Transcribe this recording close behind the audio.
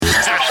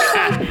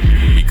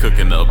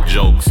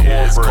jokes,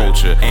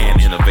 culture,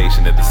 and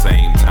innovation at the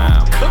same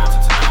time.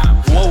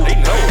 Whoa, they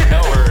know.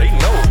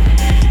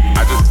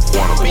 I just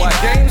wanna Be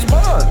James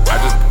Bond. I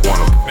just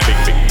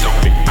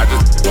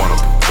wanna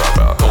talk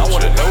about culture. I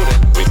wanna know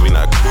that. We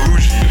not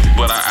bougie,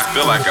 but I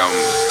feel like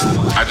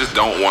I just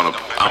don't wanna.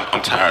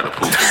 I'm tired of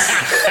pooping.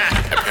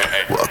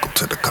 Welcome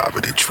to the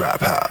Comedy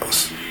Trap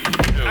House.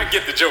 I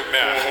get the joke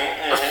now.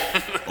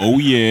 Oh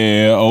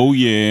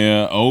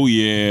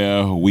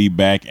yeah. We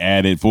back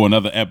at it for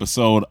another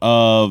episode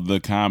of the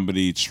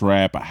Comedy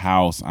Trap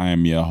House. I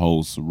am your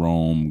host,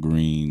 Rome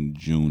Green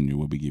Jr.,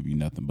 where we give you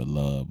nothing but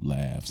love,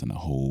 laughs, and a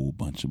whole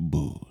bunch of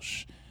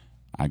bullshit.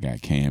 I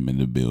got Cam in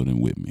the building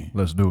with me.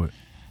 Let's do it.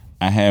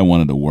 I had one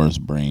of the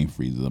worst brain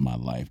freezes of my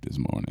life this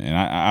morning, and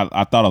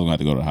I thought I was going to have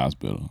to go to the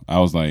hospital. I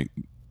was like,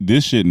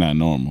 this shit not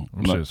normal.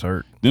 Them shits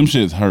hurt. Them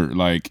shits hurt.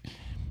 Like,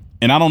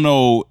 and I don't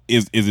know,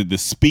 is it the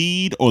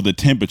speed or the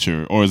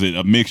temperature, or is it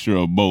a mixture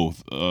of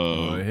both?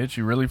 It hits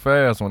you really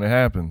fast when it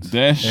happens.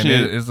 That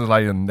shit. It's just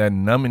like that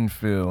numbing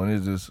feel, and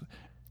it's just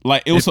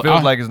like it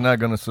feels like it's not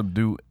gonna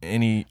subdue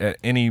at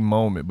any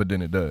moment, but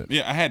then it does.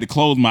 Yeah, I had to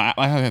close my.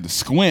 I had to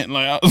squint.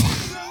 Like I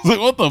was like,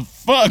 what the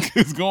fuck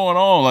is going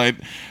on? Like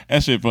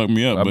that shit fucked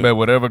me up. I bet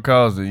whatever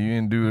caused it, you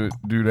didn't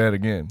do that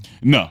again.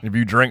 No. If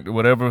you drank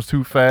whatever was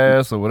too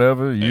fast or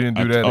whatever, you didn't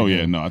do that. Oh again.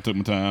 yeah, no, I took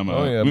my time.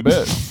 Oh yeah, I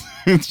bet.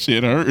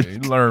 Shit hurt. You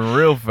learn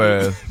real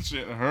fast.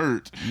 Shit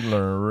hurt. You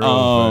learn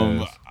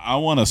real fast. I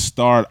want to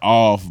start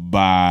off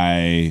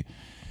by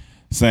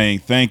saying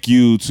thank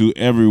you to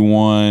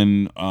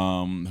everyone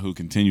who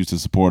continues to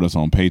support us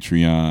on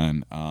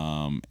Patreon.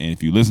 And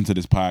if you listen to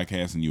this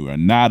podcast and you are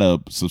not a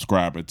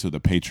subscriber to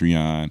the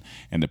Patreon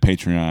and the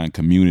Patreon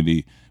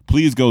community,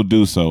 please go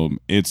do so.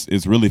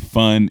 It's really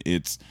fun.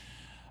 It's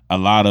a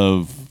lot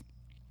of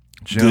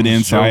good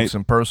insight, jokes,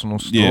 and personal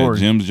stories. Yeah,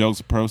 Jim's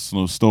jokes,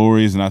 personal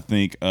stories, and I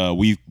think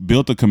we've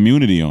built a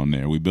community on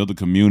there. We built a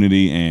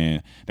community,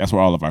 and that's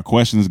where all of our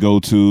questions go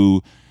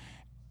to,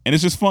 and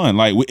it's just fun.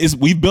 Like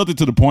we've built it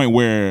to the point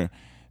where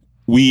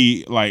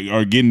we like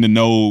are getting to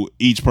know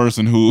each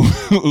person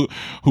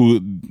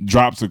who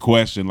drops a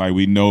question. Like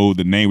we know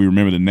the name, we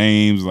remember the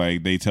names.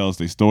 Like they tell us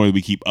their stories,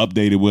 we keep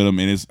updated with them,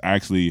 and it's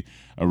actually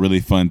a really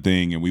fun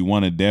thing. And we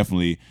want to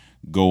definitely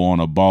go on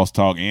a Boss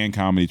Talk and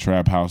Comedy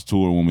Trap House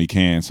tour when we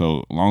can. So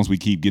as long as we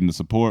keep getting the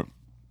support,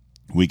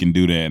 we can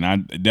do that. And I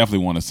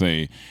definitely want to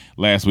say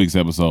last week's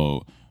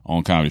episode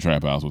on Comedy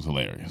Trap House was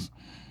hilarious.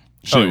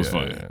 Shit was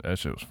funny. Yeah, that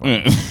shit was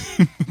funny.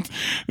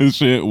 This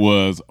shit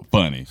was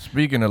funny.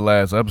 Speaking of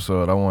last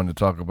episode, I wanted to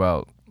talk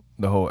about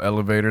the whole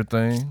elevator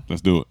thing.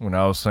 Let's do it. When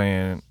I was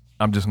saying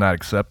I'm just not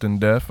accepting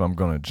death, I'm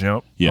going to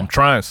jump. Yeah. I'm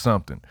trying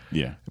something.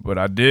 Yeah. But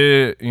I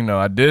did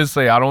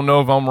say I don't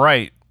know if I'm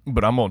right,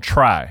 but I'm going to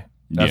try.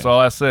 That's all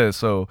I said.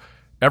 So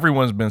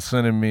everyone's been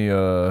sending me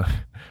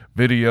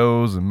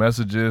videos and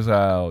messages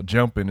how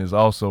jumping is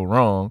also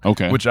wrong.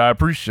 Okay. Which I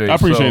appreciate. I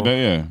appreciate that,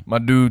 yeah. My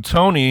dude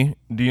Tony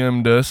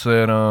DM'd us,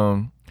 said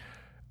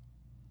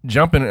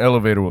jumping in an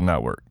elevator will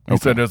not work. He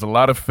said there's a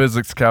lot of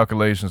physics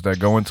calculations that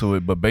go into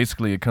it, but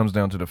basically it comes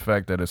down to the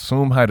fact that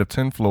assume height of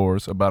 10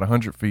 floors, about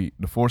 100 feet,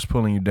 the force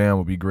pulling you down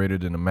will be greater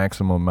than the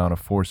maximum amount of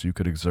force you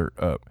could exert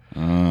up.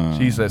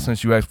 She said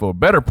since you asked for a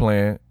better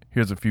plan,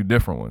 here's a few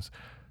different ones.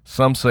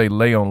 Some say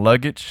lay on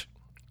luggage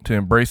to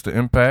embrace the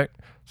impact.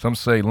 Some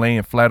say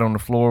laying flat on the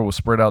floor will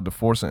spread out the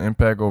force and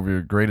impact over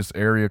your greatest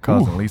area,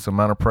 causing least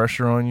amount of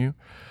pressure on you.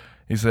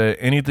 He said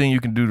anything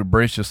you can do to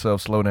brace yourself,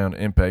 slow down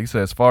the impact. He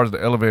said as far as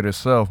the elevator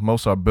itself,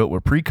 most are built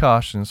with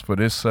precautions for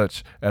this,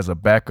 such as a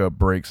backup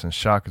brakes and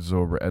shock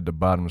absorber at the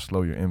bottom to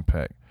slow your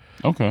impact.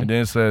 Okay. And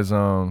then it says,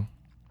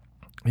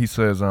 he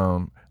says,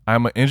 I'm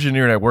an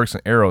engineer that works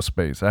in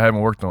aerospace. I haven't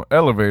worked on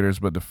elevators,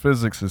 but the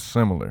physics is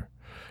similar.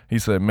 He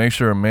said, make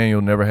sure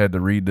Emmanuel never had to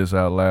read this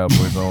out loud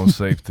for his own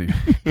safety.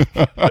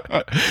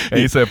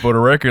 And he said, for the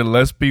record,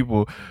 less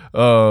people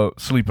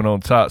sleeping on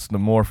tots, the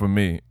more for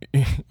me.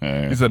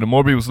 He said, the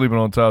more people sleeping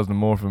on tots, the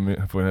more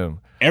for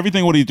him.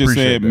 Everything what he just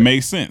Appreciate said that.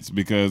 makes sense,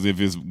 because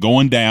if it's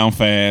going down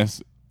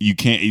fast, you're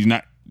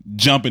not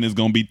jumping is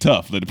going to be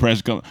tough. Let the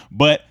pressure come.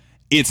 But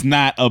it's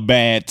not a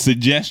bad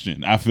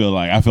suggestion. I feel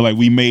like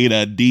we made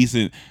a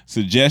decent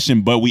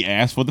suggestion, but we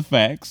asked for the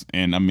facts,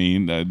 and I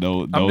mean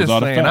those I'm just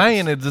are the saying, facts. I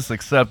ain't just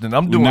accepting.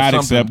 I'm doing not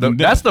something. accepting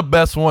That's the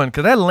best one,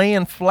 because that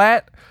laying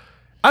flat,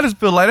 I just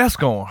feel like that's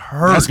gonna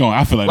hurt.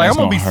 I feel like I'm that's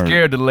gonna be hurt.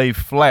 scared to lay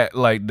flat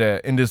like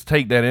that and just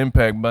take that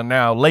impact. But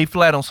now lay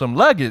flat on some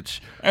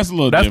luggage. That's a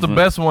little. That's different.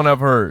 the best one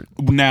I've heard.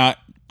 Now,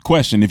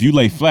 question: if you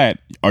lay flat,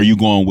 are you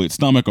going with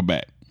stomach or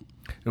back?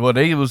 Well,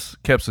 they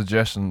kept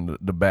suggesting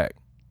the back.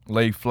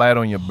 Lay flat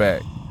on your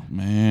back.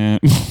 Man,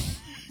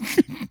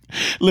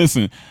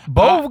 listen.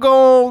 Both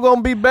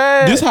gonna be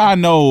bad. This how I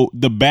know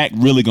the back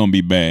really gonna be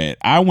bad.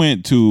 I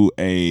went to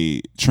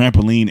a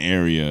trampoline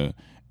area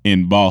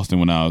in Boston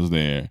when I was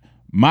there.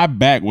 My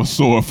back was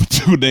sore for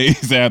 2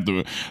 days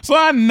after. So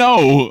I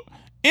know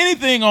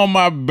anything on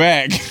my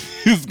back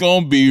is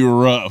gonna be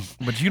rough.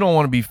 But you don't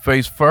want to be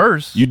face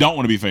first. You don't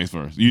want to be face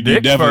first. You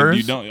Dick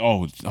definitely first. You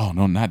don't. Oh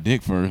no, not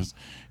dick first.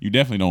 You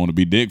definitely don't want to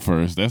be dick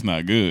first. That's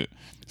not good.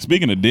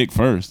 Speaking of dick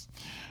first,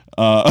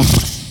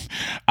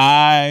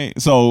 I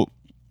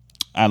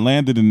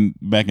landed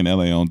back in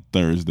LA on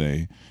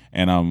Thursday,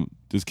 and I'm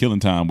just killing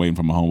time waiting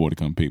for my homeboy to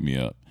come pick me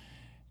up.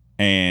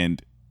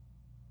 And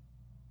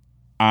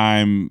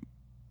I'm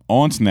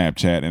on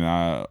Snapchat, and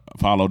I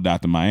follow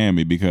Dr.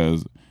 Miami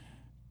because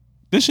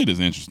this shit is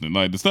interesting.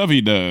 Like the stuff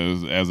he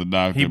does as a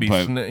doctor.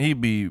 He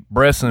be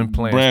breast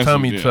implants,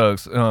 tummy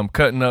tucks,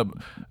 cutting up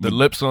the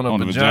lips on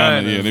a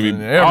vagina. Yeah, they be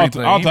and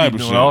everything. all He type be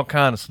of doing shit. all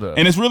kind of stuff.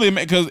 And it's really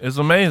because it's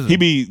amazing. He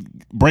be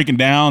breaking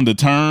down the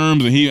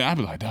terms, and I'd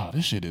be like, dog,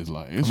 this shit is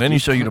like. And then he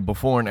show you the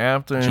before and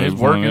after, and his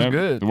work is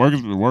good. The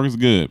work is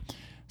good.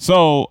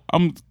 So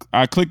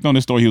I clicked on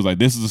this story. He was like,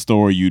 "This is a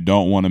story you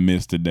don't want to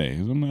miss today."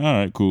 So I'm like, all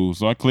right, cool.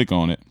 So I click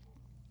on it.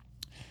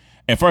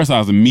 At first, I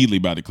was immediately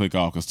about to click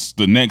off because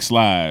the next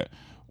slide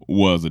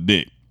was a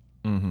dick,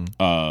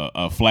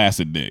 a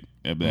flaccid dick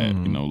at that,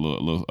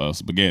 little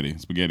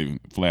spaghetti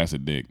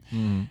flaccid dick,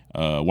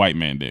 white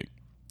man dick.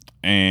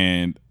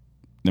 And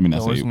let me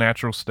not say his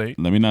natural state.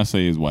 Let me not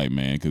say his white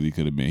man because he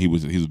could have been. He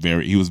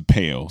was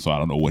pale, so I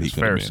don't know what he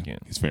could have been. Skin.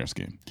 He's fair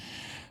skin.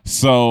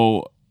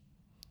 So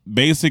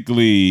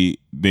basically,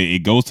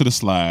 it goes to the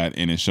slide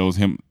and it shows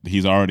him.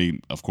 He's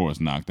already, of course,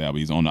 knocked out, but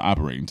he's on the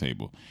operating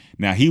table.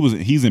 Now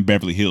he's in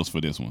Beverly Hills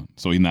for this one,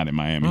 so he's not in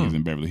Miami. He's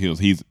in Beverly Hills.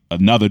 He's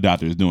another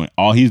doctor is doing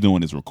all he's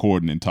doing is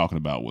recording and talking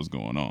about what's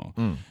going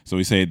on. So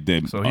he said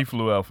that. So he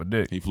flew out for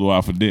dick. He flew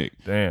out for dick.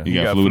 Damn, he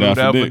got flew out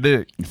for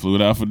dick. He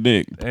flew out for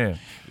dick. Damn.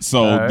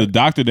 So the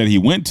doctor that he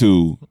went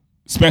to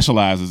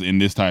specializes in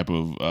this type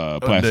of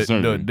plastic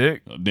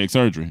surgery, dick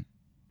surgery.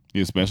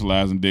 He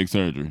specializes in dick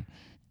surgery.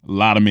 A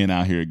lot of men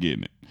out here are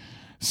getting it.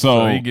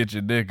 So he get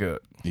your dick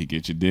up. He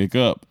get your dick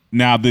up.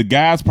 Now the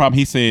guy's problem.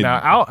 He said,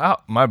 "Now,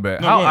 my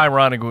bad. No, how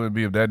ironic would it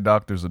be if that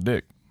doctor's a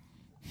dick?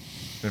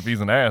 If he's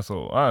an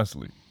asshole,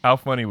 honestly, how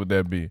funny would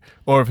that be?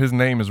 Or if his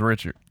name is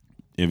Richard?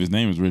 If his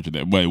name is Richard,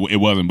 but it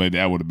wasn't. But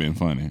that would have been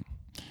funny.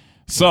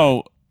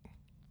 So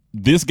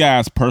this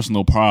guy's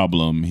personal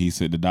problem. He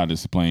said the doctor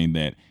explained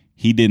that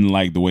he didn't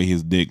like the way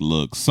his dick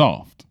looked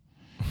soft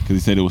because he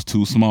said it was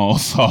too small,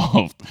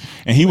 soft,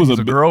 and he was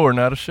a grower,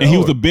 not a shower. And he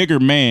was a bigger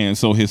man,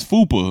 so his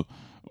fupa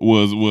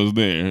was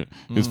there.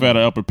 His fatter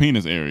upper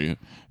penis area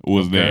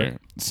was there.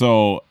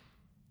 So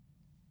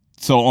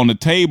on the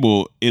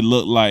table, it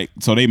looked like.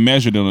 So they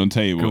measured it on the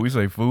table. Could we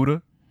say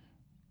fuda?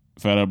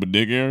 Fat upper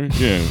dick area?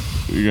 Yeah.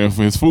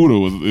 His fuda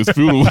was.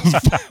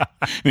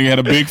 He had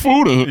a big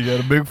fuda. He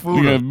got a big fuda.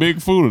 He got a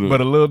big fuda, but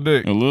a little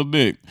dick. A little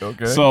dick.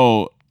 Okay.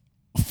 So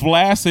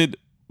flaccid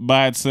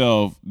by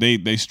itself,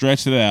 they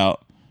stretched it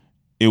out.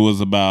 It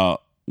was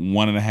about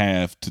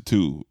 1.5 to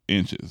 2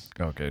 inches.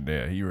 Okay,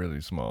 damn, he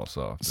really small,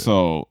 soft. There.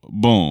 So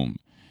boom,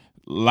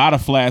 a lot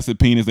of flaccid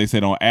penis. They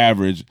said on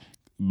average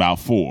about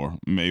 4,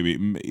 maybe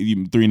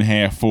even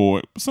 3.5,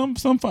 4, some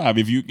 5.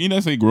 If you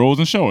say grows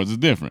and shorts, it's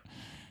different.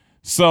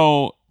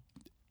 So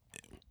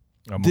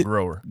I'm a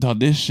grower. Dog,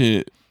 this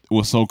shit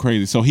was so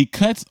crazy. So he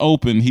cuts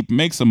open. He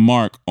makes a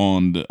mark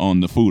on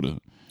the fuda.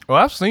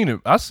 Well, I've seen it.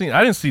 I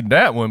didn't see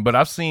that one, but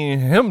I've seen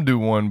him do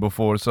one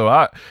before.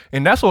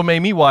 And that's what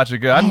made me watch it.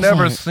 Cause I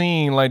never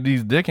seen like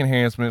these dick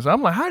enhancements.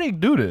 I'm like, how do you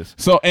do this?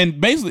 So,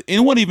 and basically, it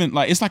wasn't even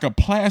like, it's like a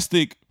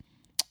plastic,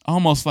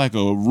 almost like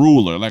a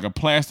ruler, like a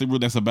plastic ruler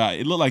that's about,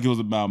 it looked like it was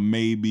about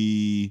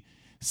maybe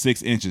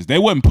 6 inches. They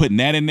wasn't putting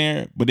that in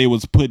there, but they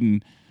was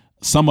putting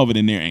some of it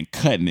in there and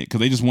cutting it because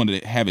they just wanted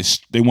to have it,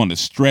 they wanted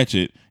to stretch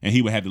it, and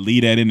he would have to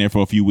leave that in there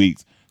for a few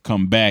weeks,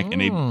 come back,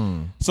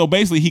 and so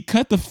basically he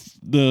cut the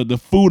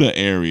fuda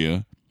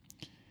area,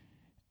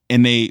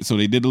 and they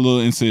did the little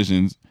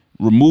incisions,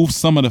 removed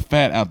some of the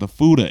fat out the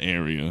fuda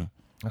area.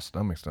 My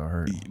stomach started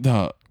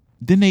hurting.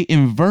 Then they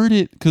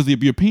inverted, because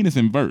your penis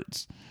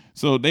inverts,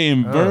 so they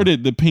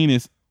inverted the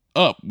penis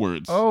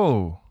upwards.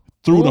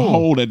 Through the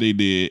hole that they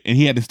did, and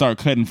he had to start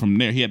cutting from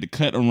there. He had to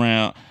cut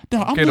around.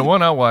 The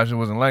one I watched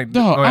wasn't like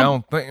that. I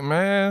don't think,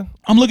 man.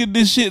 I'm looking at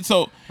this shit,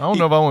 so I don't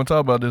know if I want to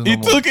talk about this. He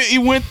took it, he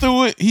went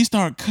through it, he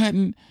started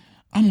cutting.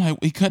 I'm like,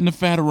 he cutting the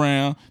fat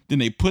around. Then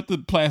they put the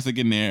plastic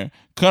in there,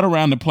 cut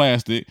around the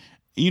plastic.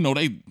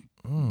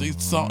 They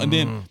saw, and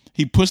then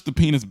he pushed the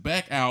penis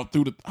back out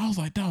through the. I was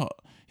like, dog,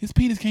 his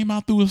penis came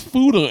out through his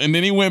fuda, and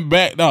then he went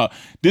back. Dog,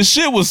 this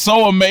shit was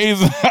so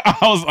amazing. I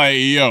was like,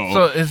 yo.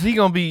 So is he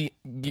gonna be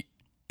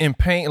in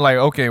pain? Like,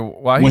 okay,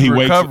 while he's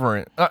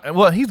recovering,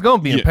 he's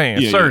gonna be in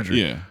pain,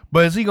 surgery. Yeah.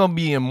 But is he gonna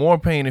be in more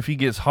pain if he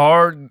gets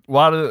hard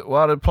while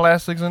the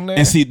plastic's in there?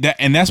 And see that,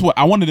 and that's what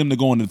I wanted them to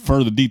go into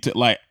further detail.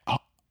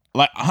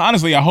 Like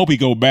honestly, I hope he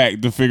go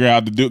back to figure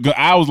out to do. Cause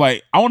I was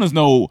like, I want to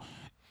know.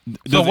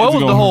 So what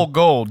was the whole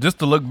goal? Just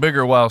to look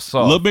bigger while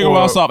soft. Look bigger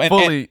while soft.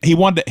 And he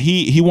wanted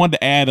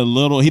to add a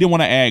little. He didn't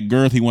want to add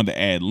girth. He wanted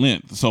to add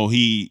length. So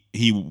he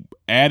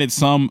added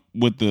some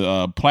with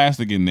the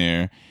plastic in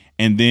there.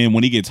 And then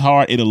when he gets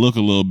hard, it'll look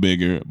a little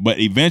bigger. But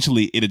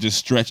eventually, it'll just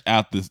stretch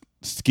out the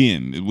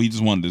skin. We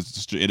just wanted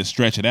to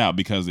stretch it out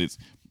because it's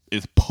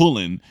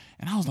pulling.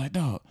 And I was like,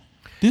 dog,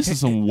 this is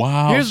some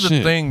wild shit. Here's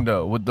the thing,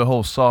 though, with the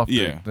whole soft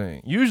dick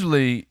thing.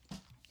 Usually,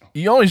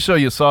 You only show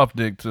your soft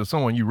dick to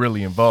someone you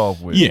really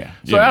involved with. Yeah.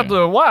 So yeah. after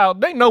a while,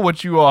 they know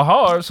what you are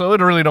hard, so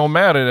it really don't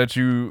matter that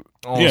you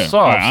on Yeah,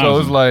 soft. right, So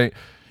it's honestly. like,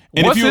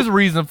 And what's if you- his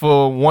reason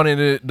for wanting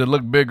it to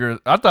look bigger?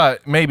 I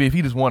thought maybe if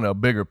he just wanted a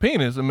bigger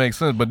penis, it makes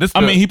sense. But this,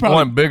 I mean, he probably-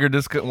 want bigger.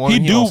 This one, he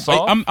he do. on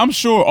soft. I'm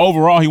sure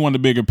overall he wanted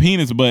a bigger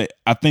penis, but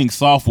I think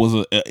soft was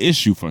a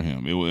issue for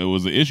him. It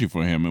was an issue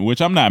for him,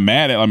 which I'm not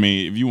mad at. I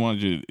mean, if you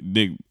wanted your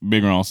dick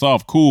bigger on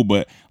soft, cool.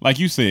 But like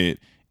you said,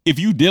 if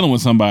you dealing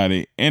with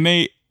somebody and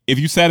if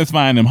you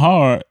satisfying them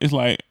hard, it's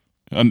like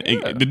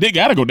the dick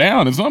got to go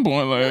down at some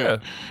point.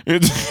 Like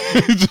it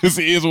just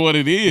is what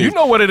it is. You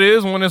know what it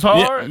is when it's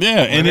hard.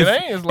 Yeah. And When if,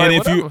 it ain't, it's like and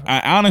if you, whatever.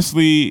 I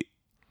honestly,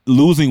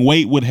 losing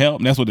weight would help.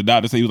 And that's what the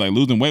doctor said. He was like,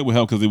 losing weight would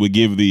help because it would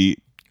give the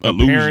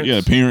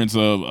appearance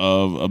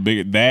of a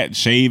bigger that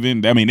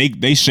shaving. I mean,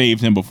 they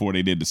shaved him before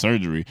they did the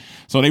surgery,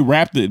 so they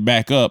wrapped it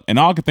back up. And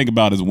all I can think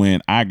about is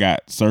when I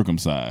got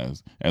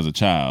circumcised as a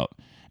child,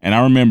 and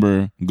I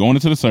remember going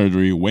into the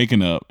surgery,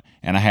 waking up,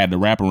 and I had to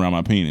wrap around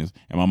my penis,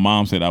 and my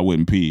mom said I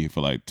wouldn't pee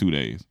for like 2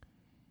 days.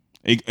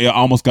 I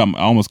almost caught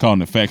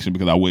an infection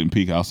because I wouldn't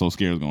pee because I was so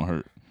scared it was gonna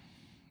hurt.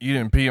 You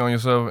didn't pee on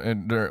yourself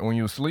when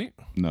you was asleep?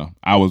 No,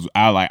 I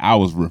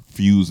was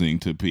refusing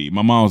to pee.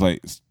 My mom was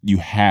like, "You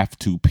have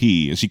to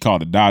pee," and she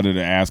called the doctor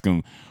to ask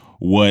him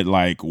what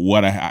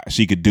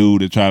she could do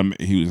to try to.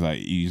 He was like,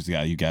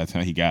 "You got to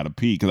tell he got to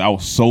pee," because I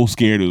was so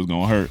scared it was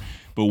gonna hurt.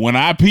 But when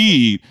I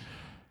peed,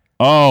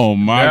 oh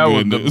my that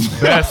goodness, was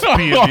the best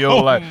pee of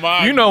your life.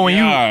 my You know when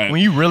God.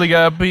 you really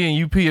got to pee and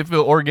you pee it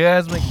feel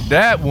orgasmic.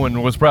 That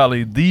one was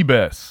probably the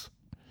best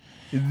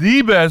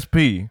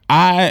pee.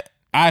 I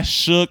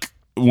shook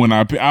when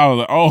I was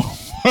like, oh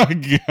my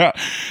God.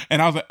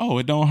 And I was like, oh,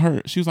 it don't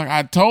hurt. She was like,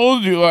 I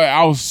told you. Like,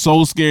 I was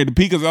so scared to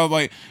pee because I was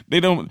like, they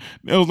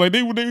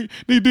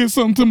did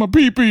something to my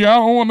pee-pee. I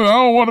don't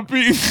want to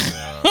pee.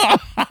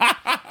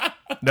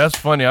 That's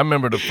funny. I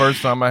remember the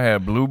first time I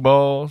had blue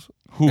balls.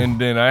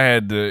 And then I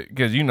had to,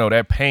 because you know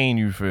that pain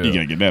you feel. You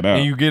gotta get that out.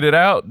 And you get it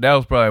out, that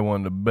was probably one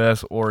of the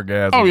best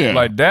orgasms. Oh, yeah.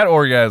 Like that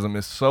orgasm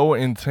is so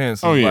intense.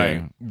 It's Oh, yeah.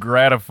 like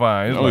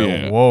gratifying. It's Oh, like,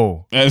 yeah.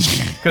 whoa. That's-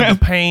 Because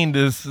the pain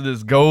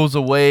just goes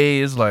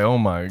away. It's like, oh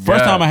my God.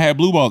 First time I had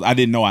blue balls, I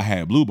didn't know I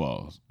had blue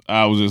balls.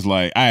 I was just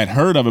like, I had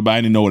heard of it, but I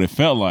didn't know what it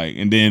felt like.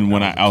 And then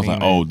when I was like,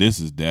 oh, this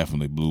is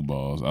definitely blue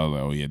balls. I was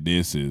like, oh yeah,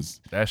 this is.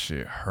 That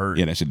shit hurt.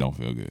 Yeah, that shit don't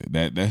feel good.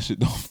 That shit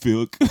don't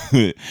feel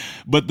good.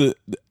 But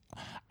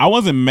I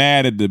wasn't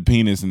mad at the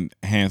penis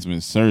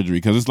enhancement surgery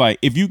because it's like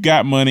if you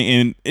got money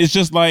and it's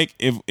just like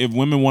if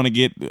women want to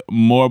get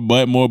more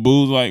butt, more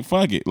boobs, like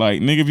fuck it,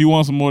 like nigga, if you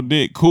want some more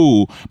dick,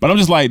 cool. But I'm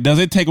just like, does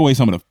it take away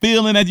some of the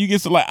feeling that you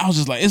get? So like, I was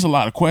just like, it's a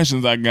lot of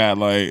questions I got.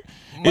 Like,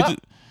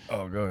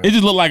 Oh, go ahead. it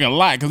just looked like a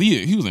lot because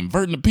he was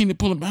inverting the penis,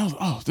 pulling back. I was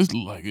like, oh, this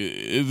look like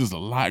it's just a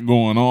lot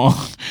going on.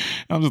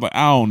 I'm just like,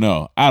 I don't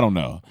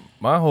know.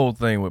 My whole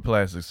thing with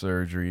plastic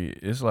surgery,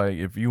 it's like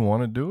if you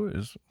want to do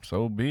it,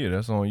 so be it.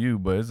 That's on you.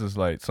 But it's just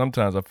like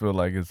sometimes I feel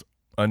like it's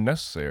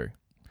unnecessary.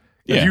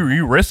 Yeah.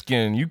 You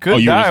risking. You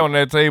could die on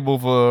that table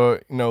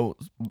for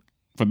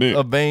for dick.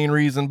 a vain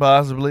reason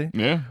possibly.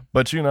 Yeah,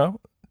 But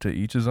to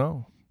each his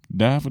own.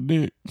 die for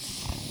dick.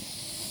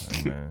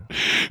 Man.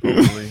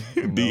 Hopefully,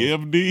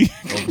 DFD.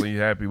 hopefully he's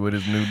happy with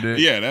his new dick.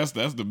 Yeah, that's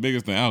the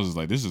biggest thing. I was just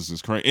like, this is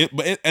just crazy.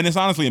 And it's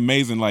honestly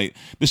amazing. Like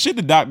the shit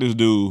the doctors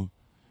do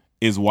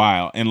is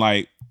wild. And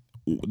like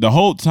the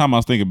whole time I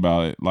was thinking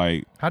about it,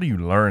 like, How do you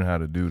learn how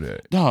to do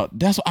that? dog,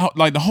 that's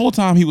like the whole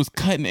time he was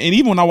cutting. And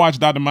even when I watched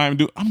Dr. Miami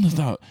do, I'm just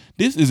like,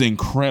 this is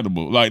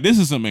incredible. Like this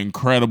is some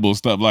incredible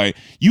stuff. Like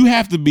you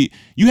have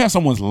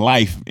someone's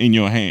life in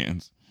your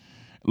hands.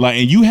 Like,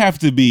 and you have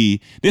to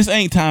be. This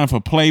ain't time for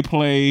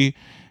play.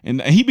 And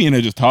he be in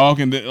there just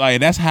talking. Like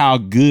that's how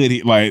good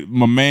he. Like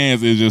my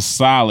man's is just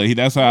solid.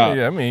 That's how.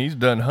 Yeah, I mean he's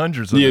done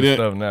hundreds of this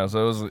stuff now,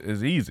 so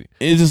it's easy.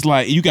 It's just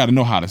like you got to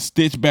know how to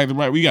stitch back to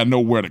right. We got to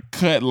know where to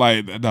cut.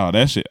 Like no,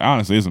 that shit.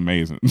 Honestly, it's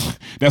amazing.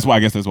 That's why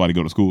that's why they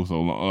go to school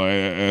so long. Like,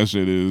 that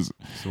shit is.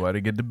 That's why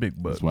they get the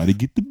big bucks. That's why they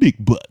get the big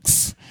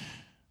bucks.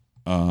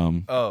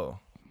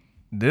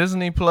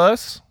 Disney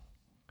Plus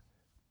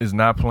is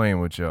not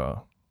playing with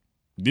y'all.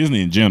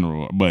 Disney in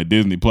general, but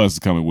Disney Plus is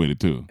coming with it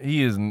too.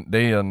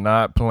 They are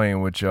not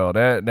playing with y'all.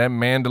 That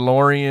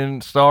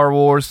Mandalorian Star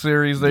Wars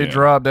series they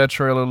dropped, that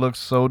trailer looks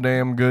so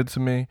damn good to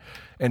me.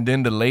 And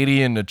then the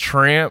Lady and the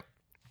Tramp.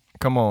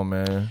 Come on,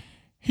 man.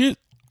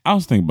 I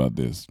was thinking about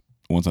this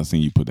once I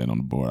seen you put that on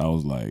the board. I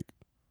was like,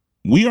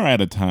 we are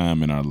at a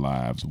time in our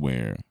lives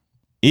where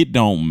it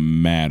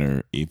don't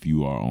matter if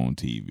you are on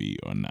TV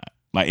or not.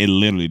 Like it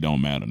literally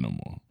don't matter no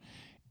more.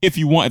 If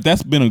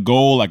that's been a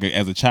goal, like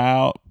as a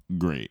child,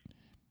 great.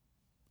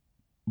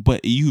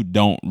 But you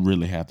don't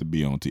really have to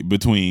be on TV.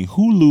 Between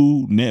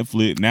Hulu,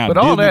 Netflix, now but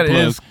Disney all that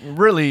Plus, is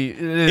really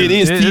it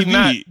is It's TV.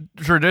 not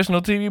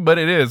traditional TV, but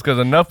it is because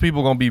enough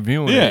people gonna be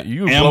viewing it.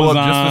 You Amazon, blow up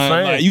just the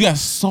same. like, you got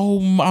so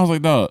much. I was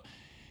like, dog,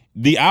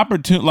 the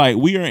opportunity. Like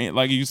we are in,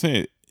 like you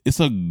said,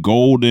 it's a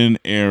golden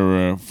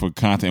era for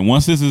content.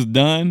 Once this is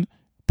done,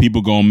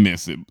 people gonna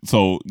miss it.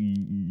 So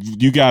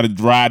you got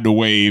to ride the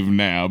wave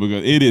now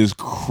because it is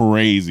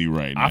crazy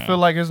right now. I feel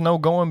like there's no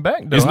going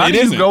back though. It's- How it do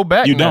you isn't. go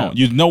back? You now? don't.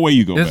 There's no way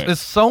you go back.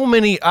 It's so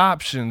many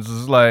options.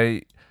 It's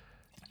like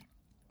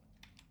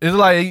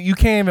you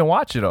can't even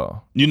watch it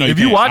all. You know, you if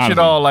you can't, watch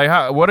honestly. it all,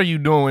 like what are you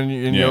doing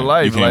in your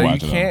life? you can't Like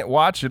watch you it can't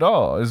watch it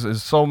all.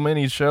 It's so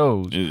many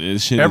shows.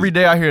 Shit Every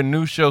day I hear a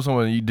new show.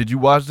 Someone, did you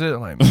watch it?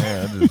 I'm like,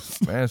 man,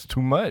 man, it's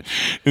too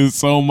much. It's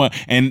so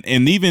much, and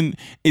even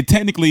it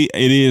technically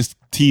it is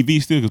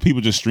TV still because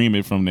people just stream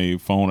it from their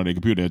phone or their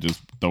computer. They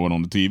just throw it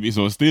on the TV,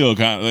 so it's still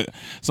kind of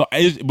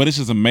but it's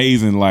just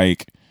amazing,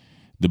 like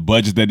the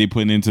budget that they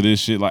putting into this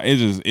shit. Like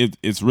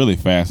it's really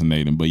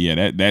fascinating. But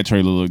yeah, that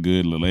trailer looked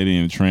good. The Lady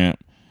and the Tramp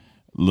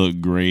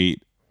looked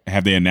great.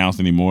 Have they announced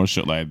any more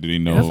shit? Like, do they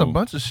know? There's a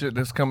bunch of shit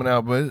that's coming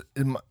out, but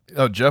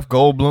Jeff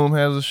Goldblum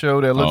has a show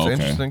that looks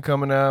interesting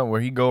coming out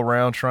where he go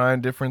around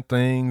trying different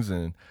things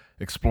and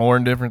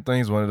exploring different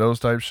things. One of those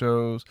type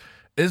shows.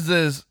 Is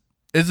this,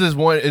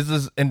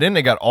 and then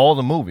they got all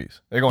the movies.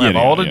 They're gonna have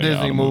all the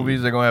Disney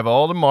movies. They're gonna have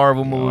all the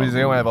Marvel movies.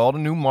 They're gonna have all the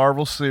new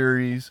Marvel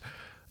series.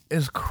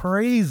 It's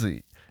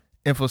crazy,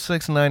 and for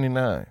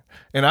 $6.99.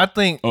 And I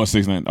think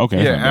 $6.99.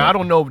 Okay, yeah. And I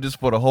don't know if this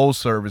for the whole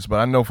service, but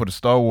I know for the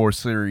Star Wars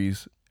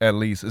series at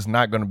least, it's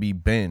not gonna be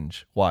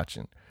binge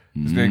watching.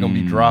 They're gonna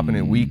be dropping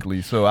it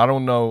weekly. So I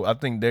don't know. I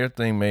think their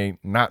thing may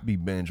not be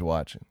binge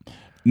watching.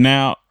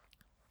 Now,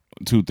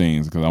 two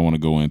things because I want to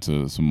go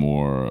into some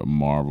more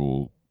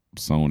Marvel,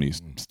 Sony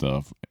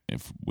stuff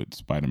with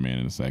Spider-Man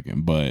in a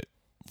second. But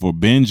for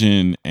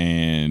binging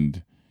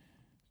and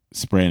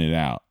spreading it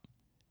out,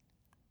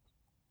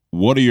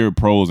 what are your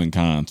pros and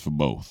cons for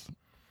both?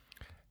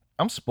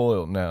 I'm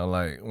spoiled now.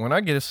 Like when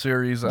I get a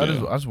series, I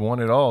just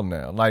want it all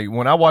now. Like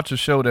when I watch a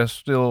show that's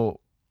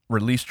still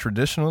released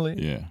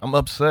traditionally, I'm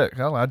upset.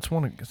 I just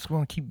want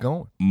to keep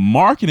going.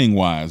 Marketing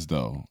wise,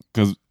 though,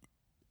 because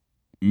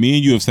me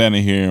and you have sat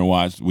in here and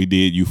watched. We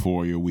did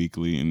Euphoria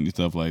weekly and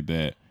stuff like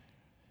that.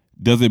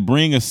 Does it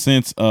bring a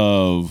sense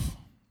of?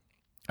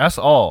 That's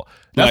all.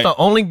 That's like,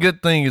 the only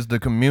good thing is the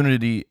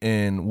community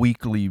and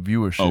weekly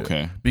viewership.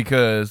 Okay.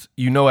 Because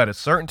at a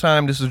certain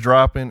time this is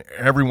dropping,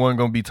 everyone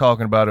going to be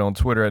talking about it on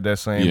Twitter at that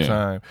same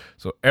time.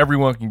 So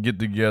everyone can get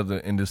together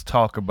and just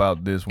talk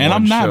about this one show. And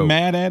I'm not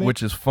mad at it.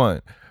 Which is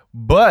fun.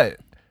 But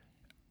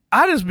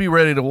I just be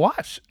ready to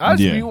watch. I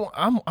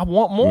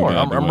want more.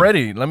 I'm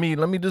ready. Let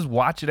me just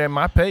watch it at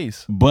my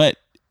pace. But,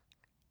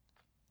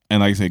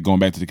 and like I said, going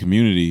back to the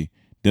community,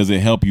 does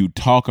it help you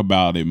talk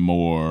about it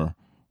more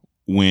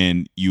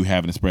when you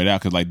having to spread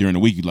out? Because like during the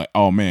week you're like,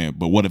 oh man,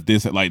 but what if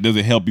this, like, does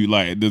it help you?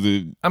 Like, does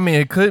it? I mean,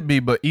 it could be,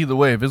 but either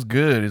way, if it's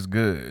good, it's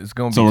good. It's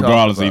gonna be so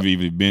regardless of if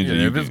you binge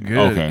it, if it's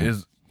good,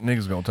 it's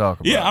niggas gonna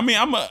talk about it. Yeah, I mean,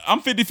 I'm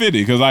 50-50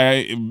 because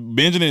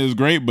binging it is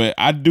great, but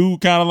I do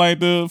kind of like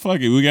the fuck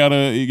it.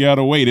 You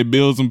gotta wait. It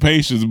builds some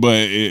patience,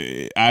 but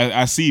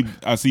I see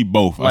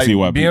both. Like, I see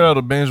why being people,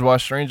 able to binge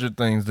watch Stranger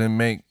Things didn't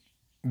make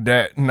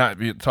that not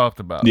be talked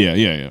about.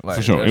 Yeah, like,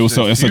 for sure. It was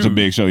it's such a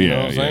big show. You Yeah,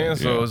 know what I'm saying? Yeah.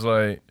 So it's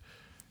like,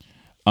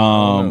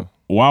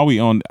 while we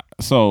on,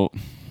 so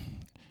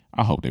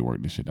I hope they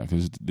work this shit out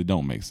because it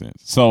don't make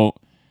sense. So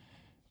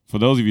for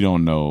those of you who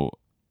don't know,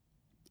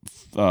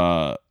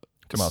 talking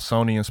about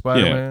Sony and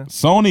Spider-Man.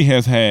 Sony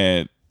has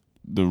had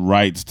the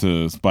rights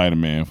to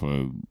Spider-Man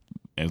for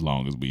as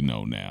long as we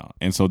know now,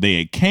 and so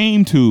they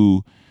came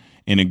to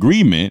an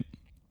agreement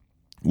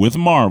with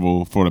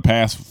Marvel for the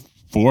past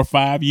 4 or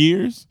 5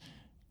 years.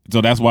 So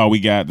that's why we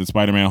got the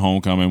Spider-Man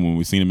Homecoming, when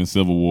we seen him in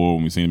Civil War,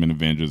 when we seen him in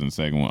Avengers, and the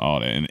second one, all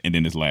that, and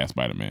then this last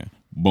Spider-Man.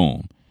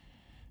 Boom.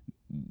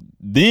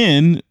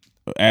 Then,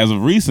 as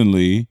of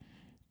recently,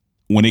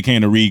 when it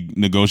came to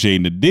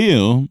renegotiating the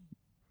deal,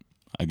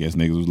 I guess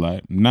niggas was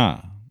like, nah,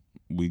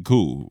 we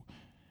cool.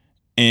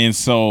 And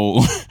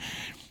so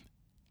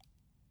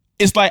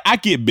it's like, I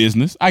get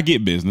business.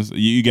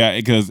 You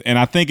got, and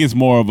I think it's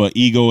more of an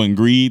ego and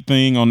greed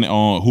thing on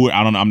who,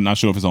 I'm not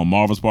sure if it's on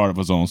Marvel's part, if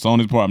it's on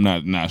Sony's part.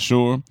 I'm not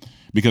sure,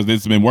 because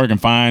it's been working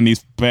fine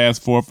these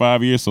past 4 or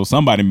 5 years. So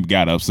somebody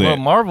got upset. Well,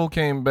 Marvel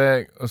came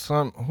back.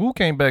 Who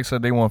came back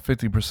said they want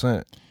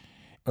 50%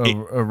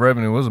 of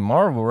revenue. It was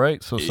Marvel,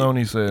 right? So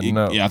Sony said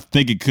no. Yeah, I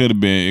think it could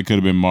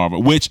have been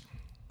Marvel, which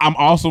I'm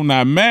also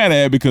not mad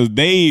at, because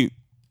they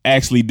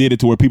actually did it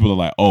to where people are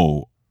like,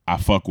 oh, I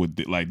fuck with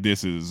it. Like,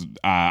 this is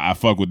I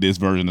fuck with this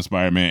version of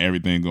Spider-Man,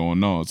 everything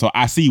going on. So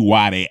I see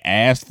why they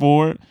asked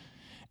for it,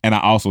 and I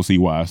also see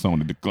why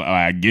Sony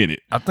I get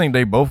it. I think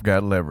they both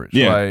got leverage.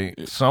 Yeah. Like,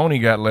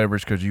 Sony got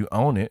leverage because you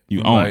own it.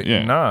 You own it,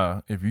 yeah.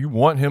 Nah, if you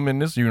want him in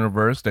this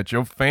universe that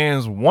your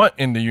fans want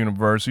in the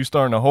universe, you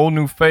starting a whole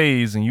new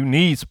phase and you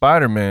need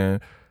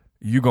Spider-Man,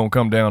 you gonna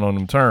come down on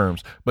them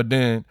terms. But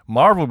then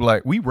Marvel be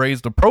like, we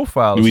raised the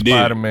profile of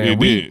Spider-Man.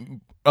 We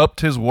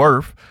upped his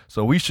worth,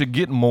 so we should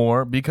get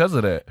more because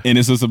of that. And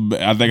it's just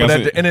at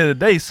the end of the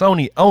day,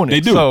 Sony own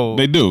it.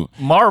 They do.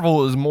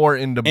 Marvel is more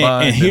in the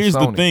bind. And here's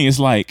than Sony. the thing: it's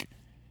like,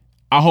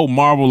 I hope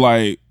Marvel,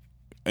 like,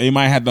 they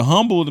might have to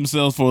humble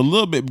themselves for a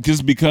little bit,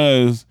 just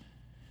because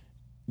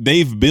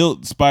they've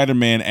built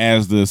Spider-Man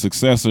as the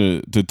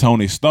successor to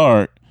Tony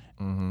Stark.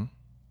 Mm-hmm.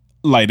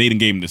 like they didn't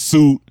gave him the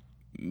suit.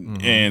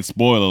 And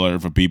spoiler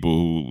alert for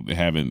people who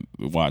haven't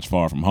watched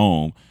Far From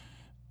Home.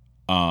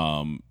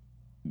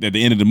 At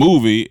the end of the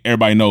movie,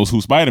 everybody knows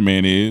who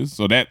Spider-Man is,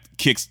 so that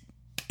kicks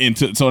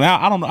into. So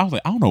now I don't know. I was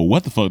like, I don't know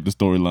what the fuck the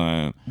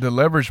storyline. The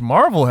leverage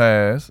Marvel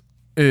has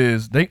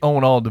is they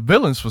own all the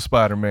villains for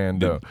Spider-Man,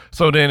 though.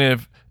 So then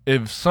if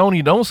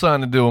Sony don't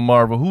sign the deal with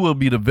Marvel, who will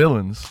be the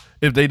villains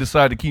if they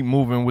decide to keep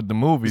moving with the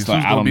movies?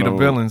 Like, Who's going to be the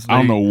villains? I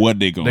don't know what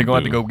they're going to do. They're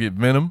going to have to go get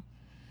Venom.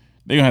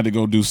 They're going to have to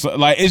go do something.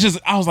 Like, it's just,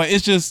 I was like,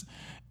 it's just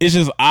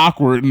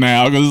awkward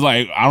now because it's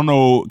like, I don't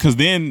know. Because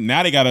then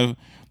now they got to,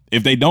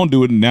 if they don't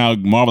do it, now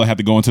Marvel have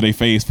to go into their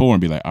phase 4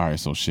 and be like, all right,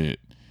 so shit.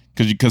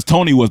 Because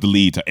Tony was the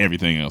lead to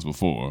everything else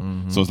before.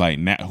 So it's like,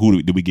 now,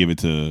 who do we give it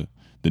to?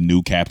 The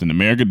new Captain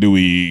America? Do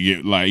we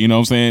get, like, you know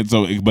what I'm saying?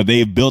 So, but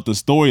they've built the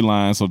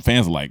storyline, so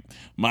fans are like,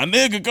 my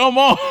nigga, come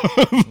on.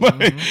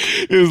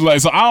 It's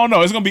like, so I don't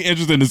know. It's gonna be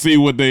interesting to see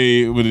what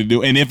they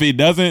do. And if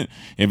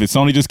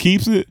Sony just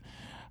keeps it,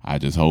 I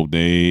just hope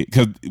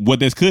because what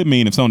this could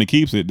mean if Sony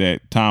keeps it,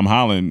 that Tom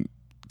Holland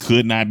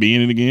could not be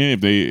in it again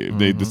if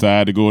they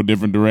decide to go a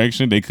different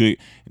direction. They could,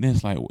 and then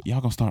it's like,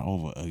 y'all gonna start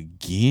over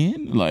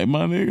again? Like,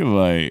 my nigga,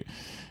 like.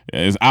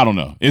 I don't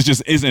know. It's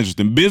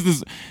interesting.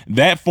 Business,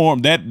 that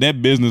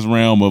business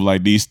realm of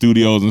like these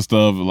studios and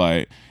stuff,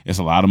 like it's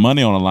a lot of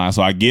money on the line.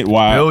 So I get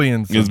why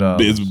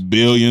it's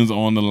billions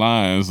on the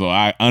line. So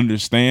I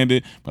understand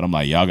it, but I'm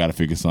like, y'all got to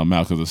figure something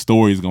out because the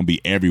story is gonna be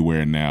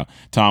everywhere now.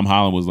 Tom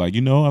Holland was like,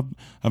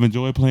 I've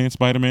enjoyed playing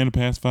Spider-Man the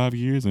past 5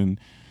 years, and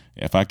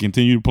if I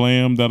continue to play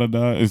him,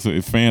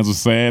 if fans are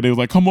sad, it was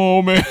like, come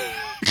on, man.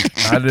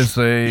 I just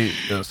say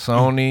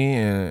Sony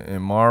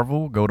and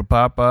Marvel go to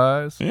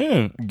Popeyes.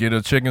 Yeah. Get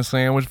a chicken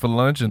sandwich for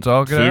lunch and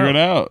talk it out. Figure it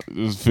out.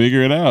 Just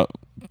figure it out.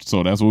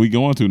 So that's what we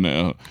going to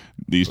now.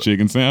 These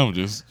chicken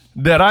sandwiches.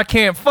 That I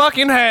can't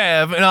fucking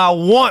have, and I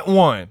want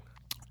one.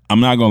 I'm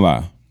not going to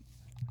lie.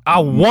 I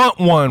want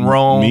one,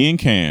 Rome. Me and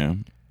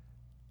Cam,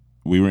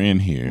 we were in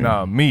here.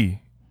 Nah,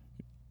 me.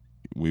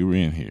 We were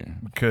in here.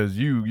 Because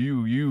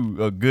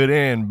you a good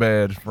and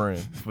bad friend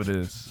for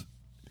this.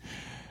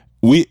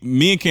 Me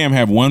and Cam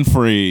have one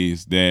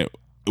phrase that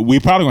we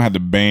probably gonna have to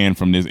ban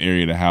from this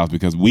area of the house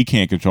because we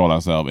can't control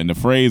ourselves. And the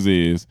phrase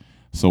is,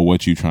 so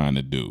what you trying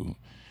to do?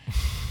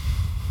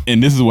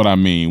 And this is what I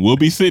mean. We'll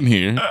be sitting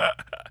here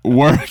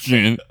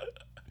working,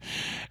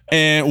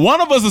 and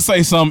one of us will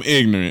say something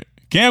ignorant.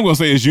 Cam gonna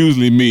say it's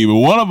usually me, but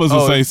one of us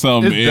will say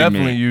something ignorant. It's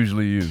definitely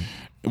usually you.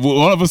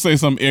 One of us say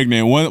something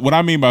ignorant. What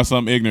I mean by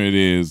something ignorant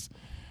is,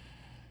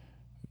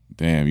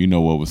 damn, you know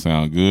what would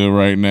sound good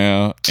right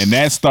now, and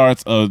that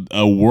starts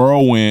a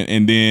whirlwind,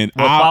 and then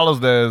what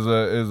follows that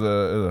is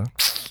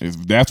a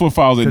that's what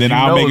follows it. Then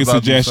I'll make a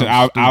suggestion.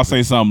 I'll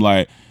say something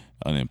like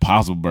an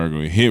Impossible Burger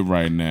would hit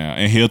right now,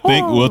 and he'll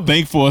think. We'll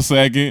think for a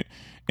second,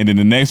 and then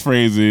the next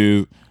phrase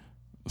is,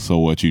 so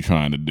what you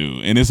trying to do?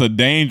 And it's a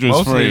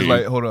dangerous phrase. It's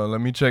like, hold on, let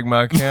me check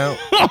my account.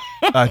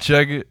 I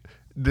check it,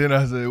 then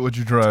I say, what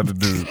you trying to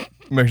do?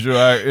 Make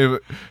sure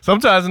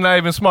sometimes it's not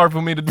even smart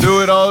for me to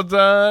do it all the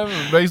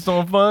time based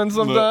on fun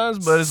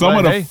sometimes. But it's some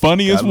like, of the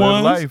funniest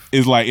ones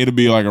is like it'll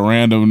be like a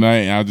random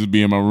night and I'll just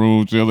be in my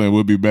room chilling and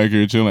we'll be back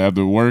here chilling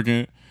after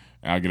working.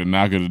 And I'll get a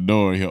knock at the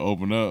door and he'll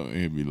open up and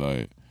he'll be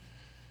like,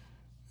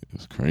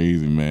 it's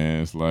crazy,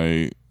 man. It's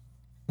like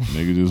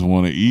nigga just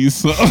want to eat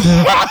something.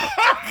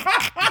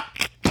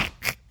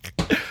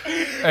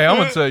 Hey, I'm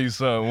gonna tell you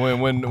something.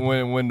 When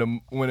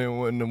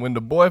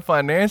the boy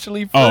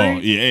financially free, oh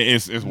yeah,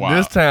 it's wild.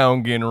 This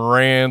town getting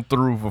ran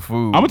through for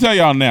food. I'm gonna tell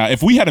y'all now.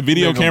 If we had a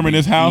video camera in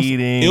this house,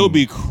 it'll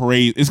be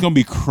crazy. It's gonna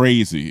be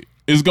crazy.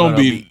 It's gonna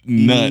be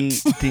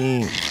nuts.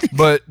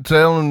 But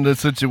tell them the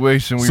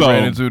situation we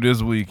ran into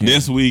this weekend.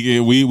 This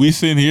weekend, we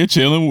sitting here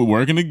chilling. We're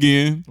working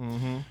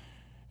again,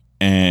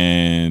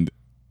 and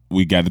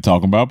we got to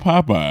talking about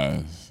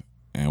Popeyes,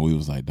 and we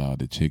was like, dog,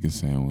 the chicken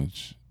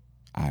sandwich.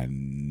 I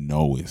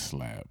know it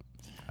slapped.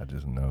 I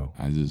just know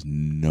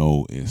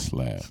it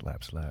slapped.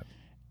 Slap.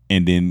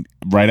 And then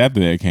right after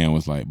that, Cam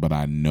was like, but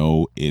I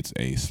know it's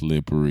a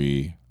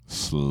slippery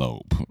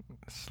slope.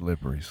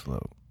 Slippery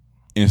slope.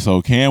 And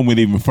so Cam went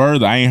even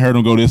further. I ain't heard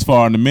him go this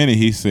far in a minute.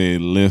 He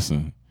said,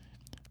 listen,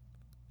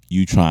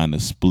 you trying to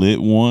split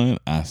one?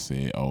 I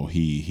said, oh,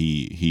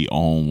 he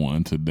on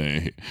one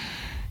today.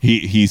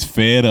 He's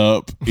fed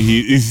up.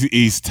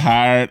 He's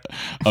tired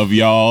of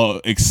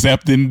y'all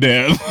accepting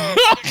death.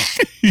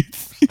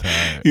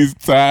 He's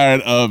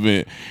tired of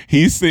it.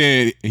 He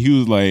said, he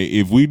was like,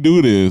 if we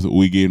do this,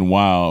 we getting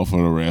wild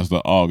for the rest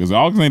of August.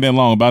 August ain't that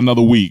long, about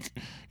another week.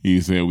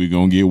 He said we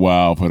gonna get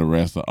wild for the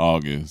rest of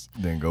August.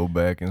 Then go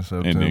back in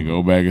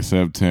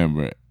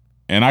September.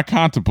 And I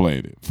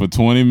contemplated for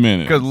 20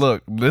 minutes. Because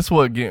look, this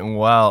what getting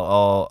wild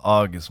all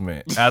August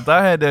meant. After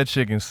I had that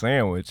chicken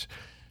sandwich,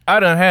 I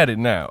done had it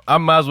now. I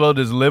might as well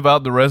just live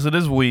out the rest of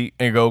this week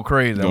and go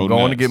crazy. I'm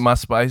going to get my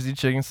spicy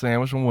chicken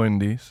sandwich from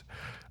Wendy's.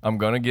 I'm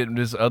gonna get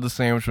this other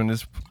sandwich from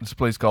this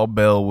place called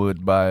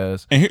Bellwood by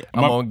us. I'm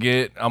gonna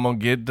get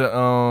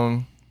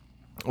the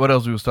what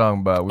else we was talking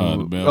about?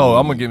 I'm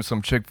gonna get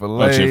some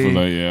Chick-fil-A.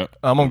 Chick-fil-A, yeah.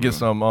 I'm gonna get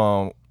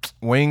some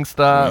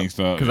Wingstop.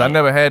 Because I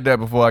never had that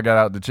before I got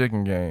out the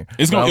chicken game.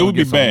 It would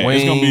be bad.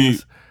 It's gonna be.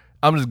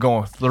 I'm just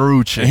going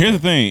through chicken. And here's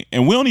the thing,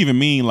 and we don't even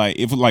mean like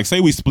if like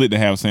say we split the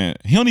half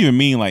sandwich. He don't even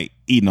mean like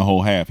eating the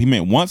whole half. He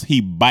meant once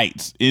he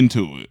bites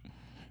into it,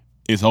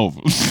 it's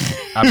over.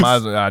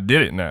 I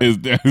did it now.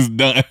 It's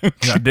done.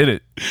 I did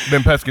it.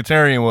 Been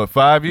pescatarian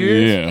 5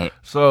 years? Yeah.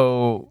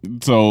 So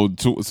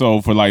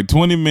for like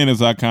 20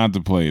 minutes I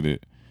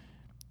contemplated.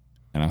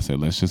 And I said,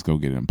 let's just go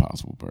get an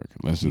Impossible Burger.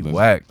 Let's just go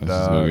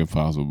get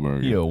Impossible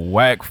Burger. He a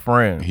whack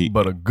friend,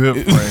 but a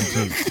good friend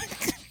too.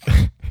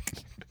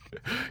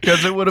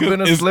 Because it would have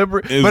been a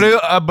slippery.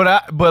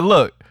 But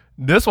look,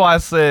 this why I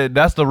said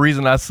that's the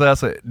reason I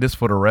said this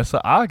for the rest of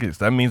August.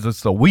 That means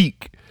it's a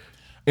week.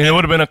 And it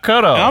would have been a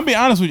cutoff. And I'll be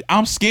honest with you,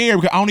 I'm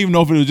scared because I don't even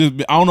know if it was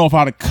I don't know if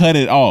I'd have cut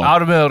it off. I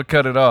would have been able to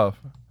cut it off.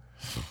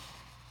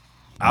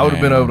 I would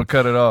have been able to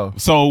cut it off.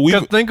 So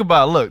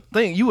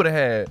think you would have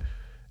had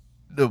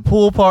the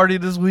pool party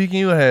this weekend.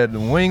 You had the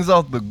wings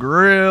off the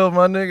grill,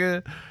 my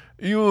nigga.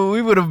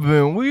 We would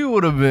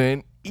have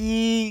been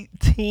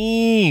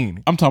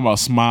eating. I'm talking about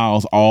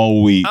smiles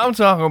all week. I'm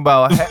talking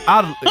about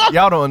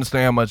y'all don't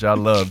understand how much I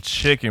love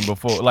chicken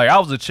before. Like I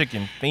was a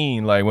chicken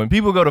fiend. Like when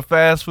people go to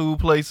fast food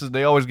places,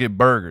 they always get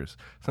burgers.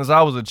 Since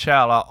I was a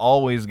child, I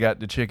always got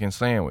the chicken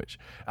sandwich.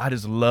 I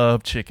just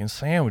love chicken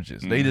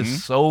sandwiches. They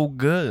just so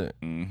good.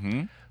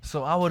 Mm-hmm.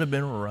 So I would have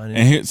been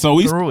running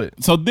through it.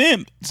 So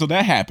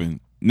that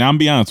happened. Now I'm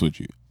be honest with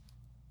you.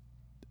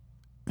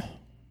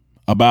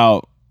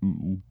 About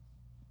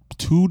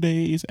 2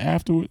 days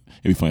afterward,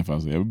 it'd be funny if I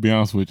was there. I'll be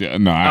honest with you.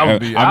 No, I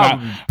would be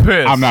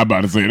pissed. I'm not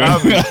about to say that. I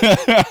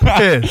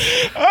would be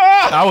pissed.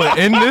 I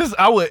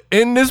would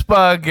end this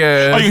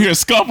podcast. Oh, you hear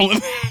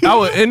scuffling? I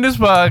would end this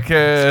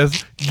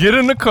podcast, get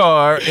in the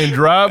car, and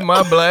drive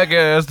my black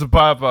ass to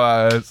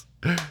Popeyes.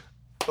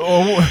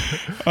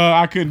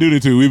 I couldn't do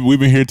that to you. We've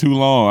been here too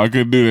long. I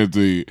couldn't do that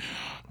to you.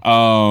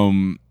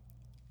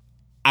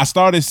 I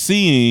started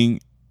seeing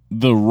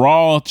the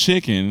raw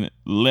chicken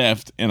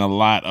left in a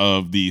lot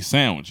of these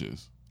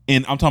sandwiches.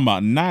 And I'm talking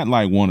about not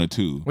like one or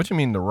two. What you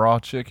mean the raw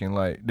chicken?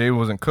 Like they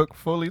wasn't cooked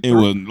fully? It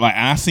was like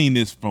I seen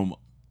this from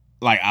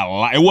like a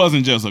lot. It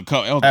wasn't just a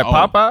cup. At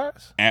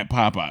Popeyes? At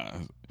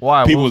Popeyes.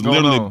 Why? People was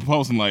literally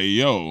posting like,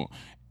 yo.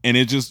 And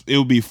it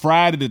would be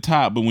fried at the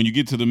top, but when you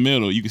get to the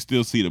middle, you can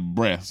still see the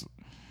breast.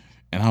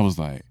 And I was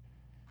like,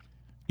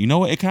 you know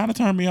what? It kind of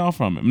turned me off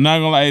from it. I'm not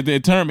gonna lie,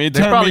 it turned me off.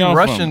 They're probably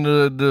rushing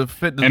to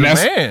fit the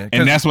demand,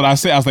 and that's what I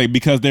said. I was like,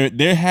 because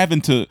they're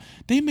having to.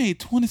 They made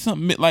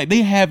 20-something. Like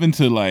they having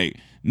to like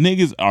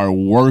niggas are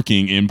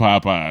working in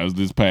Popeyes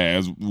this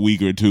past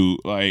week or two.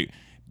 Like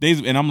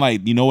and I'm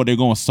like, you know what? They're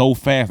going so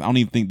fast. I don't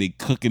even think they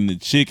cooking the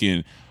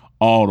chicken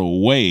all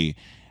the way.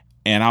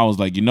 And I was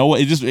like, you know what?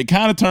 It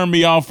kind of turned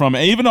me off from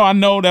it. Even though I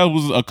know that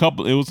was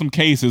it was some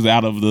cases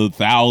out of the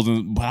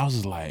thousands, but I was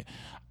just like,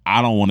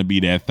 I don't want to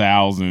be that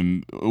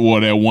 1,000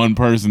 or that one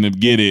person to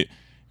get it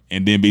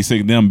and then be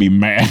sick of them, be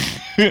mad.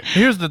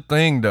 Here's the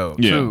thing, though,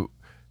 too.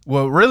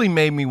 What really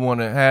made me want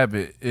to have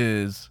it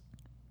is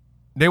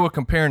they were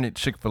comparing it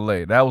to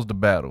Chick-fil-A. That was the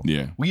battle.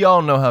 Yeah. We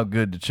all know how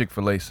good the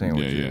Chick-fil-A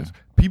sandwich is.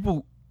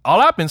 People,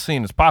 all I've been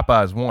seeing is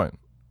Popeyes one.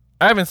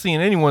 I haven't seen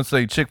anyone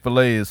say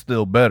Chick-fil-A is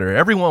still better.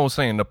 Everyone was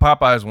saying the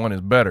Popeyes one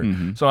is better.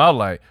 Mm-hmm. So I was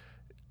like,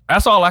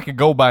 that's all I could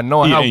go by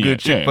knowing how good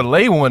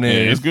Chick-fil-A one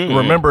is. It's good.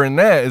 Remembering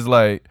that is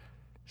like,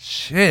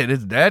 shit,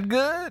 is that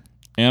good?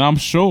 And I'm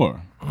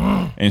sure.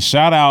 And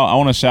I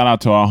want to shout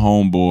out to our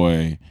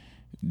homeboy,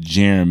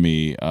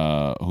 Jeremy,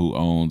 who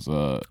owns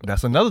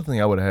that's another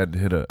thing I would have had to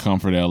hit up.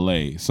 Comfort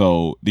LA.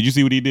 So did you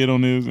see what he did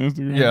on his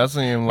Instagram? Yeah, I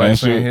seen him like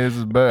saying his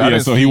is better. Yeah,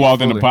 so he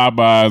walked into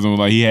Popeyes and was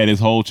like, he had his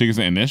whole chicken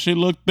sandwich, and that shit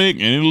looked thick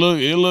and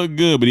it looked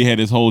good, but he had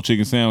his whole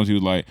chicken sandwich. He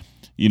was like,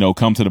 you know,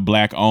 come to the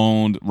black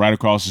owned right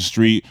across the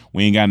street.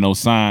 We ain't got no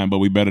sign, but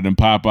we better than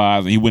Popeyes.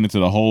 And he went into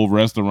the whole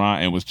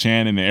restaurant and was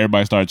chanting, and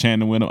everybody started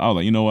chanting with him. I was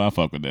like, you know what? I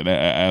fuck with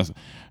that.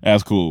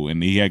 That's cool.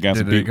 And he had got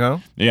some people. Did he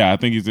come? Yeah, I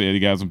think he said he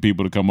got some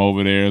people to come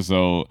over there.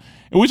 So,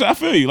 which I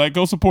feel you, like,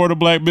 go support a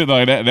black bit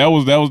like that. That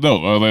was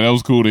dope. I was like, that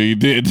was cool that he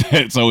did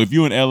that. So if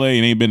you in LA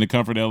and ain't been to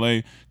Comfort LA,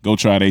 go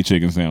try their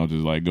chicken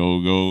sandwiches. Like,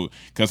 go,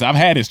 because I've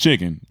had his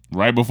chicken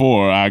right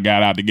before I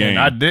got out the game. And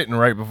I didn't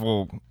right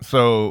before,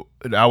 so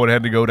I would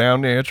have to go down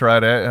there and try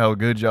that. How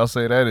good y'all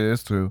say that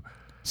is too.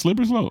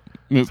 Slippery slope.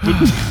 Man,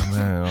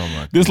 oh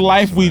my this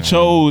life we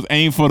chose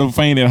ain't for the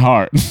faint at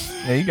heart.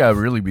 Yeah, you gotta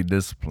really be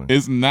disciplined.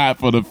 It's not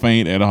for the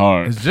faint at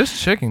heart. It's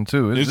just chicken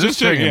too. It's just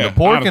chicken. The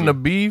pork and the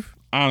beef.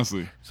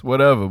 Honestly, it's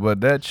whatever.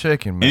 But that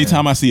chicken, man.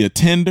 Anytime I see a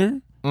tender,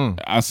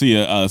 I see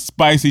a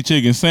spicy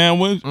chicken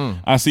sandwich.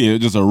 I see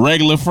just a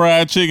regular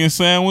fried chicken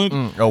sandwich.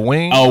 A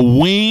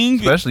wing,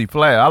 especially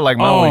flat. I like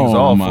my wings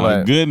all flat. Oh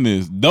my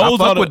goodness, I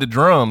fuck with the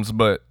drums,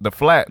 but the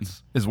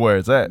flats is where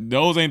it's at.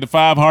 Those ain't the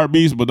 5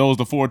 heartbeats, but those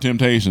the 4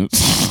 temptations.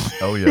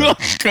 Oh yeah.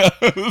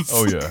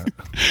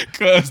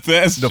 Cause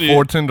that's the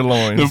 4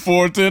 tenderloins. The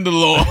 4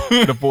 tenderloins.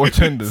 The 4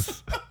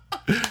 tenders.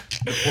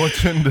 The 4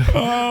 tender.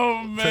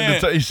 Oh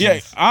man.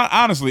 Yeah.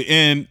 Honestly,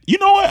 and you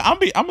know what? I'm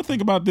gonna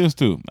think about this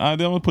too. I'm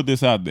gonna put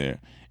this out there.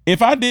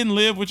 If I didn't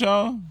live with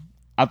y'all,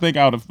 I think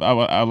I would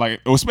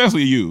like,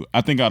 especially you.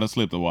 I think I'd have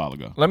slipped a while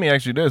ago. Let me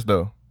ask you this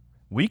though: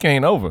 week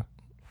ain't over.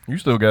 You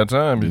still got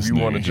time This if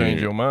you want to nigga change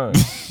here. your mind.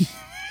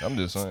 I'm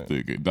just saying.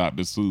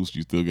 Dr. Seuss,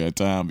 you still got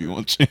time if you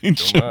want to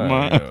change your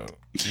mind. Yeah.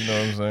 You know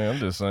what I'm saying? I'm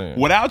just saying.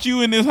 Without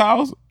you in this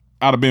house,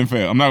 I'd have been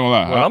fair. I'm not gonna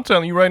lie. Well, I'm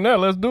telling you right now,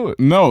 let's do it.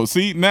 No,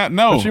 see, no.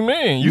 What you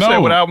mean? You No. said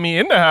without me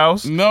in the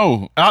house.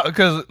 No.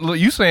 Because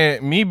you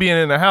saying me being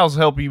in the house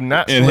help you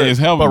not It slip. is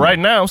helping But me. right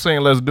now I'm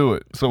saying let's do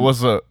it. So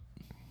what's up?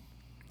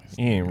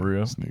 He ain't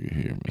real. This nigga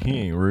here, man. He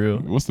ain't real.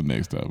 What's the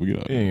next time? We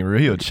get He ain't real.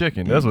 He a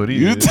chicken. That's what he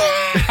You is.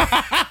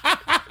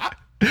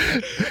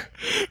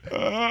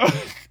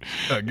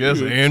 I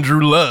guess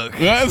Andrew Luck.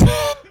 guess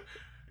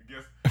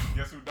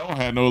who don't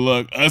have no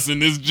luck? Us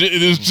and this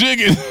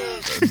chicken.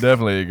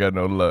 Definitely ain't got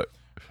no luck.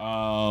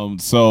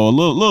 So a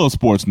little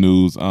sports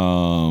news.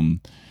 The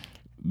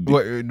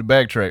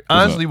backtrack.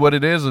 Honestly, what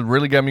it is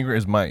really got me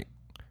is Mike.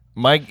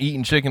 Mike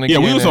eating chicken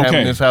again we was and having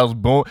okay. this house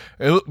boom.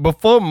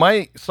 Before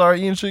Mike started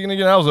eating chicken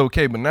again, I was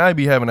okay. But now he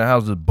be having the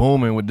house just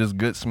booming with this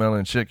good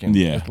smelling chicken.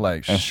 Yeah, It's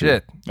like that's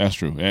shit. True. That's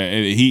true.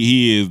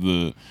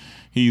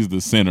 He's the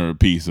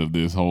centerpiece of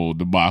this whole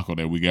debacle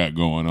that we got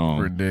going on.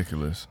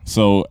 Ridiculous.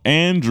 So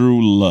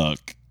Andrew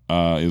Luck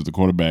was the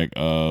quarterback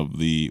of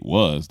the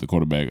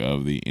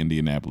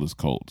Indianapolis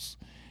Colts,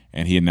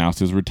 and he announced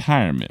his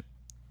retirement.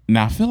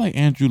 Now I feel like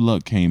Andrew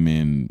Luck came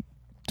in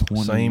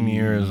Same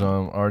year as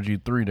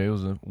RG3. They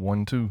was a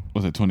 1-2.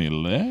 Was it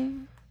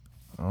 2011?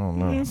 I don't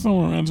know. Yeah,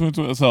 somewhere around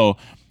 2012. So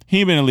he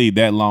ain't been in the league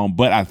that long,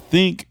 but I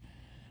think.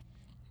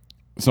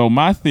 So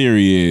my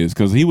theory is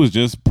because he was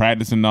just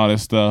practicing and all that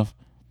stuff.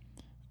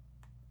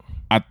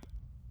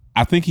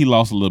 I think he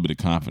lost a little bit of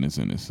confidence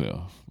in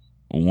himself.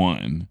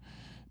 1,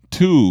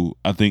 2.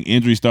 I think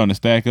injuries starting to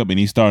stack up, and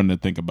he's starting to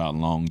think about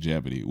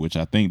longevity, which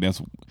I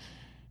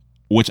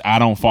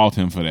don't fault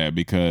him for that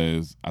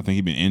because I think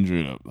he's been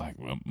injured like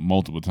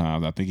multiple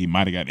times. I think he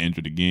might have got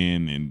injured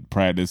again in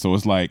practice. So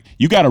it's like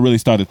you got to really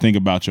start to think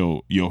about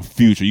your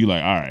future. You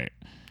like, all right.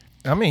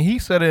 I mean, he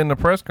said it in the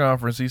press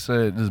conference. He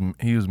said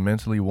he was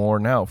mentally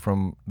worn out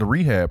from the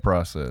rehab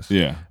process.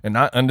 Yeah. And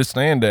I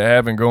understand that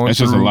having going That's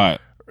through just a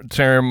lot.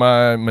 tearing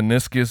my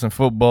meniscus in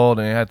football,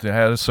 then had to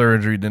have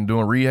surgery, then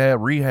doing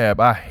rehab.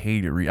 I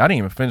hated rehab. I didn't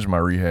even finish my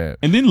rehab.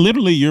 And then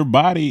literally your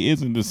body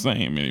isn't the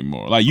same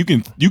anymore. Like you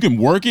can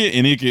work it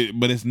and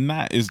but it's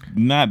not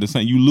the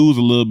same. You lose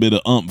a little bit of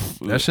oomph.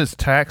 That's just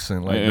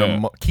taxing. Like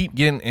Yeah. keep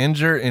getting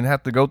injured and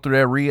have to go through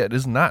that rehab.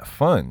 It's not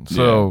fun.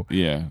 So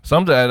yeah.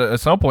 at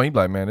some point you be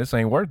like, man, this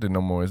ain't worth it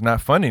no more. It's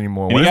not fun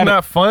anymore. And When you it's gotta-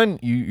 not fun,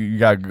 you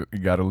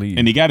gotta leave.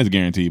 And he got his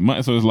guaranteed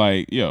money. So it's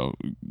like, yo,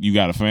 you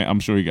got a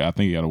I'm sure I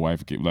think he got a wife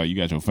and kid. Like you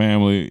got your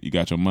family, you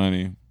got your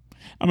money.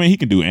 I mean, he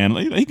can do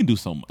he can do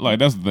so much. Like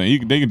that's the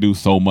thing. They can do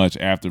so much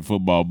after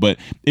football. But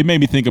it made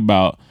me think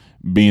about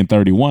being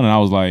 31, and I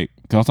was like,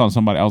 because I was talking to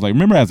somebody, I was like,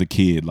 remember as a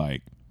kid,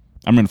 like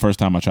I remember the first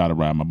time I tried to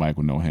ride my bike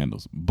with no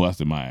handles,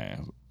 busted my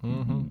ass,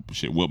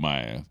 shit, whooped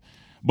my ass.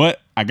 But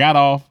I got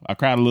off. I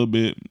cried a little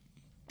bit,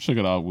 shook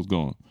it off, was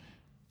going.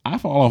 I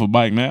fall off a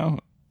bike now.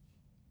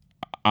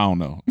 I don't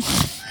know.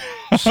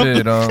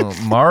 Shit,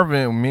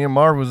 me and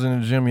Marvin was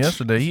in the gym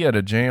yesterday. He had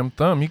a jammed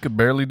thumb. He could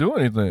barely do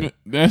anything.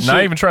 That Not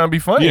shit- even trying to be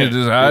funny. Yeah. It's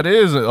just how it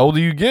is. The older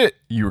you get,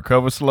 you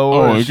recover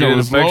slower. Oh, and it shit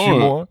goes affects you slower.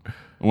 more.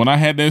 When I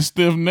had that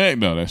stiff neck,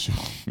 though, that shit,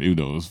 even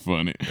though it was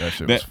funny, That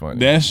shit was funny.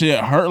 That shit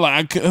hurt.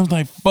 Like I was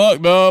like,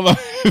 fuck, dog.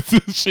 Like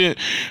this shit,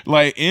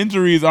 like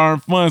injuries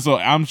aren't fun. So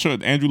I'm sure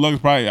Andrew Luck is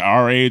probably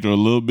our age or a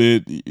little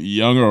bit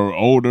younger or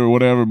older or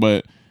whatever,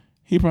 but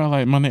he probably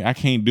like, my nigga, I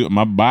can't do it.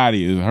 My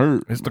body is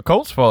hurt. It's the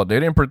Colts' fault. They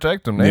didn't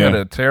protect him. They had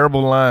a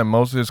terrible line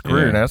most of his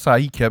career, Yeah. and that's how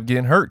he kept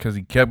getting hurt because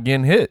he kept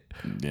getting hit.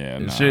 Yeah,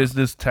 This nah. shit is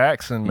just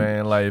taxing,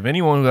 man. Like if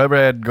anyone who ever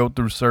had to go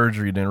through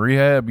surgery then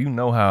rehab, you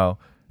know how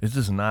it's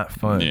just not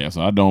fun. Yeah,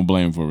 so I don't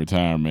blame him for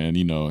retirement.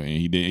 You know, and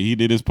he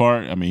did his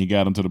part. I mean, he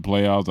got him to the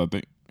playoffs. I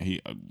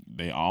think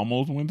they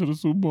almost went to the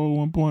Super Bowl at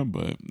one point,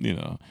 but you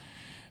know,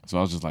 so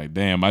I was just like,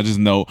 damn. I just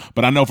know,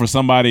 but I know for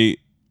somebody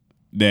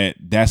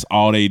that's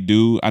all they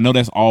do. I know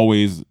that's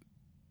always.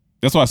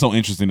 That's why it's so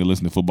interesting to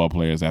listen to football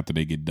players after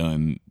they get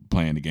done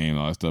playing the game and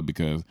all that stuff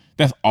because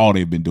that's all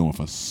they've been doing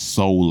for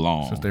so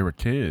long. Since they were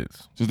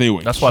kids.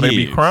 That's why they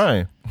be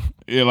crying.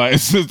 Yeah, like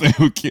since they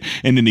were kids.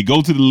 And then they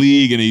go to the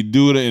league and they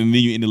do it, and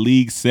then you're in the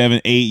league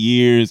 7-8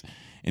 years,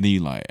 and then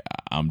you're like,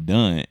 I'm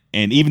done.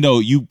 And even though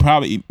you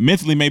probably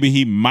mentally maybe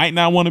he might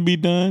not want to be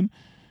done,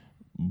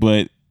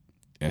 but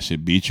that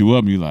shit beat you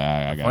up. You like,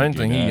 I got. Funny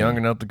thing, he young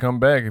enough to come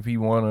back if he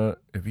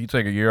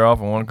take a year off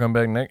and want to come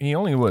back next. He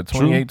only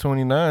 28,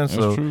 29,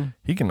 so true.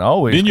 he can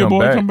always Didn't your come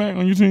boy back. come back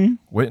on your team?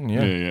 Witten,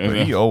 yeah. Yeah,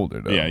 But he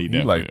older though. Yeah, he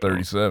he like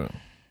definitely 37.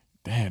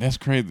 Damn, that's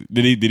crazy.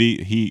 Did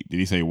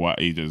he say why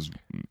he just?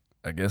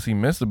 I guess he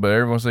missed it, but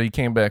everyone say he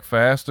came back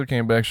faster,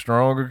 came back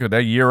stronger. Because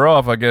that year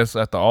off, I guess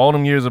after all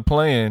them years of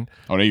playing,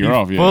 Oh, that year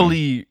off, yeah.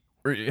 fully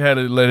had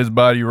to let his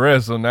body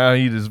rest. So now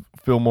he just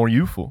feel more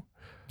youthful.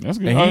 That's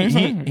good.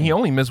 And he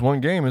only missed one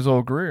game his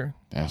whole career.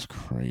 That's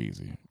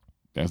crazy.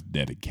 That's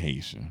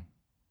dedication.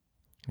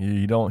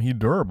 He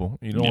durable.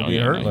 He don't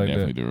get hurt like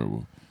definitely that.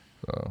 durable.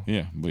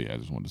 Yeah, but yeah, I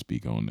just wanted to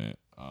speak on that.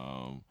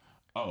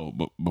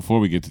 But before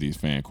we get to these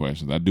fan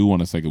questions, I do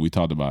want to say, because we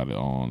talked about it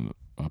on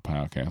a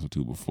podcast or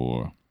two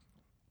before,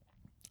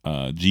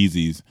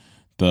 Jeezy's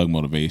Thug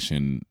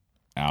Motivation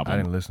album I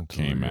didn't listen to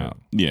came it yet. out.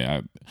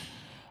 Yeah,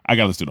 I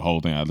got to listen to the whole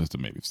thing. I listened to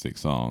maybe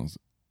 6 songs.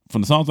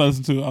 From the songs I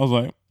listened to, I was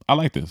like, I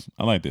like this.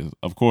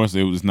 Of course,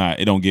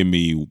 it don't give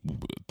me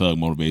Thug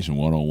Motivation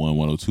 101,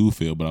 102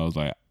 feel, but I was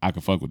like, I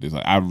can fuck with this.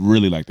 Like, I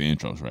really like the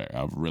intro track.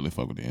 I really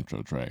fuck with the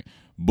intro track.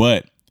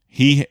 But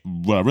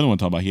what I really want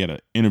to talk about, he had an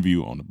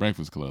interview on The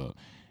Breakfast Club.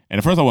 And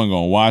at first I wasn't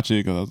going to watch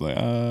it because I was like,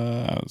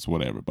 it's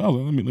whatever. But I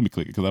was like, let me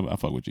click it because I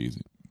fuck with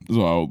Jeezy.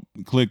 So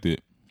I clicked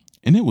it,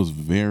 and it was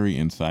very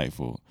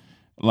insightful.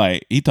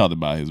 Like, he talked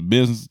about his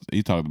business.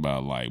 He talked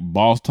about, like,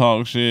 boss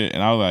talk shit.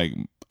 And I was like,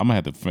 I'm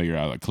going to have to figure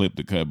out a clip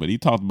to cut. But he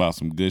talked about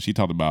some good shit. He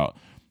talked about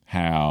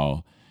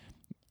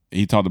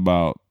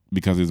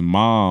because his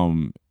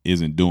mom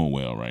isn't doing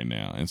well right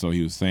now. And so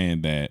he was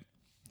saying that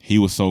he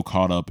was so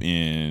caught up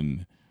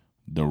in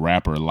the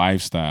rapper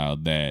lifestyle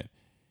that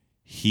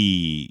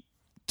he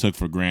took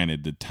for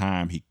granted the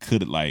time he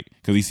could, like,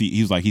 because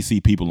he was like, he see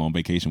people on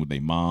vacation with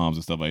their moms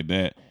and stuff like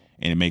that,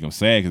 and it make him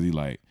sad because he's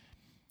like,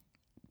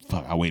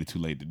 fuck, I waited too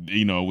late to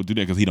do that,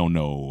 because he don't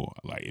know,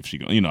 like, if she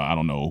I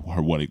don't know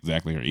what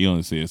exactly her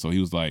illness is. So he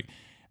was like,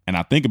 and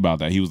I think about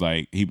that, he was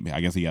like,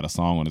 I guess he had a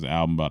song on his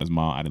album about his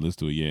mom. I didn't listen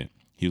to it yet.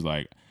 He was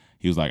like,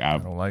 I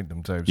don't like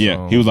them types. Yeah,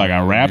 songs. he was like,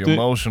 I rapped it.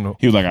 Emotional.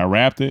 He was like, I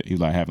rapped it. He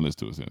was like, I haven't listened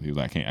to it since. He was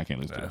like, I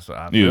can't listen to it.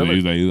 He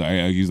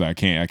was like, I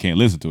can't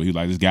listen to it. He was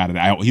like, I just got it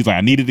out. He's like,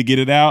 I needed to get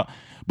it out.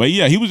 But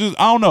yeah, he was just,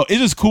 I don't know. It's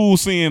just cool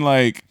seeing,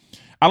 like,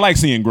 I like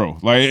seeing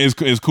growth. Like,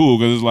 it's cool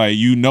because it's like,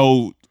 we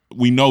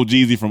know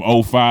Jeezy from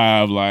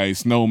 05, like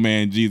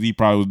Snowman Jeezy. He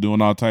probably was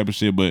doing all type of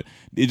shit, but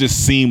it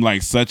just seemed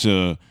like such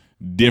a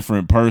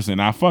different person.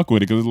 I fuck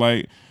with it because it's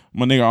like,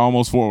 my nigga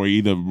almost 40,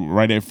 either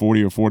right at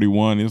 40 or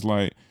 41. It's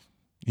like,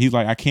 he's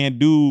like, I can't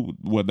do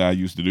what I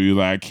used to do. He's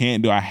like,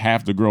 I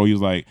have to grow. He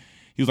was like,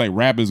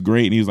 rap is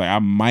great. And he's like, I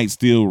might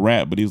still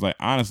rap. But he's like,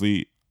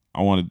 honestly,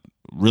 I want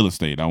real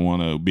estate. I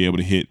want to be able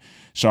to hit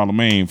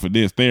Charlemagne for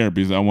this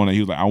therapy. He was like,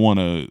 I want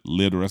to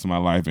live the rest of my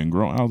life and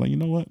grow. And I was like, you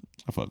know what?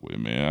 I fuck with it,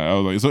 man. I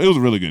was like, so it was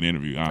a really good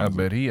interview, honestly.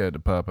 I bet he had the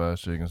Popeyes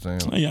chicken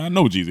sandwich. Yeah, I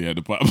know Jeezy had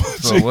the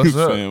Popeyes So chicken what's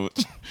up?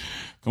 sandwich.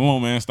 Come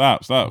on, man.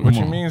 Stop. What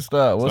you mean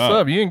stop? What's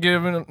up? You ain't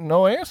giving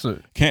no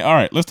answer. All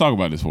right, let's talk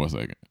about this for a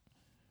second.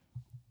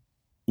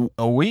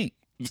 A week.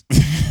 Here's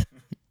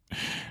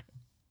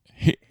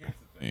the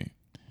thing.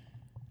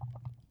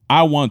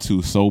 I want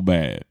to so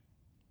bad.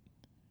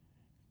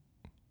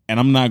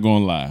 And I'm not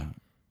going to lie.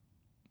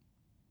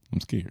 I'm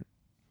scared.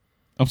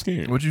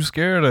 What you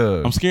scared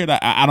of? I'm scared.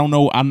 I don't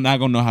know. I'm not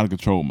going to know how to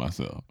control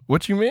myself.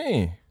 What you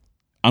mean?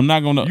 I'm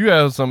not going to. You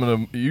have some of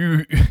them.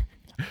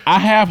 I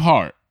have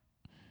heart.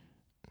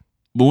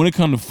 But when it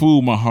comes to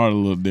food, my heart a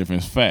little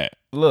different. It's fat.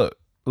 Look.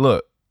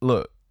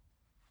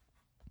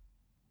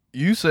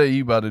 You say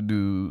you about to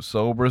do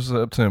Sober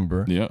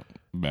September. Yep.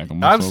 Back on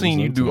my I've seen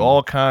you do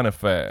all kind of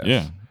fasts.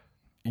 Yeah.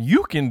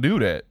 You can do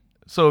that.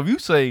 So if you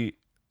say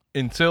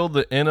until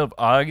the end of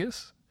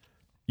August,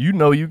 you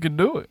know you can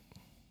do it.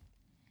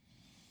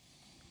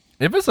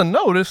 If it's a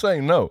no, this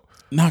ain't no.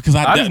 No, because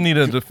I just need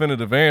a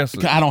definitive answer.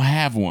 I don't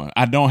have one.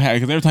 Because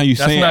every time you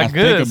say it, I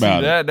think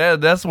about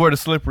it. That's where the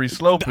slippery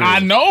slope is. I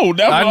know.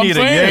 That's what I'm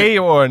saying. I need a yay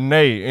or a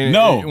nay. And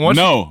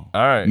no. All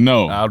right.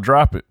 No. I'll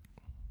drop it.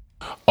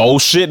 Oh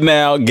shit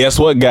now, guess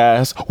what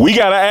guys? We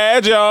got to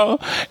add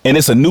y'all. And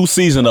it's a new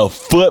season of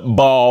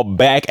football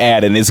back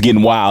at it, and it's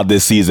getting wild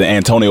this season.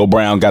 Antonio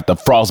Brown got the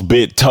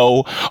frostbit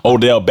toe.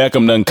 Odell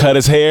Beckham done cut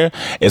his hair.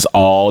 It's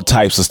all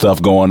types of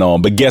stuff going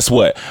on. But guess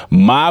what?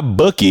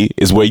 MyBookie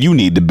is where you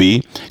need to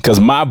be,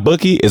 because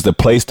MyBookie is the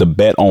place to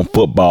bet on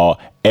football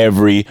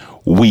every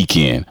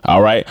weekend.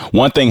 All right.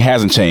 One thing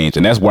hasn't changed,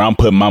 and that's where I'm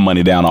putting my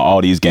money down on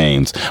all these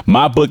games.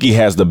 MyBookie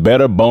has the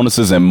better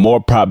bonuses and more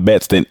prop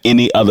bets than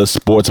any other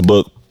sports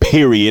book,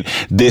 period,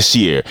 this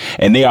year.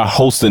 And they are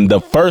hosting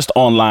the first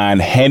online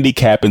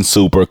handicapping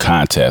super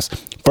contest.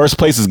 First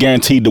place is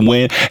guaranteed to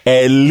win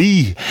at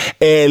least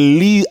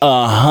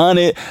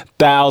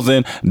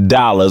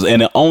 $100,000,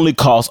 and it only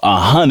costs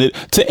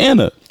 $100 to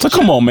enter. So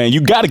come on, man,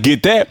 you got to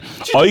get that.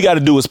 All you got to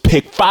do is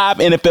pick 5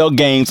 NFL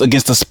games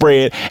against the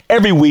spread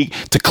every week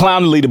to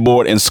climb the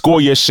leaderboard and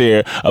score your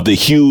share of the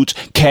huge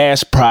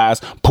cash prize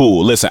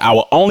pool. Listen, I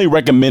will only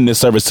recommend this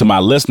service to my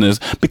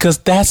listeners because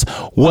that's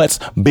what's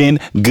been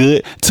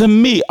good to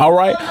me. All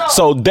right.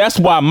 So that's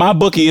why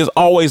MyBookie is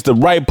always the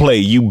right play.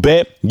 You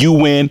bet, you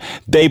win,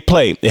 they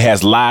play. It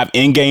has live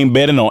in-game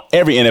betting on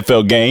every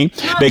NFL game.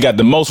 They got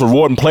the most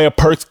rewarding player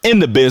perks in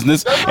the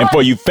business. And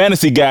for you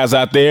fantasy guys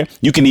out there,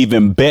 you can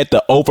even bet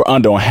the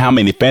over-under on how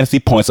many fantasy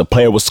points a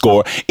player will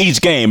score each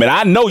game. And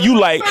I know you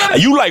like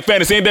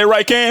fantasy, ain't that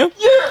right, Cam?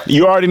 Yeah.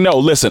 You already know.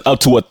 Listen,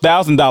 up to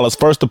 $1,000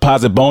 first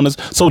deposit bonus,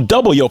 so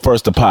double your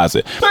first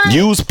deposit.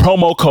 Use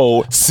promo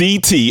code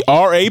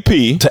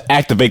CTRAP to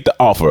activate the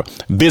offer.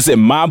 Visit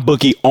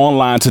MyBookie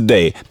online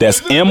today.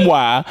 That's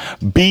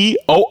MyBookie,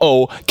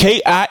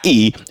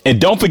 and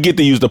don't forget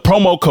to use the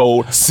promo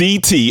code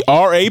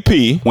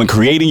CTRAP when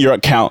creating your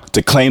account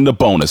to claim the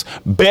bonus.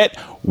 Bet,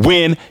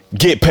 win,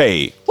 get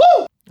paid. Woo!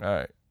 All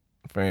right.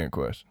 Fan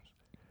questions.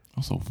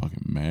 I'm so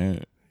fucking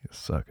mad. You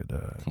sucker,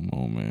 dog. Come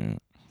on, man.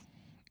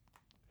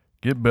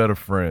 Get better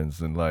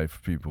friends in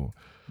life, people.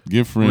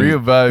 Get friends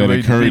Reevaluate that the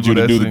encourage you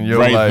people to do that's the in your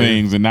right life.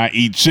 things and not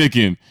eat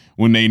chicken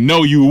when they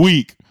know you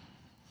weak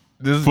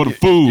for the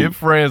food. Get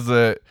friends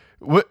that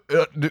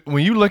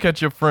when you look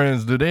at your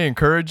friends, do they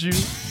encourage you?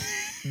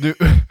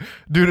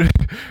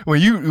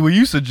 When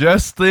you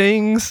suggest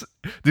things,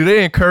 do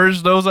they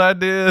encourage those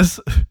ideas,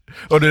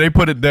 or do they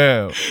put it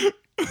down?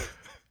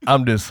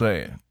 I'm just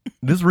saying.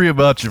 Just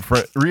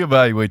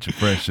reevaluate your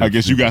friendship. I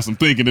guess you got some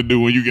thinking to do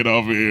when you get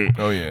off of here.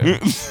 Oh yeah.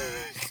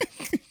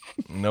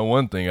 Know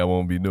one thing I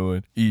won't be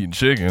doing: eating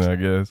chicken, I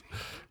guess.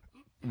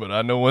 But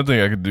I know one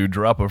thing I could do: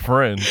 drop a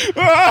friend.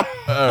 All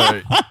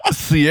right.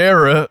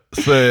 Sierra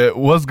said,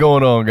 "What's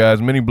going on,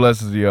 guys? Many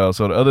blessings to y'all."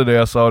 So the other day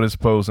I saw this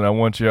post, and I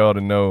want y'all to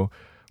know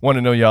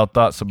y'all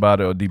thoughts about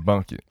it or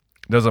debunk it.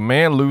 Does a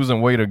man losing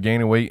weight or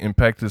gaining weight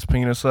impact his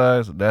penis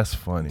size? That's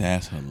funny.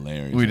 That's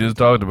hilarious. We just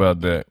talked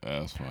about that.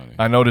 That's funny.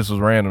 I know this was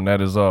random. That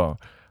is all.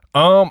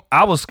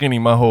 I was skinny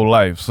my whole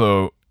life,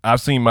 so I've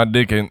seen my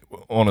dick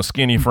on a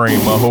skinny frame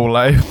my whole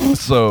life,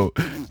 so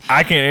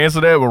I can't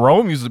answer that. But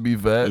Rome used to be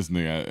fat, This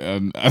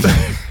nigga.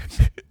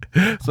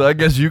 so I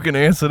guess you can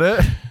answer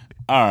that.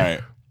 All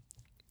right.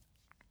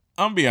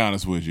 I'm gonna be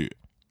honest with you.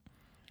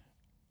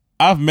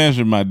 I've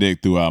measured my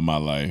dick throughout my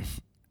life.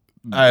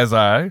 As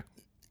as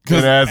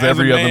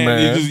every a other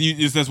man.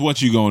 That's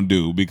what you gonna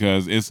do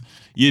because it's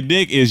your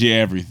dick is your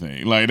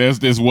everything. Like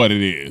that's what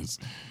it is.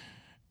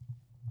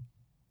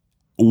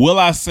 Will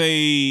I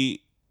say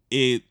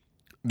it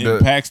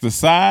impacts the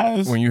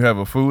size? When you have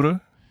a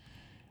fooder?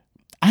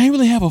 I ain't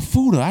really have a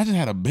fooder. I just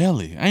had a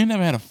belly. I ain't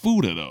never had a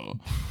fooder though.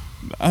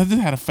 I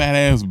just had a fat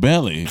ass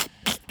belly.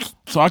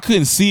 So I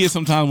couldn't see it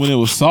sometimes when it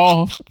was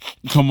soft.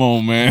 Come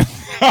on, man.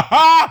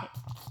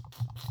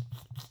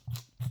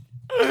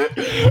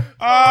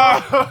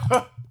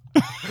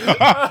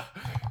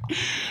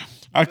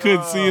 I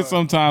couldn't see it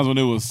sometimes when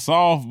it was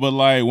soft, but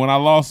like when I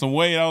lost some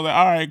weight, I was like,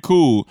 all right,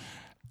 cool.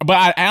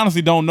 But I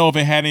honestly don't know if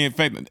it had any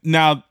effect.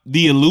 Now,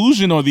 the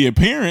illusion or the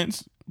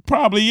appearance,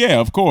 probably, yeah,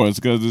 of course,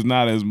 because there's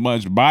not as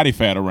much body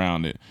fat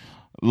around it.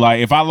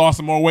 Like, if I lost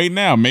some more weight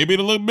now, maybe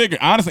it'll look bigger.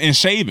 Honestly, and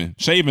shaving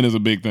is a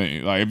big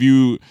thing. Like, if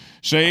you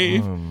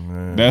shave,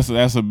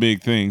 that's a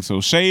big thing. So,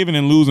 shaving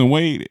and losing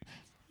weight,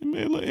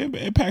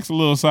 it packs a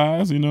little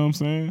size, you know what I'm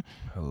saying?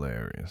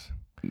 Hilarious.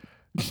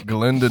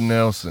 Glenda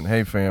Nelson.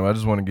 Hey, fam, I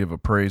just want to give a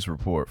praise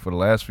report. For the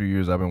last few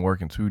years, I've been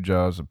working 2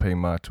 jobs to pay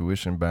my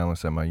tuition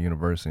balance at my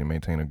university and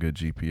maintain a good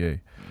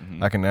GPA.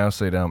 I can now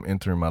say that I'm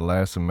entering my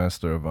last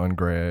semester of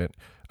undergrad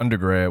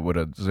with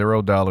a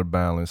 $0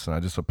 balance, and I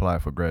just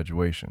applied for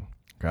graduation.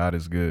 God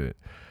is good.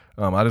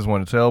 I just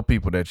want to tell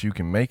people that you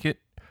can make it.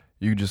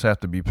 You just have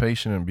to be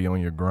patient and be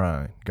on your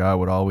grind. God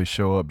would always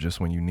show up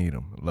just when you need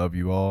him. Love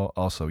you all.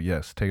 Also,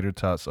 yes, tater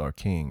tots are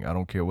king. I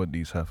don't care what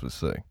these heifers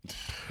say.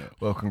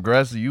 Well,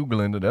 congrats to you,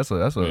 Glenda. That's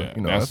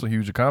a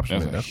huge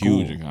accomplishment. That's a cool.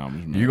 huge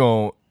accomplishment. You're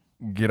going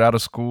to get out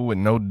of school with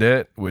no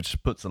debt,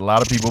 which puts a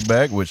lot of people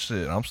back, which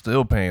shit, I'm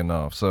still paying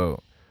off.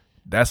 So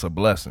that's a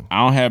blessing. I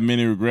don't have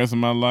many regrets in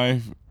my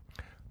life.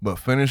 But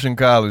finishing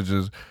college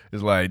is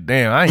like,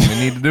 damn, I didn't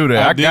even need to do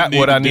that. I got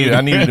what I needed. do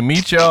I needed to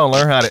meet y'all and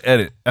learn how to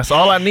edit. That's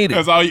all I needed.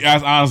 That's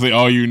honestly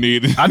all you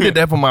needed. I did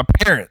that for my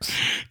parents.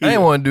 I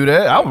didn't want to do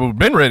that. I would have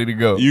been ready to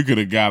go. You could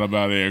have got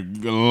about there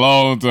a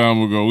long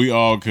time ago. We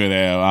all could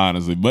have,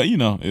 honestly. But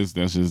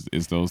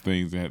it's those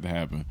things that had to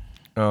happen.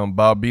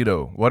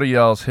 Bobito, what are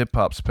y'all's hip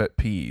hop's pet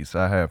peeves?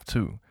 I have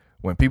 2.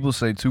 When people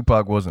say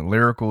Tupac wasn't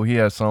lyrical, he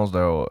had songs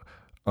that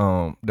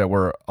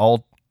were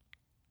all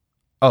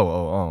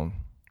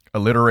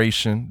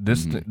alliteration,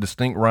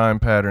 distinct rhyme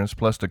patterns,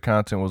 plus the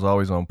content was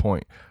always on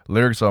point.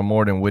 Lyrics are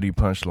more than witty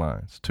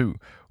punchlines. 2,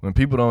 when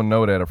people don't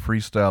know that a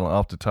freestyle and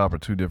off the top are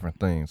 2 different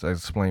things, as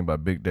explained by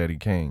Big Daddy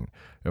Kane.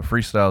 A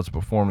freestyle is a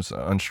performance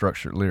of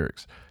unstructured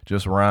lyrics,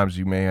 just rhymes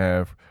you may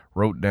have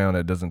wrote down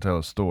that doesn't tell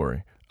a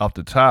story. Off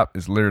the top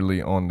is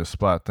literally on the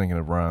spot thinking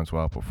of rhymes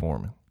while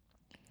performing.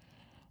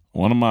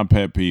 One of my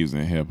pet peeves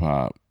in hip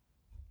hop,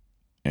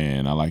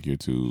 and I like your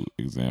 2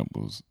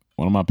 examples.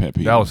 One of my pet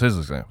peeves. That was his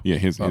example. Yeah,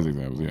 his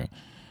examples, yeah.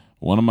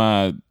 One of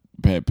my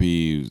pet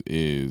peeves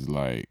is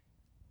like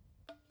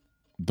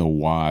the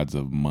wads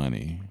of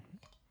money.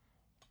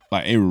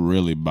 Like it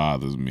really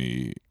bothers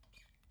me.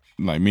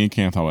 Like me and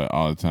Cam talk about it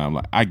all the time.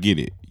 Like I get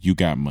it. You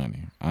got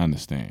money. I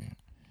understand.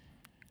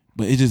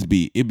 But it'd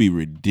be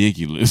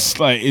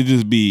ridiculous. Like it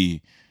just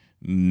be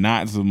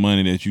knots of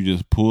money that you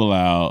just pull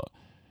out,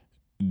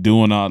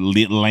 doing all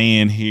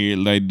laying here,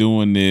 like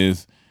doing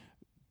this.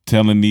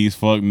 Telling these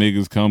fuck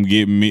niggas come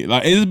get me.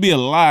 Like it'd be a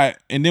lot.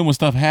 And then when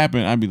stuff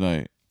happened, I'd be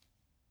like,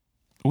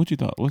 what you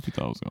thought was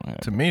gonna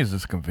happen? To me, it's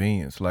just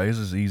convenience. Like it's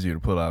just easier to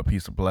pull out a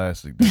piece of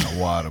plastic than a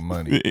wad of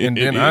money. And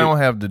then I don't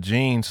have the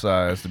jean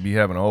size to be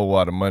having a whole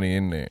wad of money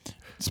in there.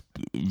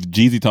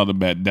 Jeezy talked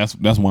about that's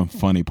one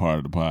funny part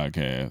of the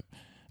podcast.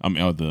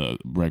 The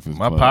Breakfast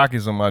My Club.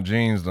 pockets on my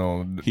jeans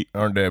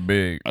aren't that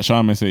big.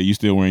 Charmin said, "You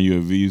still wearing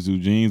your Vizu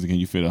jeans? And can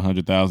you fit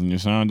 100,000 in your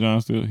Sean John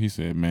still?" He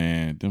said,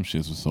 "Man, them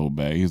shits was so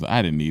bad." He's like,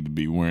 "I didn't need to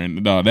be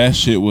wearing." No, that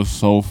shit was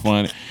so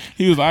funny.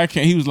 He was like, "I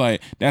can't." He was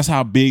like, "That's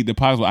how big the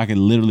pockets were. I could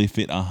literally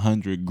fit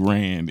 100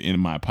 grand in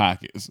my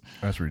pockets."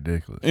 That's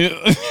ridiculous.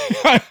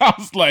 I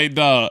was like,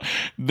 "Dog,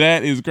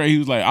 that is great." He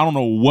was like, "I don't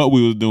know what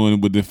we was doing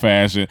with the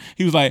fashion."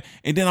 He was like,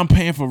 "And then I'm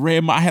paying for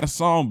Red. I had a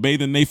song,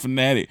 Bathing Nate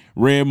Fanatic,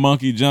 Red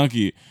Monkey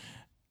Junkie."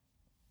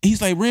 He's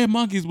like, Red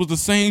Monkeys was the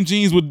same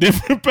jeans with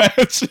different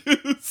patches.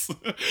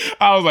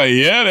 I was like,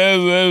 yeah,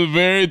 that's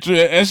very true.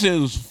 That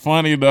shit was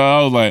funny, though.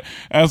 I was like,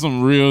 that's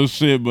some real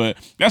shit. But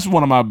that's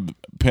one of my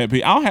pet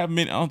peeves. I don't have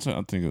many. I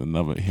don't think of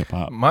another hip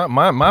hop.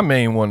 My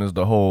main one is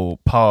the whole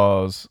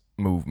pause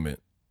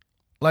movement.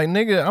 Like,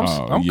 nigga,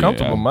 I'm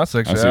comfortable with my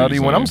sexuality.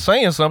 When I'm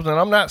saying something,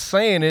 I'm not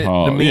saying it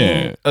to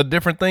mean a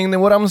different thing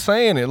than what I'm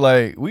saying it.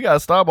 Like, we got to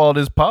stop all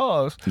this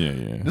pause.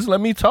 Yeah. Just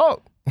let me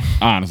talk.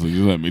 Honestly,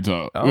 just let me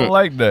talk. I don't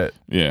like that.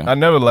 Yeah. I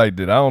never liked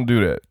it. I don't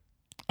do that.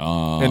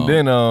 And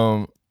then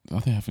I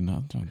think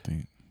I'm trying to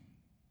think.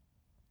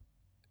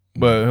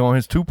 But on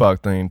his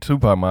Tupac thing,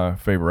 Tupac my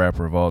favorite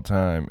rapper of all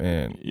time,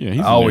 and he's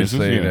I always say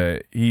hilarious,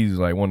 that he's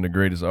like one of the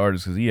greatest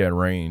artists because he had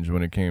range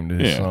when it came to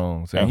his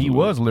songs, and absolutely. he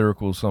was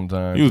lyrical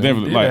sometimes. He was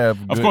definitely like,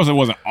 of course, it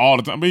wasn't all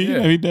the time, but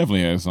he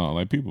definitely had songs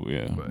like people.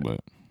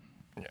 But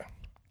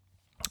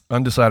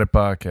Undecided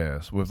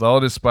Podcast. With all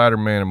this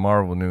Spider-Man and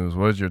Marvel news,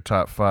 what is your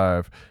top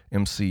 5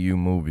 MCU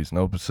movies?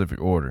 No specific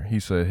order. He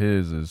said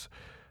his is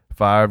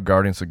 5,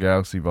 Guardians of the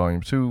Galaxy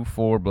Volume 2,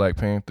 4, Black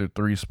Panther,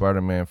 3,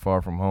 Spider-Man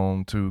Far From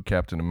Home, 2,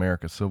 Captain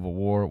America Civil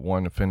War,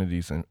 1,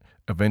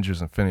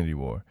 Avengers Infinity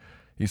War.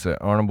 He said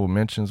honorable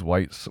mentions,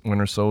 White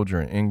Winter Soldier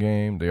and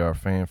Endgame. They are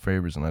fan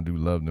favorites, and I do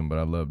love them, but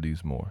I love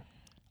these more.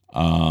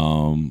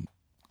 No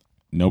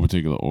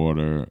particular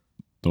order.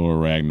 Thor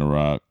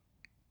Ragnarok.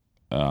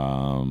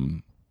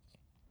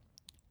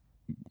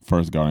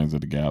 First Guardians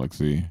of the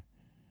Galaxy,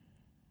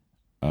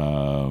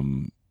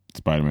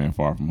 Spider-Man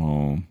Far From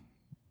Home,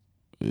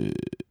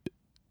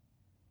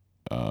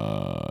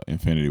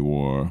 Infinity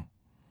War.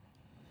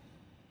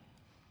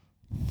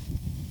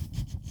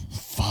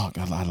 Fuck,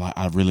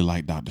 I really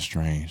like Doctor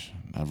Strange.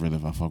 I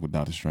fuck with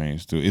Doctor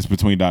Strange too. It's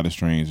between Doctor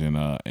Strange and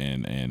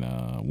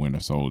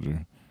Winter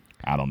Soldier.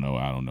 I don't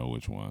know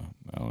which one.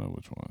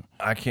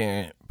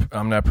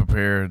 I'm not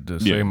prepared to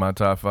say my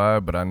top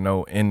 5, but I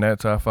know in that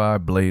top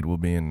 5, Blade will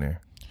be in there.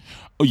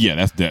 Oh yeah,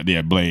 that's that.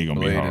 Yeah, Blade gonna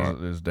be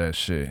hard. Is that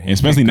shit? And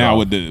especially now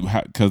with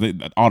because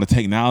all the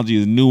technology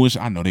is newish.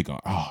 I know they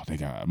got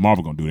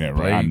Marvel gonna do that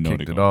right. Blade I know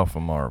kicked it off for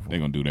Marvel. They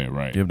gonna do that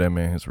right. Give that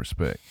man his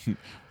respect.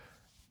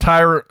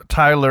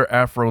 Tyler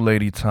Afro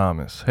Lady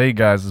Thomas. Hey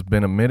guys, it's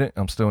been a minute.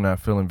 I'm still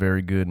not feeling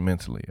very good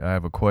mentally. I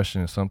have a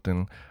question and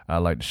something I'd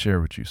like to share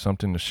with you.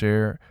 Something to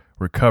share.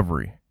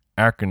 Recovery.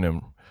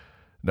 Acronym.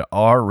 The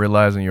R,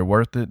 realizing you're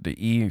worth it. The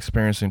E,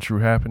 experiencing true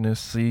happiness.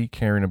 C,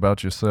 caring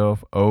about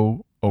yourself.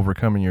 O,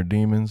 overcoming your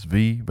demons.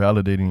 V,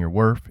 validating your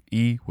worth.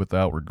 E,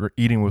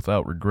 eating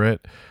without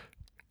regret.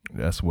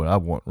 That's what I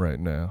want right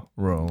now.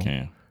 Wrong.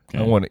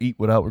 I want to eat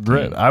without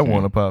regret. I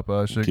want a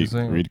Popeye chicken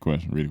sandwich. Read the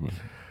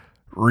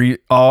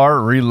question.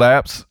 R,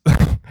 relapse.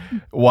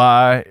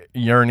 Y,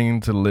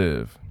 yearning to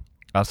live.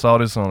 I saw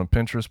this on a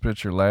Pinterest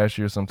picture last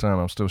year sometime.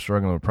 I'm still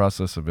struggling with the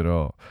process of it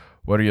all.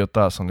 What are your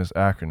thoughts on this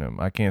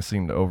acronym? I can't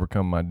seem to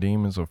overcome my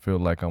demons or feel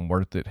like I'm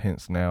worth it,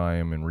 hence now I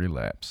am in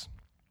relapse.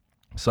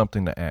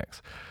 Something to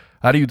ask.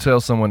 How do you tell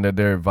someone that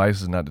their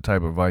advice is not the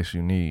type of advice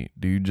you need?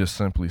 Do you just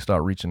simply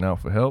start reaching out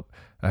for help?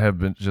 I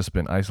have just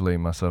been isolating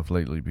myself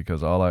lately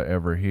because all I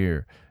ever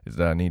hear is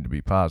that I need to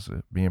be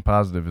positive. Being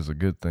positive is a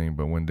good thing,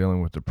 but when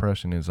dealing with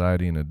depression,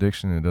 anxiety, and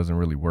addiction, it doesn't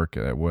really work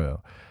that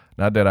well.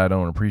 Not that I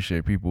don't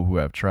appreciate people who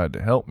have tried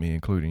to help me,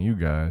 including you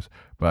guys,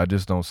 but I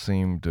just don't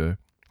seem to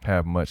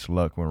have much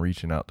luck when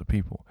reaching out to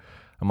people.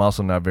 I'm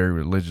also not a very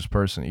religious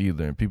person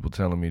either, and people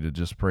telling me to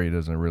just pray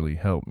doesn't really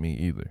help me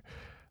either.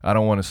 I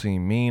don't want to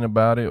seem mean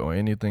about it or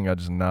anything. I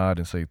just nod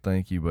and say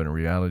thank you, but in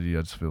reality,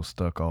 I just feel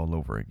stuck all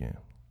over again.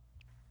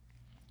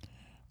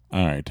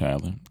 All right,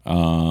 Tyler.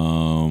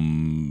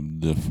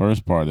 The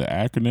first part of the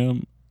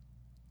acronym,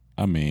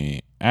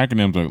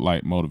 acronyms are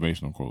like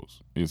motivational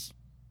quotes. It's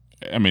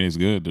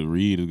good to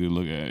read, it's good to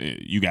look at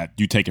it. You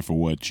take it for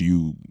what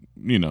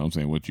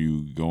what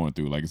you going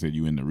through. Like I said,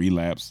 you in the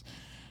relapse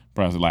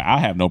process. Like, I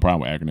have no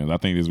problem with acronyms. I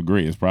think this is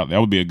great. That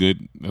would be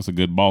that's a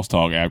good boss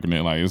talk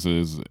acronym. Like,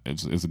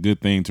 it's a good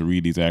thing to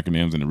read these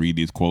acronyms and to read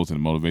these quotes and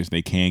the motivation.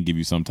 They can give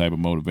you some type of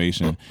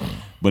motivation,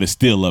 but it's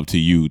still up to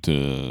you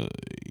to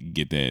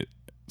get that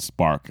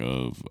spark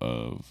of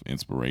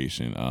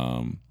inspiration.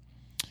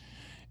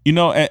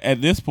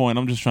 At this point,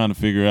 I'm just trying to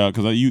figure out,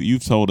 because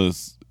you've told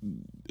us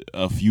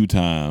a few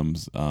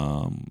times,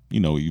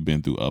 you've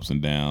been through ups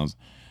and downs,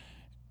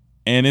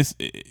 and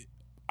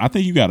I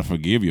think you got to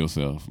forgive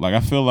yourself. Like, I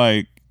feel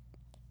like,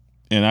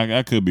 and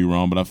I could be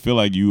wrong, but I feel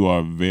like you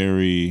are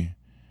very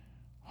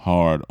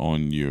hard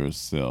on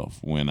yourself,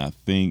 when I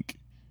think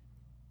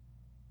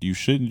you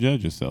shouldn't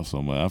judge yourself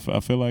so much. I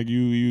feel like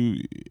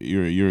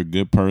you're a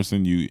good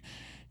person.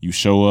 You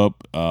show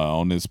up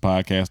on this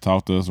podcast,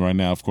 talk to us right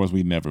now. Of course,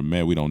 we never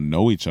met. We don't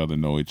know each other,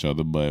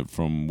 but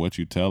from what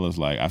you tell us,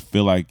 like, I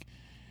feel like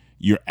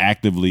you're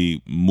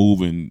actively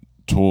moving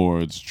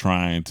towards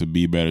trying to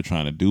be better,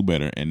 trying to do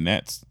better, and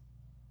that's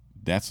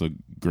a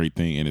great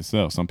thing in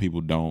itself. Some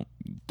people don't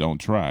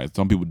try.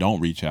 Some people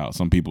don't reach out.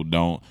 Some people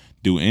don't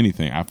do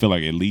anything. I feel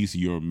like at least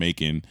you're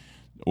making,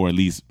 or at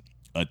least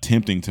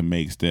attempting to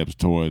make steps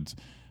towards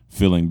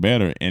feeling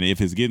better. And if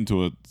it's getting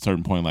to a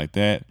certain point like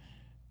that,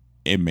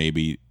 it may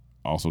be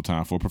also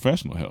time for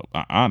professional help.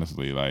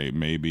 Honestly, like,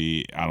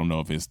 maybe, I don't know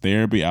if it's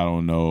therapy. I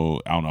don't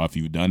know if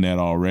you've done that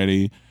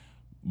already,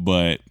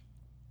 but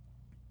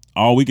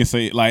all we can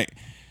say, like,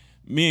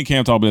 me and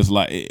Cam talk about this,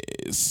 like,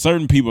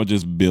 certain people are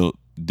just built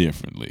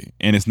differently,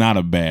 and it's not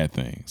a bad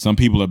thing. Some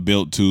people are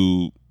built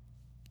to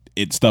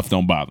it, stuff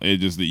don't bother. It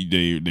just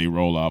they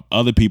roll off.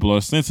 Other people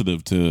are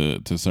sensitive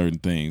to certain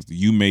things.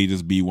 You may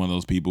just be one of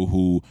those people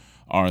who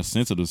are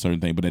sensitive to certain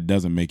things, but it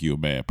doesn't make you a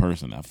bad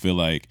person. I feel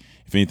like,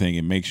 if anything,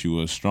 it makes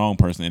you a strong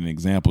person and an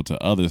example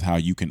to others how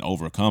you can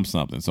overcome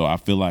something. So I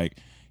feel like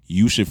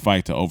you should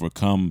fight to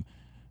overcome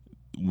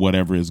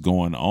whatever is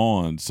going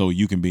on so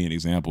you can be an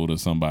example to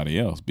somebody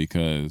else,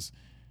 because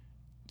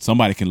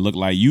somebody can look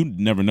like you.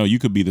 Never know. You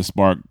could be the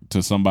spark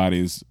to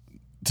somebody's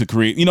to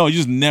create. You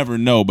just never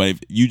know. But if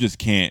you just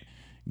can't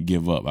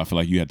give up. I feel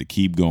like you have to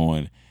keep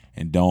going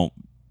and don't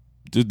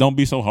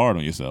be so hard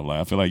on yourself.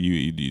 Like, I feel like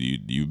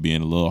you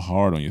being a little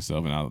hard on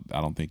yourself, and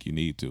I don't think you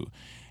need to.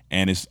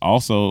 And it's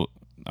also,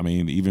 I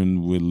mean,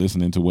 even with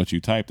listening to what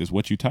you typed, it's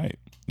what you type.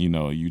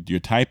 You're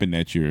typing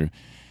that you're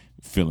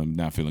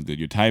not feeling good.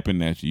 You're typing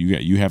that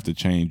you have to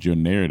change your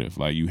narrative.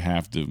 Like, you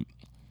have to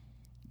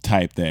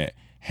type that,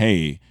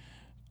 hey,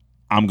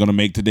 I'm going to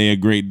make today a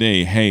great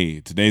day.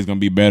 Hey, today's going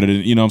to be better than,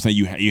 what I'm saying?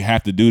 You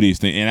have to do these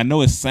things. And I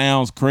know it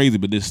sounds crazy,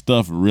 but this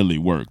stuff really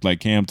works. Like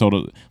Cam told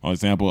an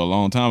example a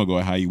long time ago,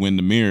 how he went in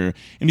the mirror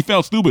and he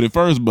felt stupid at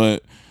first,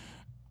 but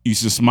you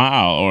should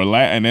smile or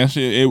laugh, and that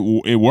shit,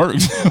 it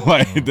works.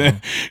 Like,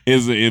 that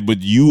is it.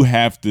 But you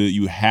have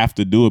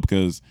to do it,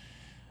 because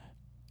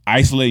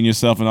isolating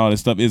yourself and all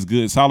this stuff is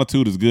good.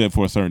 Solitude is good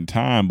for a certain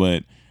time,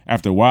 but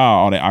after a while,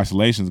 all that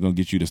isolation is going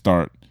to get you to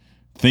start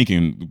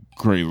thinking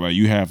crazy. Like,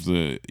 you have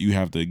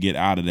to get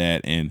out of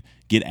that and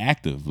get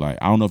active. Like,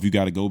 I don't know if you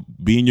got to go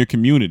be in your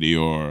community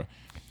or.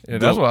 Yeah,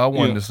 that's what I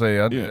wanted to say.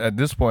 At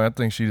this point, I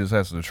think she just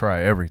has to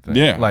try everything.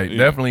 Yeah,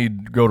 definitely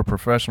go the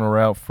professional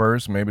route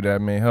first. Maybe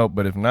that may help,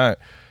 but if not,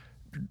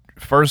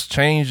 first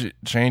change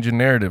your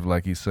narrative.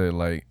 Like he said,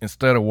 like,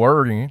 instead of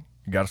worrying,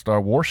 you got to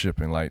start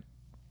worshiping. Like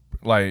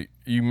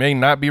you may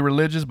not be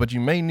religious, but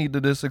you may need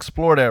to just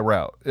explore that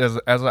route as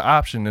an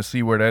option to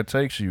see where that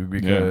takes you,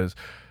 because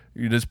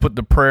you just put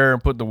the prayer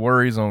and put the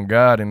worries on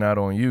God and not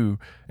on you,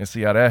 and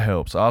see how that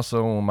helps.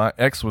 Also, when my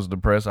ex was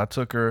depressed, I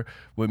took her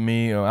with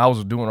me. I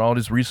was doing all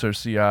this research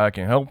to see how I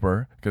can help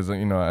her, because,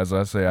 as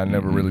I say, I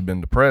never really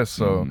been depressed.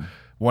 So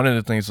one of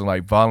the things is,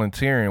 like,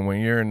 volunteering. When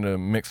you're in the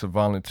mix of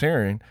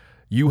volunteering,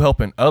 you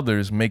helping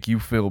others make you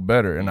feel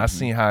better. And I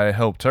seen how it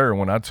helped her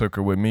when I took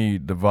her with me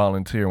to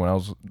volunteer when I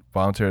was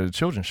volunteering at the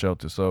children's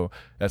shelter. So,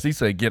 as he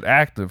said, get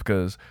active,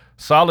 because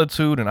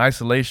solitude and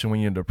isolation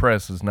when you're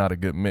depressed is not a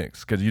good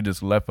mix, because you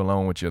just left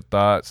alone with your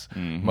thoughts.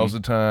 Most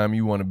of the time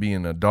you want to be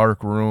in a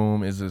dark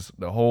room. It's just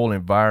the whole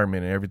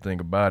environment and everything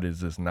about it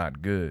is just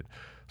not good.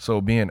 So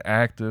being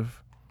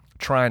active,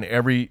 trying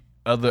every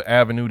other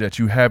avenue that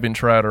you haven't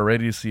tried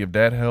already to see if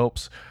that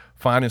helps,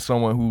 finding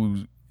someone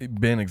who's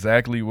been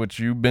exactly what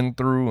you've been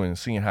through and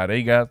seeing how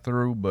they got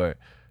through, but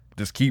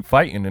just keep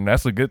fighting. And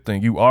that's a good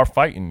thing. You are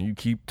fighting. You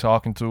keep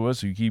talking to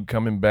us. You keep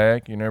coming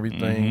back and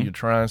everything. You're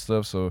trying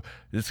stuff. So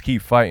just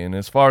keep fighting.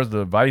 As far as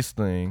the advice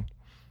thing,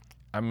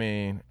 I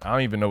mean, I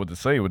don't even know what to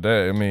say with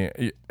that. I mean,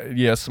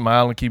 yeah,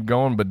 smile and keep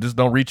going, but just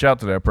don't reach out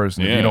to that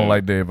person if you don't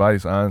like their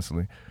advice,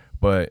 honestly.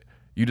 But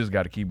you just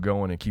got to keep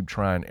going and keep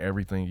trying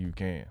everything you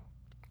can,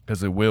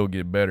 because it will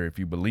get better if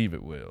you believe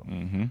it will.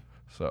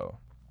 So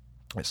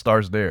it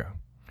starts there.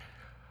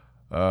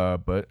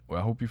 But I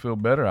hope you feel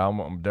better.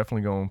 I'm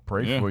definitely going to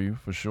pray for you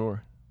for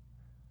sure.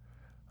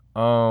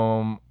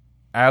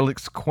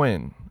 Alex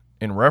Quinn,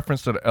 in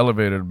reference to the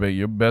elevator debate,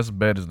 your best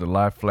bet is to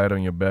lie flat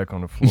on your back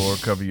on the floor,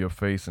 cover your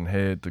face and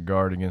head to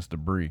guard against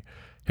debris.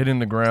 Hitting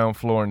the ground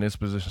floor in this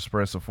position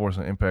spreads the force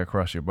and impact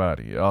across your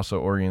body. It also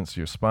orients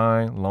your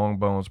spine, long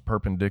bones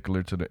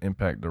perpendicular to the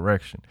impact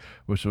direction,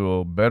 which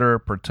will better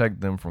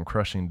protect them from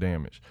crushing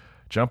damage.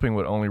 Jumping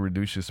would only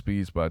reduce your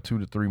speeds by 2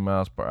 to 3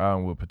 miles per hour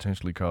and will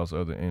potentially cause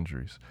other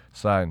injuries.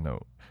 Side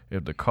note,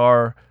 if the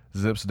car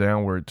zips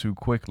downward too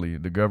quickly,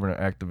 the governor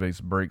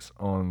activates brakes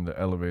on the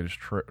elevator's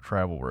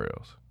travel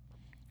rails.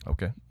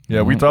 Okay.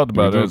 Yeah, we talked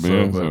about that,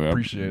 but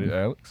appreciate it,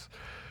 Alex.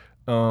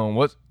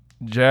 What's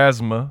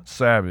Jasmine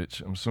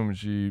Savage? I'm assuming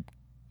she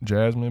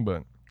Jasmine,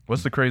 but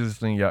what's the craziest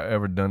thing y'all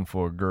ever done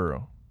for a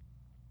girl?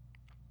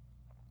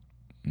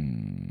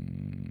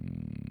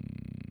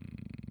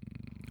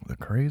 The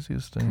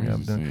craziest thing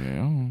I've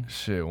done.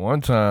 Shit,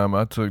 one time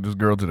I took this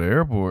girl to the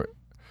airport,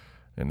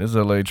 And this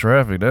LA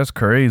traffic, that's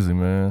crazy,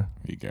 man.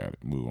 He got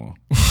it. Move on.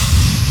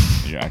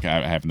 Yeah,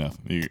 I have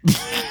nothing.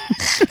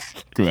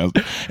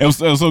 It was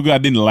so good I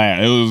didn't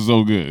laugh. It was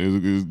so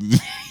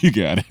good. You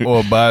got it.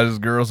 Or buy this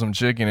girl some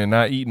chicken and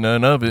not eat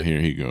none of it. Here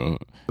he go.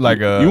 Like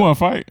you want to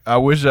fight? I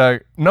want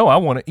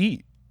to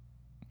eat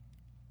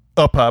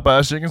a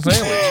Popeye chicken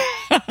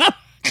sandwich.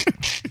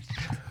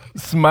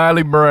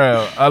 Smiley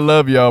Brown. I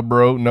love y'all,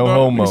 bro. No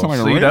homo. sound like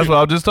a See, radio. that's what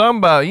I was just talking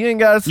about. You ain't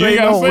got to say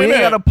no. We ain't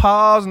got to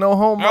pause. No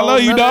homo. I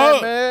love you, none of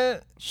dog. that,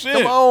 man. Shit.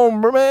 Come on,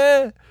 bro,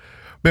 man.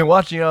 Been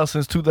watching y'all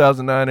since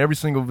 2009. Every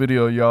single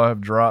video y'all have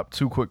dropped.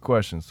 2 quick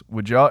questions.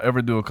 Would y'all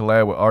ever do a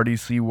collab with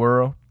RDC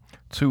World?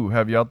 2,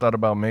 have y'all thought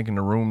about making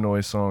the Room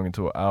Noise song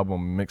into an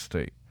album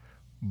mixtape?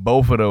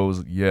 Both of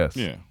those, yes.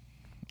 Yeah.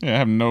 I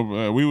have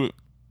no. We would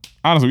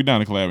honestly, we down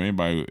to collab with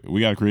anybody.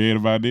 We got a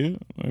creative idea.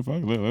 Like,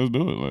 fuck, let's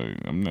do it. Like,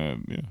 I'm not.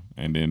 Yeah.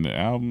 And then the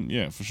album,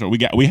 yeah, for sure.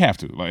 We have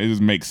to. Like, it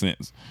just makes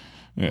sense.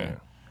 Yeah.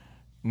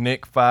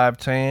 Nick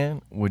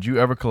 510, would you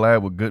ever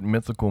collab with Good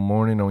Mythical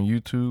Morning on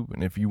YouTube?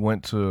 And if you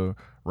went to a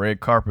red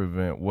carpet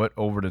event, what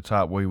over the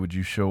top way would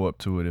you show up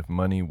to it if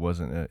money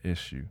wasn't an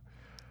issue?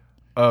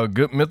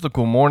 Good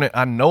Mythical Morning,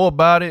 I know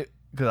about it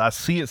because I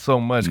see it so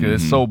much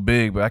because it's so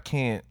big, but I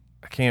can't.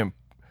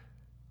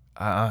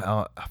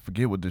 I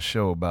forget what the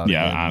show about.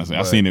 Yeah, it is, honestly,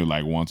 I've seen it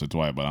like once or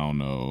twice, but I don't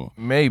know.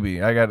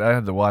 Maybe I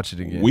had to watch it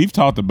again. We've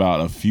talked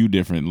about a few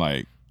different,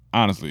 like,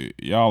 honestly,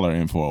 y'all are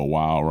in for a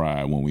wild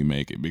ride when we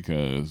make it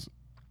because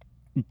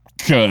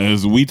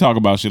we talk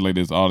about shit like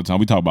this all the time.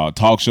 We talk about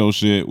talk show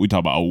shit. We talk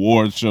about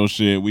awards show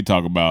shit. We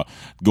talk about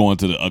going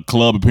to a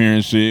club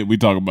appearance shit. We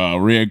talk about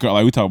red car.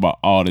 Like, we talk about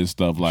all this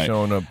stuff. Like,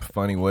 showing up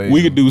funny ways.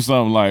 we could do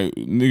something like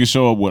niggas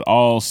show up with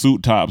all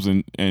suit tops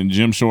and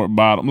gym short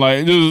bottom.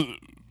 Like, just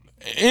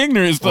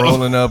ignorant stuff.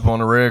 Rolling up on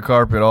the red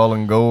carpet, all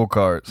in gold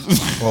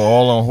carts or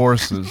all on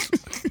horses.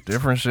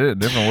 Different shit,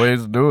 different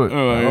ways to do it.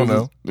 I don't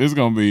know. It's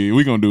gonna be.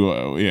 We gonna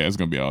do. It's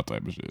gonna be all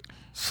type of shit.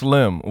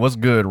 Slim, what's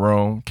good,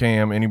 Rome?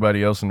 Cam,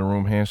 anybody else in the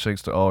room?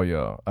 Handshakes to all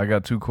y'all. I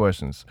got 2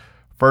 questions.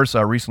 First,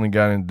 I recently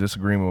got in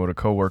disagreement with a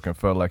coworker and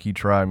felt like he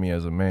tried me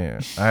as a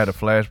man. I had a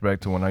flashback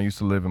to when I used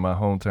to live in my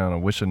hometown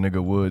of Wish a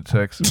Nigga Would,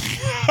 Texas.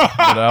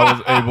 But I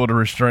was able to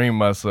restrain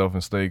myself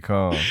and stay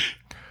calm.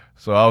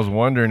 So I was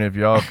wondering if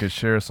y'all could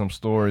share some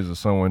stories of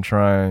someone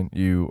trying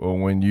you or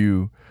when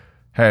you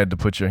had to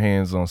put your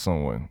hands on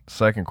someone.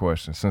 Second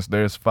question, since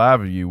there's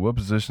 5 of you, what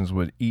positions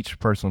would each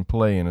person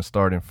play in a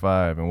starting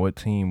 5 and what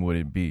team would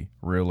it be,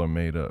 real or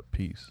made up?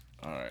 Peace.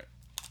 All right.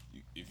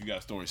 If you got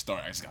a story,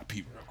 start. I just got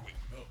people real quick.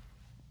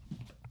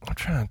 I'm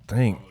trying to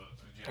think.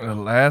 The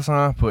last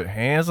time I put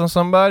hands on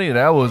somebody,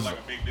 that was Like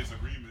a big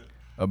disagreement.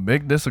 a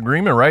big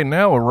disagreement. Right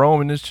now with Rome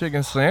and this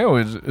chicken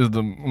sandwich is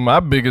my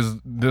biggest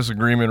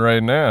disagreement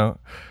right now.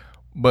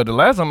 But the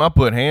last time I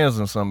put hands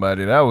on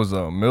somebody, that was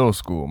middle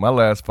school. My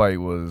last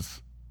fight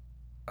was,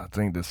 I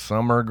think, the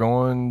summer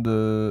going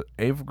to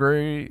 8th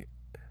grade.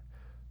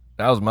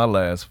 That was my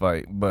last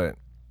fight. But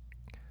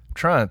I'm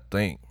trying to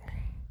think.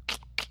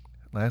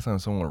 Last time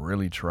someone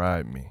really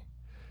tried me.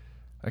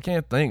 I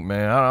can't think,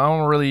 man. I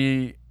don't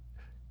really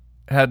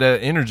have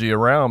that energy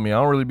around me. I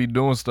don't really be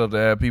doing stuff to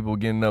have people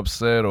getting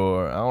upset,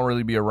 or I don't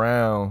really be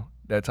around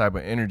that type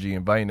of energy,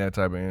 inviting that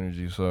type of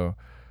energy. So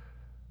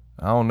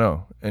I don't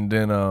know. And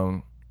then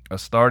a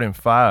starting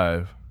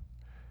 5,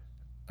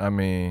 I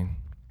mean,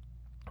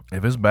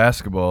 if it's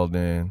basketball,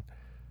 then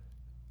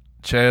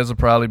Chaz will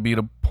probably be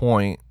the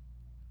point.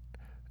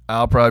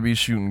 I'll probably be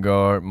shooting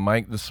guard.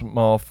 Mike the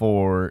small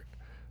forward.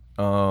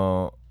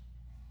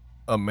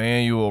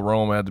 Emmanuel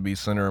Rome had to be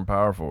center and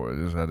power forward.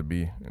 It just had to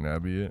be, and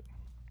that'd be it.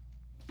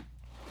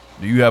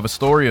 Do you have a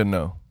story or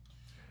no?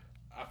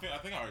 I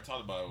think I already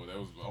talked about it. That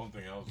was the only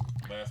thing else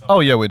last time. Oh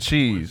yeah, with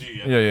Cheese.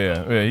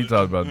 Yeah. He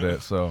talked about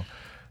that. So,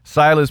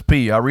 Silas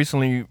P. I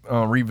recently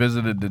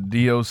revisited the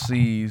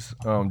DOC's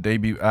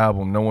debut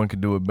album, No One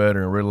Could Do It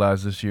Better, and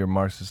realized this year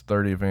marks its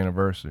 30th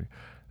anniversary.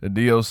 The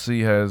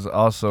DOC has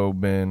also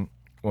been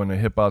one of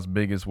hip-hop's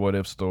biggest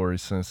what-if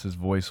stories since his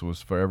voice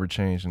was forever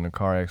changed in a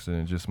car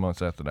accident just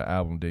months after the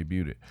album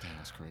debuted.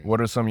 That's crazy.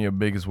 What are some of your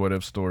biggest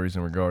what-if stories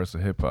in regards to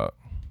hip-hop?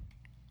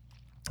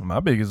 My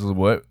biggest is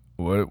what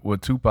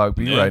would Tupac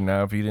be right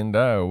now if he didn't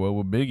die, or what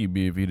would Biggie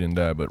be if he didn't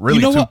die? But really,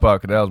 You know what?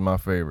 Tupac, that was my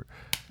favorite.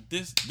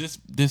 This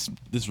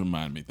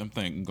reminded me.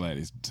 I'm glad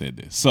he said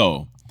this.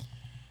 So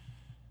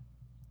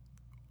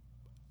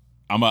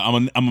I'm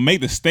gonna make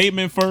the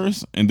statement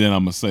first, and then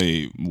I'm gonna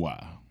say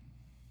why.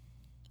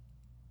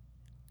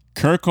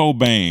 Kurt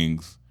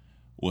Cobain's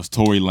was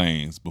Tory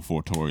Lanez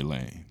before Tory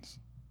Lanez.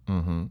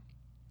 Mm-hmm.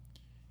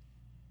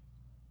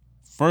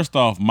 First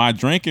off, My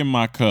Drink in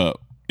My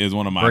Cup is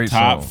one of my Great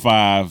top song.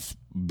 5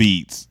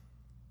 beats.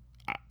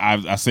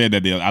 I said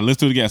that I listened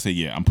to it again. I said,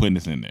 yeah, I'm putting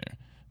this in there.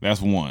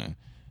 That's 1.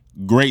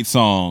 Great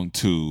song.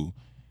 2,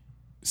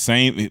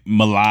 same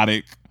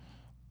melodic.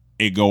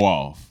 It go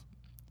off.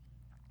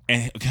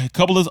 And a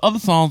couple of his other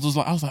songs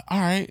I was like, all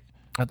right.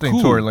 I think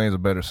cool. Tory Lane's a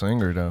better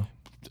singer, though.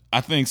 I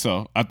think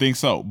so.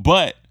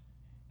 But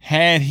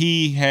had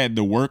he had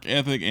the work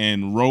ethic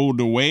and rode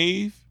the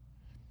wave,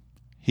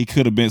 he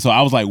could have been. So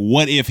I was like,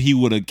 what if he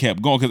would have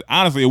kept going? Because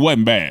honestly, it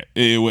wasn't bad.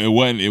 It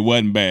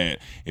wasn't bad.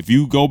 If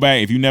you go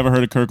back, if you never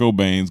heard of Kurt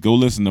Cobain's, go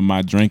listen to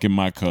My Drink in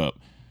My Cup.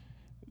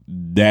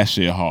 That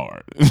shit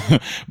hard.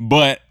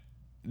 But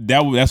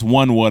that's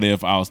one what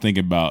if I was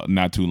thinking about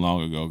not too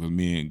long ago, because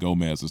me and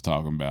Gomez was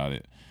talking about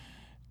it.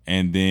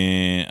 And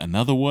then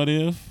another what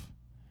if.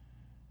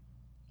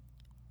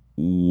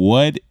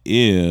 What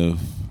if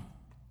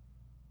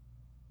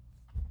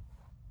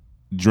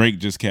Drake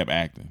just kept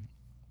acting?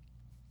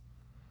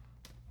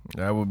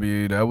 That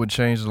would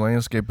change the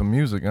landscape of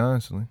music,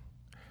 honestly.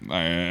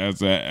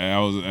 That's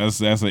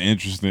an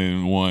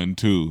interesting one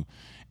too.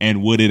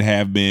 And would it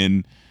have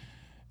been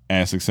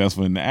as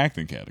successful in the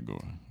acting category?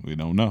 We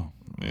don't know.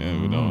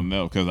 Yeah, we don't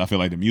know, because I feel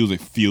like the music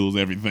fuels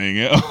everything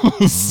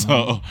else.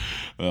 So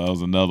that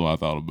was another one I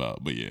thought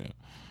about. But yeah,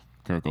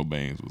 Kurt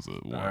Cobain's was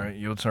a one. All right,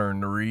 your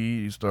turn to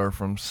read. You start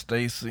from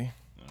Stacy.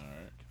 All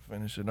right,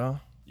 Finish it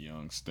off.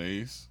 Young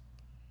Stace.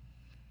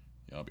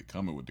 Y'all be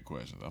coming with the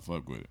questions. I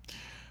fuck with it.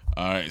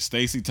 All right,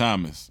 Stacey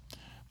Thomas.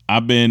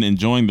 I've been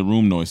enjoying the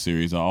Room Noise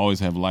series. I always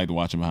have liked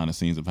watching behind the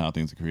scenes of how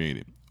things are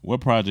created.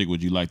 What project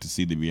would you like to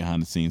see the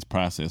behind the scenes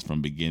process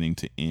from beginning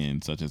to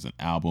end, such as an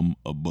album,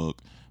 a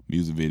book,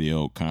 music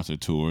video,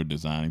 concert tour,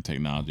 designing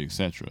technology,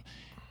 etc.?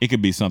 It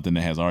could be something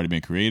that has already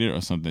been created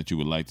or something that you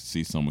would like to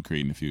see someone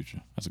create in the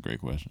future. That's a great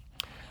question.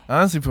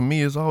 Honestly, for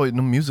me, it's always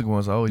the music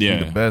ones. Always be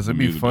the best. It'd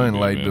be music fun. be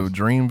Like the the best.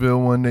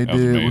 Dreamville one they That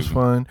was did was amazing.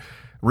 fun.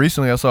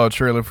 Recently, I saw a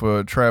trailer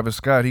for Travis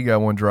Scott. He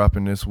got one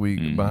dropping this week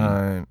Mm-hmm.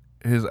 behind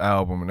his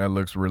album, and that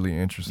looks really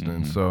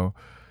interesting. So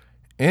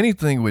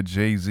anything with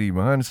Jay-Z,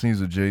 behind the scenes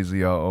of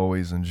Jay-Z, I'll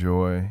always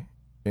enjoy.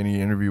 Any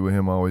interview with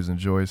him, I always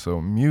enjoy. So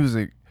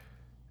music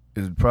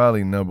is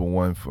probably number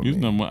one for Here's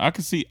me. number one. I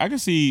could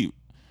see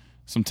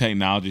some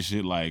technology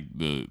shit like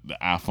the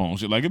iPhone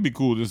shit. Like, it'd be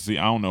cool just to see.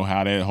 I don't know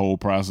how that whole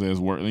process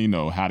works. You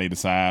know, how they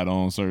decide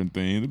on certain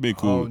things. It'd be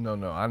cool. Oh,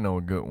 no. I know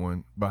a good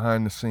one.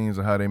 Behind the scenes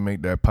of how they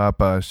make that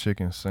Popeye's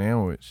chicken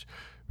sandwich.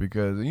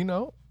 Because,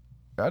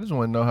 I just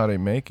want to know how they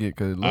make it.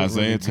 Cause it looks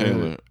Isaiah really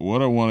Taylor, good.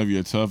 what are one of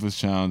your toughest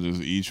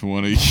challenges each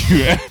one of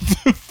you had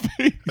to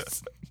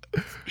face?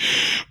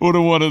 What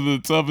are one of the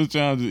toughest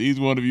challenges each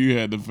one of you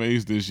had to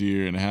face this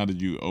year, and how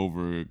did you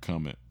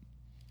overcome it?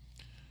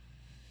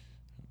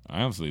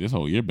 Honestly, this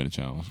whole year been a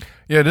challenge.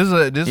 Yeah, this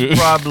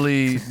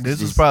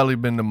has probably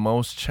been the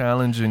most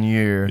challenging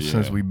year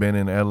since we've been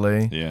in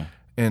LA, Yeah.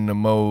 and the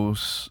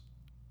most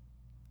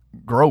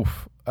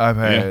growth I've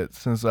had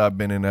since I've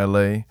been in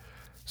LA.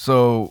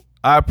 So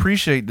I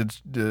appreciate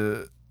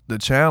the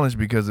challenge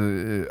because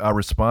I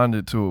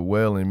responded to it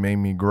well and made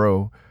me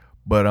grow.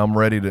 But I'm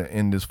ready to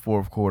end this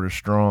fourth quarter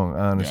strong,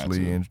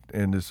 honestly,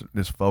 and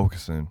just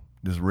focusing,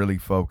 just really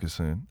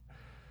focusing,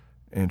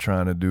 and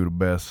trying to do the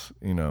best.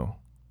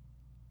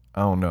 I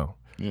don't know.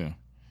 Yeah.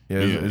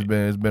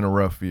 It's been a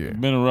rough year. It's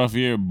been a rough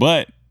year,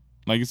 but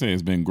like you said,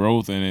 it's been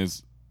growth, and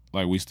it's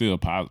like we still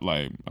I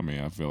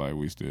feel like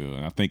we still,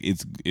 and I think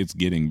it's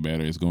getting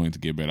better. It's going to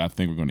get better. I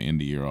think we're going to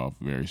end the year off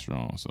very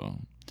strong. So,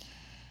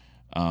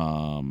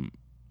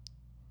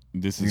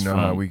 this is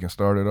how we can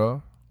start it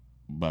off?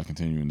 By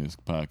continuing this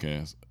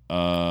podcast.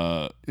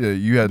 Yeah,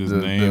 you had His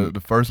name-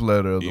 the first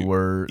letter of the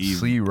word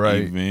C,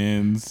 right?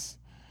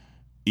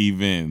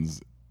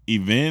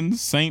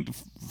 Evans Saint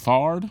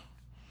Fard.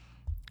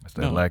 It's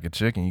that lack of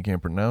chicken you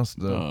can't pronounce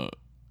though.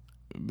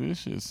 This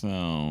should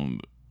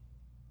sound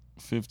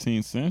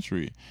 15th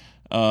century.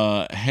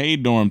 Hey,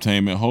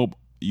 Dormtainment. Hope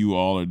you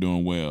all are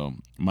doing well.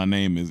 My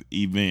name is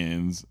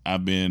Evans.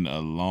 I've been a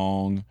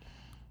long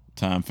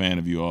time fan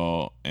of you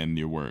all and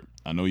your work.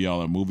 I know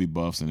y'all are movie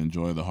buffs and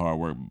enjoy the hard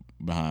work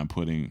behind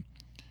putting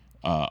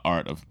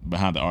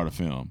behind the art of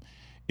film.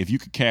 If you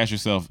could cast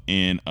yourself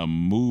in a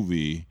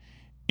movie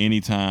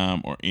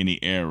anytime or any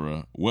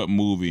era, what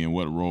movie and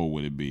what role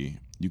would it be?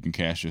 You can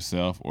cast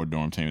yourself or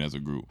Dormtainment as a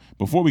group.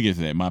 Before we get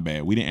to that, my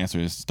bad. We didn't answer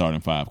this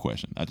starting 5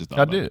 question. I just thought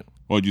I about did. it.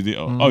 Oh, you did?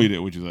 Oh, you did.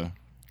 What'd you say?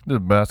 The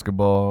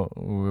basketball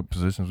what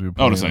positions we were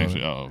Oh, playing. the same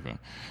shit. Oh,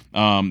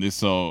 okay.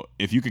 So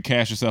if you could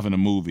cast yourself in a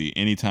movie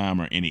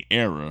anytime or any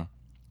era,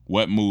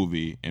 what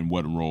movie and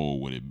what role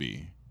would it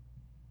be?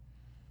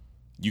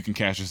 You can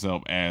cast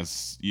yourself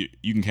as you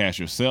can cast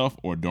yourself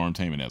or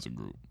Dormtainment as a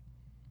group.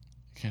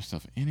 Cast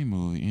yourself in any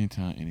movie,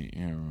 anytime, any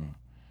era.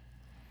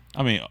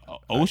 I mean,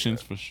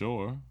 Oceans for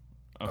sure.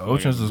 I feel like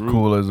Oceans as a is group.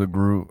 cool as a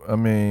group. I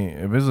mean,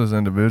 if it's as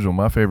individual,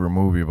 my favorite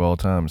movie of all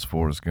time is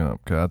Forrest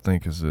Gump because I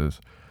think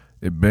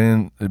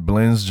it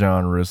blends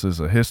genres. It's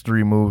a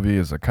history movie.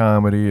 It's a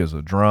comedy. It's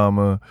a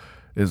drama.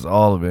 It's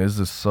all of it. It's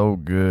just so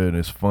good.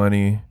 It's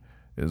funny.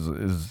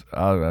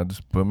 I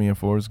just put me in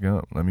Forrest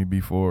Gump. Let me be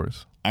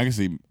Forrest. I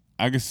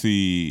can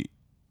see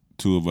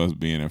two of us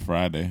being in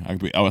Friday.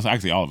 It's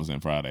actually all of us in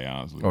Friday,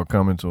 honestly. Or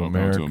Coming to Or Coming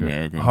America. to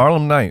America.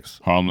 Harlem Nights.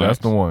 Harlem That's Nights.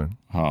 the one.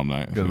 Harlem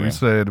Nights. Because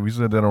Yeah. we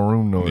said that on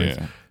Room Noise.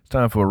 Yeah. It's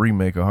time for a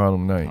remake of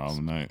Harlem Nights.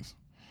 Harlem Nights.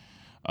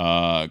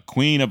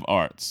 Queen of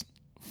Arts.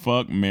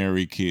 Fuck,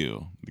 marry,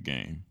 kill the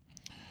game.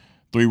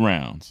 3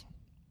 rounds.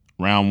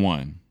 Round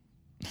 1.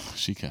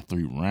 She got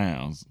 3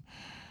 rounds.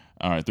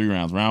 All right, 3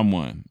 rounds. Round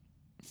 1.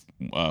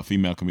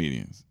 female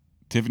comedians: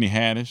 Tiffany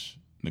Haddish,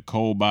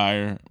 Nicole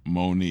Byer,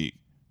 Monique.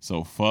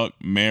 So fuck,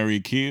 marry,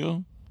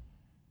 kill.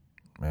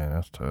 Man,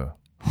 that's tough.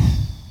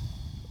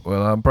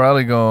 Well,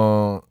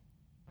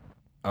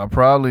 I'll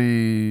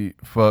probably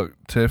fuck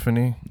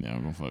Tiffany, Yeah,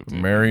 I'm gonna fuck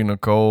Tiffany. marry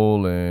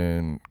Nicole,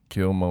 and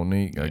kill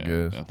Monique, I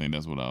guess. I think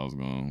that's what I was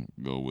gonna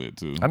go with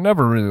too. I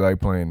never really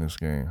liked playing this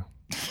game.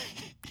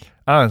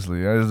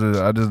 Honestly,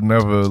 I just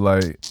never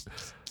like.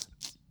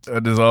 I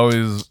just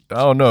always, I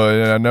don't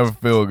know. I never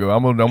feel good.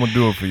 I'm gonna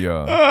do it for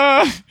y'all.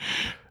 I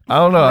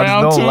don't know. I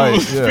Round just two, don't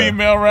like. Yeah.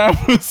 female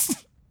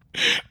rappers: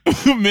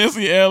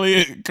 Missy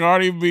Elliott,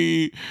 Cardi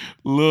B,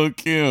 Lil'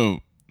 Kim.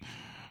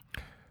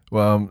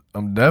 Well,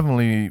 I'm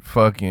definitely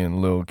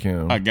fucking Lil'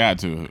 Kim. I got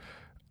to.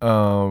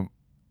 I'm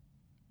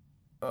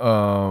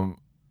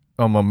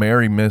a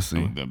marry Missy.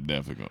 I'm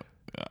definitely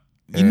gonna.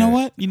 You know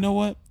what? You know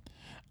what?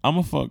 I'm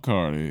gonna fuck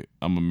Cardi.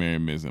 I'm gonna marry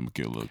Missy. I'm gonna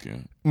kill Lil'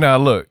 Kim. Now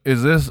look,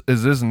 is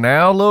this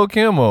now Lil'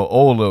 Kim or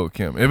old Lil'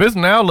 Kim? If it's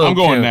now Lil' I'm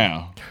Kim, going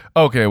now.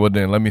 Okay, well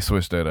then let me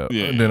switch that up.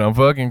 Yeah. Then I'm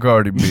fucking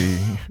Cardi B,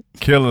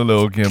 killing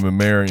Lil' Kim and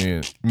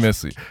marrying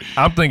Missy.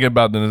 I'm thinking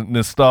about the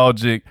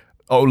nostalgic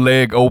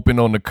leg open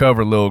on the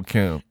cover Lil'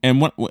 Kim.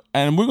 And we're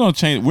gonna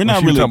change. We're not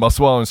She was really talking about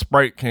swallowing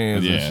Sprite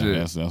cans and Yeah,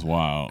 shit. that's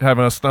wild.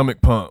 Having a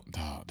stomach pump.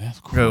 Oh, that's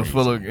It crazy. was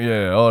full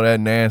of all that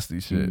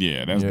nasty shit.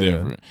 Yeah, that's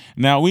different.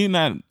 Now we're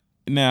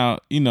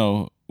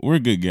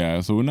good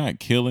guys, so we're not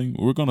killing.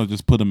 We're gonna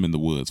just put them in the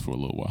woods for a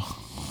little while.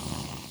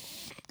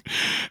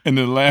 And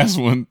the last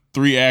one,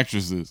 3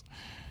 actresses: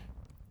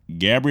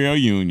 Gabrielle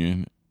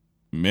Union,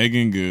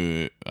 Megan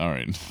Good. All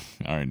right,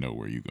 I already know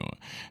where you're going,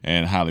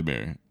 and Halle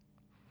Berry.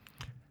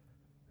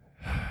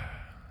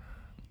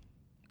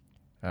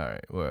 All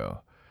right,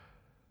 well.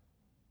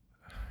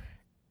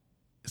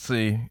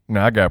 See,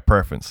 now I got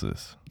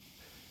preferences.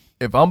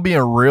 If I'm being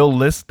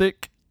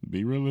realistic,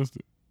 Be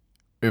realistic.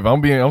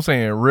 I'm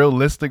saying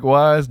realistic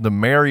wise, the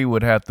marry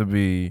would have to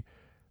be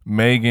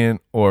Megan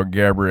or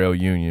Gabrielle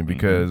Union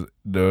because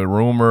the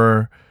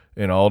rumor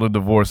and all the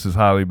divorces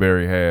Halle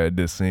Berry had,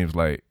 this seems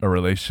like a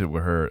relationship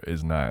with her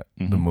is not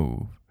the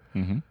move.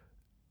 Mm-hmm.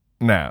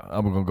 Now,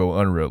 I'm going to go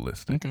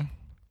unrealistic. Okay.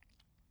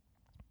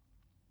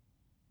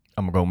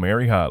 I'm going to go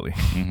marry Halle.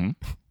 Mm-hmm.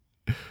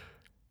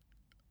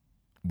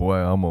 Boy,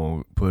 I'm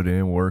going to put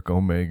in work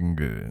on Megan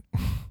Good.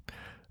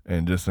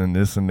 And just in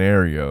this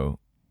scenario,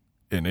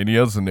 in any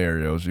other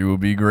scenarios, you would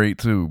be great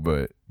too.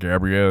 But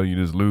Gabrielle, you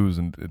just lose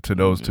to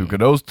those two. Because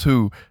those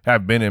two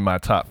have been in my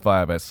top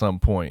 5 at some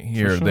point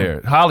here or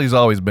there. Holly's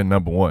always been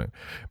number 1.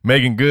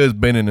 Megan Good's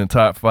been in the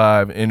top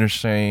 5,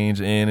 interchange,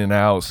 in and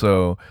out.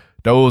 So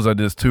those are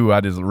just 2 I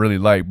just really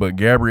like. But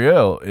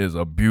Gabrielle is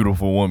a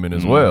beautiful woman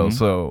as well.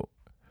 So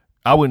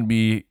I wouldn't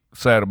be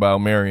sad about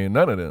marrying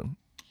none of them.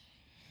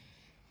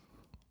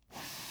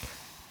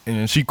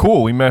 And she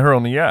cool. We met her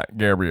on the yacht,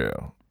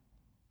 Gabrielle.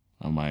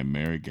 I might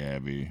marry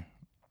Gabby.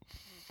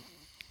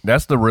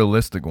 That's the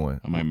realistic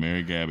one. I might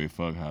marry Gabby.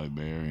 Fuck Halle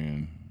Berry,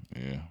 and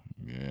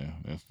yeah,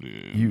 that's the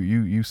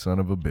You son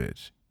of a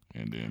bitch.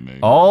 And then Megan.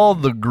 All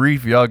the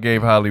grief y'all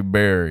gave Halle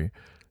Berry,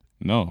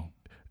 No,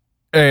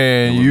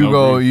 and There was you no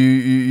go, grief.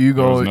 you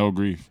there go. was no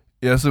grief.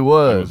 Yes, it There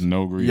was. was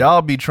no grief.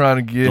 Y'all be trying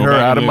to get Go her back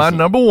out and of my listen.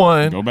 number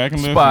 1 Go back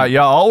and spot. listen.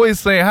 Y'all always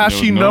saying how There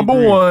she was no number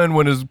grief. 1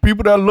 when there's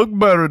people that look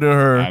better than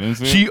her. I didn't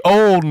say She it.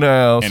 old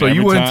now, And so you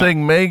every wouldn't time- take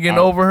Megan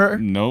over her.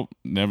 Nope,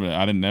 never.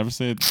 I didn't never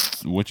said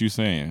what you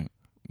saying.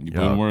 You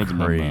Y'all putting words in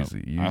my mouth.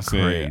 crazy. You I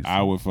said crazy.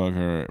 I would fuck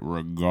her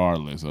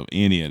regardless of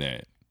any of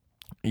that.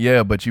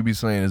 Yeah, but you be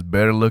saying it's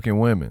better looking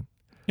women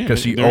Yeah, because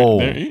she there-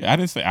 old. there- I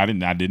didn't say. I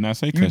did not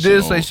say. You 'cause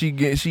did she say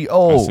old. she I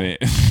old. said.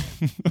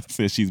 I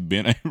said she's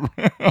been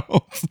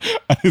around.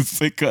 I didn't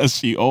say because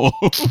she old.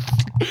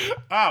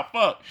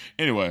 Fuck.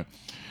 Anyway,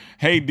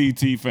 hey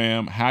DT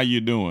fam, how you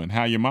doing?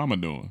 How your mama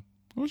doing?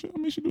 Well, she's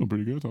doing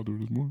pretty good. I talked to her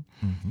this morning.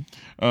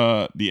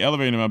 The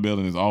elevator in my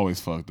building is always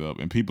fucked up,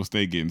 and people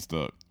stay getting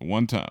stuck.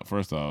 One time,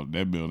 first off,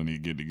 that building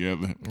need to get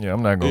together. Yeah,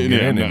 I'm not gonna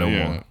get in there no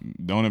yeah. more.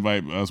 Don't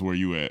invite us where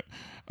you at.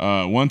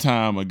 One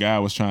time, a guy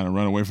was trying to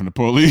run away from the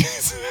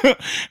police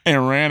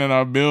and ran in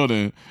our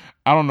building.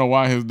 I don't know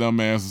why his dumb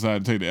ass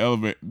decided to take the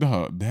elevator.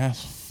 Dog,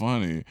 that's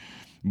funny.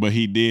 But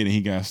he did, and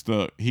he got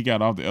stuck. He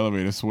got off the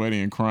elevator sweaty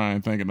and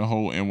crying, thanking the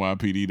whole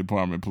NYPD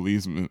department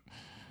policeman.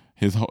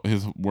 His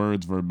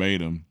words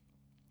verbatim.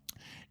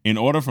 In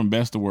order from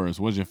best to worst,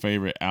 what's your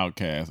favorite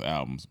Outkast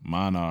albums?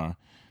 Mine are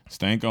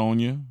Stank On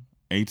Ya,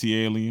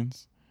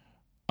 AT-Aliens.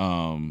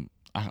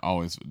 I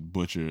always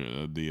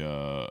butcher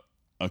the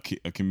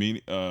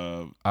Aquemini.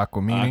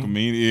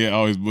 Aquemini. Yeah, I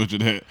always butcher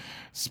that.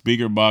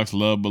 Speaker Box,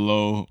 Love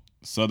Below,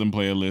 Southern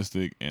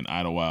Playalistic, and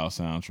Idlewild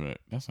Soundtrack.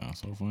 That sounds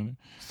so funny.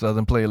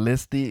 Southern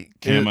Playalistic.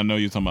 Kim, I know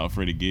you're talking about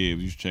Freddie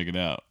Gibbs. You should check it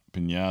out.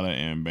 Pinata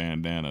and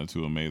Bandana,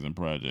 2 amazing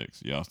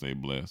projects. Y'all stay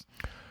blessed.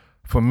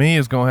 For me,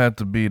 it's gonna have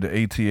to be the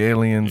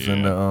AT-Aliens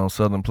and Yeah. the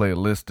Southern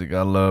Playalistic.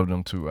 I love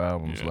them 2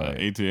 albums. Yeah, like,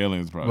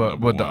 AT-Aliens probably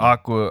but the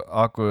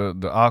number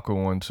the Aqua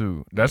one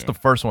too. That's Yeah. the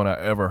first one I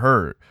ever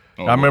heard.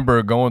 Oh, I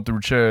remember going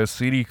through Chad's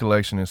CD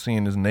collection and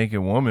seeing this naked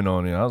woman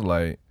on it. I was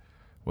like,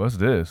 "What's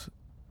this?"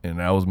 and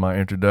that was my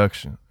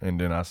introduction. And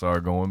then I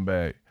started going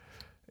back,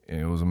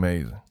 and it was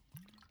amazing.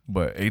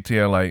 But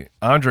ATL, like,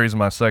 Andre's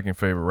my second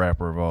favorite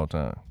rapper of all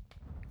time.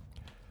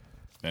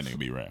 That nigga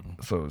be rapping.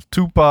 So it's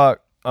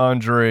Tupac,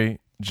 Andre,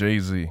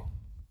 Jay-Z.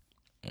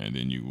 And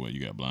then you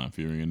got Blind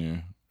Fury in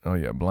there? Oh,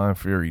 yeah, Blind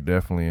Fury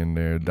definitely in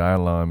there.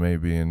 Dylon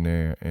maybe in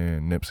there,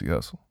 and Nipsey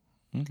Hussle.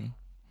 Okay.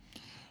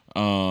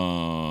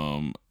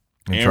 And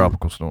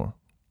Tropical Storm.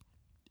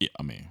 Yeah,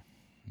 I mean,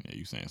 yeah,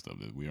 you saying stuff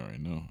that we already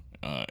know.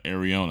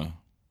 Ariana.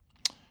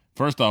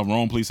 First off,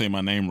 Rome, please say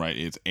my name right.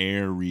 It's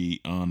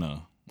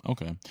Ariana.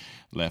 Okay.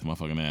 Laugh my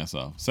fucking ass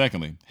off.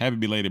 Secondly, happy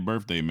belated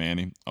birthday,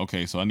 Manny.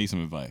 Okay, so I need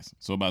some advice.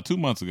 So about 2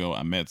 months ago,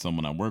 I met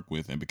someone I work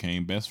with and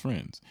became best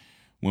friends.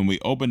 When we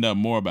opened up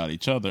more about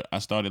each other, I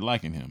started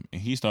liking him,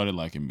 and he started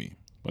liking me.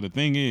 But the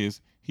thing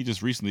is, he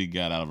just recently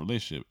got out of a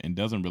relationship and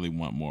doesn't really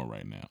want more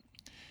right now.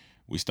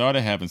 We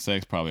started having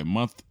sex probably a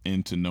month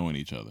into knowing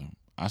each other.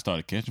 I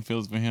started catching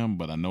feelings for him,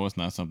 but I know it's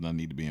not something I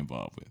need to be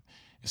involved with,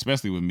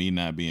 especially with me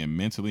not being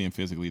mentally and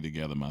physically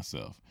together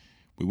myself.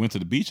 We went to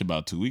the beach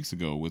about 2 weeks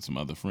ago with some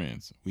other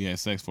friends. We had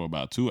sex for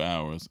about 2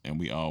 hours, and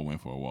we all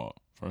went for a walk.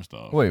 First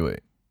off. Wait,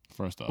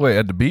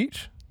 at the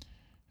beach?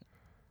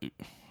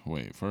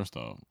 First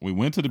off, we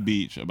went to the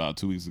beach about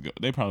 2 weeks ago.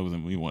 They probably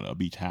we went to a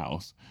beach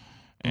house,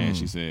 and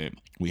she said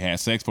we had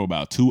sex for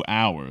about 2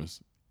 hours,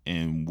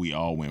 and we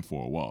all went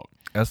for a walk.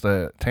 That's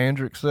the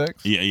tantric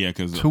sex? Yeah,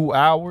 because 2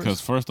 hours?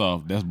 Because first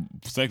off, that's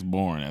sex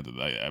boring after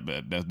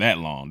that's that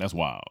long. That's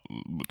wild.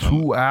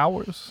 2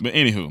 hours? But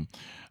anywho,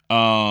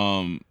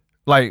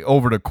 like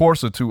over the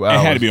course of 2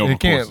 hours. It had to be over. It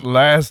can't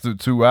last the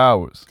 2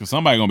 hours. Because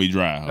somebody gonna be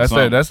dry. That's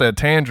that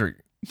tantric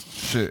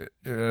shit.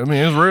 I mean,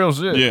 it's real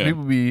shit. Yeah.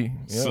 People be.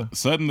 Yeah.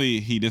 Suddenly,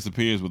 he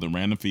disappears with a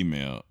random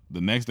female.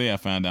 The next day, I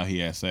found out he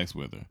had sex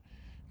with her.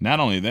 Not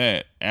only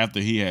that,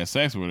 after he had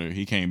sex with her,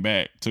 he came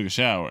back, took a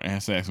shower, and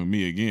had sex with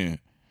me again.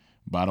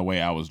 By the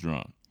way, I was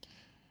drunk.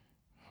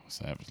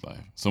 Savage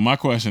life. So my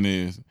question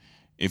is,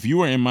 if you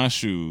were in my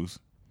shoes,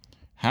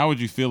 how would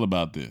you feel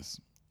about this?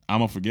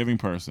 I'm a forgiving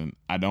person.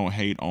 I don't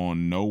hate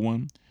on no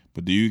one.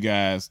 But do you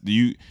guys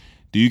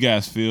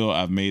feel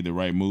I've made the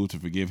right move to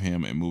forgive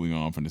him and moving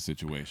on from the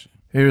situation?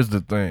 Here's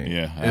the thing.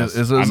 Yeah, it's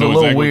a I know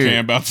little exactly weird. what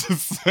I'm about to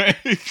say.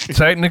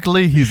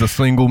 Technically, he's a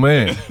single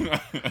man.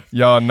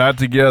 Y'all not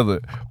together.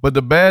 But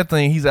the bad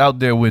thing, he's out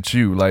there with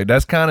you. Like,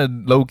 that's kind of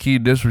low key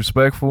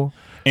disrespectful.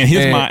 In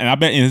his mind, and I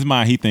bet in his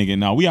mind, he thinking,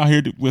 "No, we out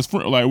here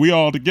like we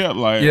all together."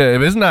 Like, yeah,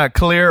 if it's not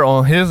clear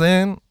on his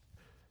end,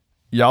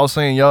 y'all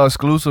saying y'all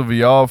exclusive,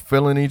 y'all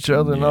feeling each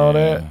other and all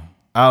that.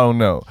 I don't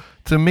know.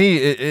 To me,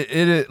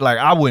 it like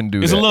I wouldn't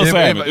do it's that. A little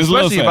savage. It's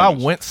especially a little if I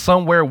savage. went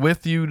somewhere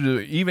with you to,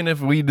 even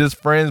if we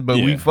just friends, but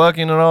we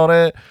fucking and all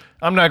that.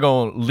 I'm not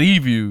gonna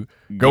leave you,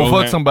 go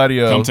fuck somebody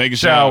else, come take a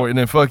shower, and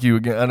then fuck you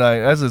again. And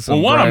that's just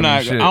some I'm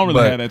not. shit, I don't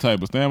really have that type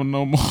of stamina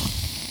no more.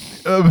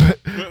 I'm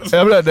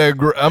not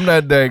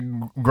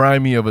that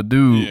grimy of a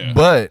dude. Yeah.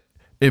 But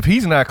if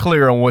he's not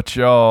clear on what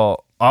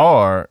y'all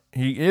are,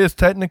 he is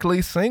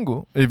technically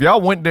single. If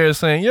y'all went there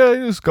saying, "Yeah,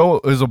 just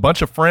go," there's a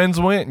bunch of friends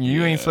went, and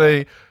you ain't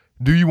say,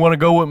 "Do you want to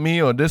go with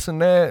me?" or this and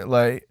that,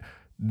 like.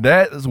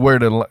 That is where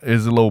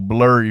is a little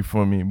blurry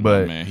for me,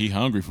 but man, he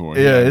hungry for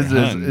it. Yeah,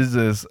 it's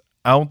just.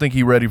 I don't think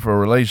he ready for a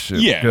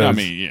relationship. Yeah, I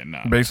mean,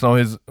 nah. Based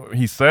on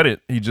he said it.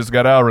 He just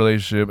got out of a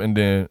relationship, and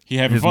then he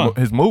having fun.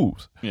 His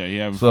moves. Yeah, he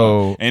having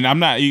fun. And I'm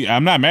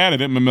not mad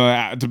at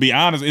it. To be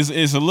honest,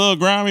 it's a little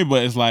grimy,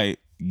 but it's like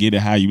get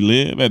it how you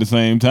live at the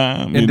same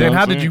time. And then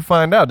how did you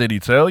find out? Did he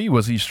tell you?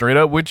 Was he straight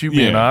up with you,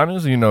 being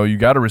honest? You know, you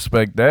got to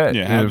respect that.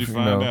 Yeah, how did you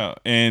find out?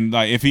 And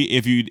like if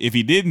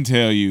he didn't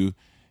tell you.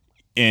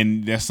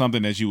 And that's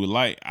something that you would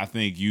like. I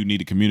think you need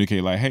to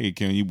communicate. Like, hey,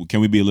 can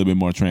we be a little bit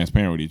more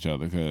transparent with each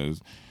other?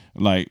 Because,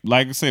 like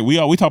I said, we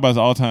talk about this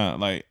all the time.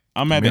 Like,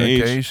 I'm at the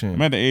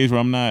age where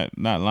I'm not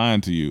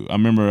lying to you. I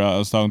remember I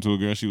was talking to a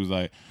girl. She was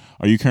like,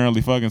 "Are you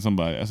currently fucking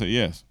somebody?" I said,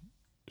 "Yes."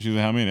 She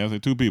said, "How many?" I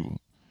said, 2 people.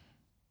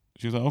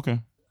 She was like, "Okay,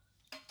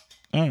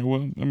 all right.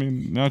 Well, I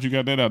mean, now that you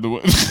got that out the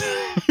way."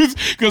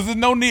 Because there's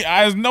no need,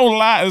 there's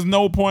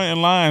no point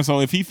in lying. So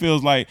if he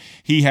feels like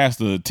he has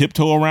to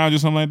tiptoe around you or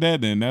something like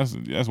that, then that's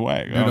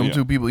whack. Do them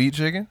 2 people eat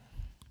chicken?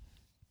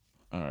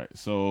 All right.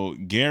 So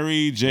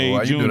Gary J.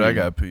 Why Jr. you do that? I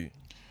got pee.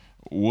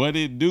 What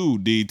it do,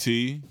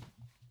 DT?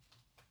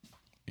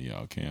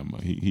 Y'all Cam,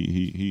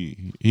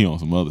 he on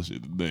some other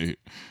shit today.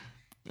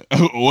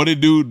 What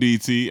it do,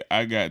 DT?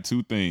 I got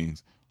 2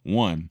 things.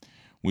 1,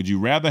 would you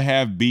rather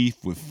have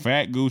beef with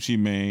Fat Gucci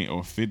Mane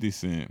or 50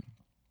 Cent?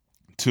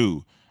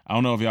 2, I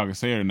don't know if y'all can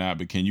say it or not,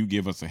 but can you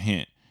give us a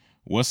hint?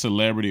 What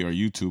celebrity or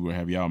YouTuber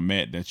have y'all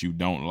met that you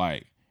don't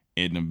like?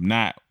 And if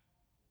not,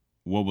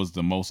 what was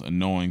the most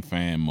annoying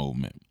fan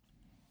moment?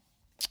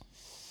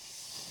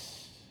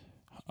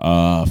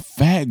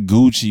 Fat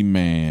Gucci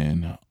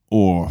Man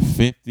or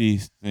 50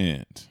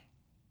 Cent?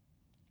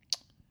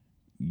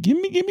 Give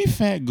me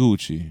Fat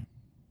Gucci.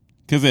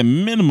 Because at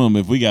minimum,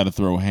 if we got to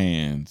throw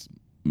hands,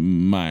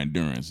 my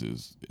endurance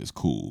is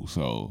cool.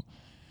 So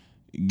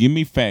Give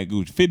me Fat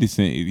Gucci. 50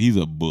 Cent, he's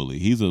a bully.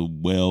 He's a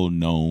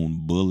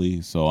well-known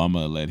bully, so I'm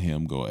going to let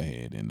him go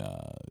ahead and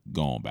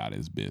go on about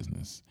his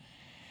business.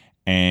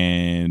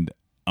 And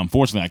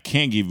unfortunately, I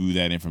can't give you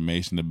that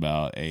information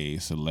about a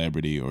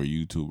celebrity or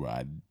YouTuber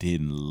I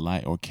didn't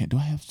like. Or do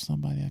I have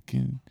somebody I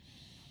can...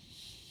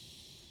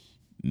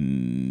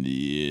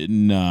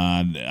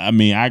 Nah, I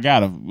mean, I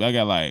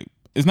got like...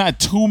 It's not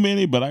too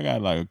many, but I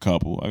got like a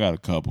couple.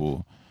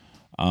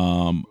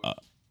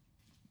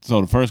 So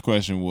the first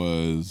question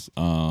was,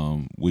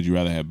 would you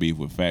rather have beef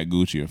with Fat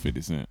Gucci or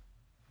 50 Cent?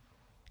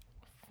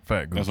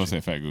 Fat Gucci. That's what I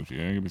said, Fat Gucci.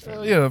 Yeah, give me Fat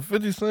Gucci. Yeah,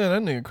 50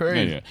 Cent, that nigga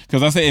crazy. Yeah.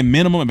 Because I said at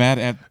minimum,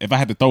 if I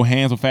had to throw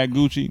hands with Fat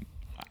Gucci,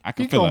 I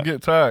could He feel gonna like,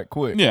 get tired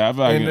quick. Yeah, I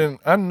feel like and then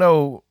I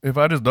know if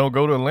I just don't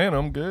go to Atlanta,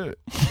 I'm good.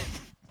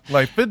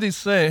 Like 50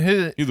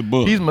 Cent, he's a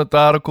bully. He's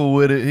methodical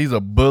with it. He's a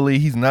bully.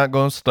 He's not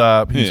gonna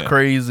stop. He's Yeah.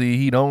 crazy.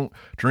 He don't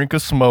drink or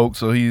smoke,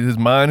 so his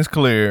mind is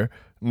clear.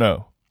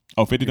 No.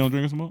 Oh, 50 don't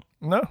drink or smoke?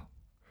 No.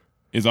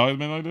 It's always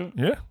been like that?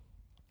 Yeah.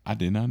 I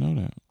did not know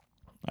that.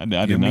 I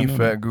Give did me not know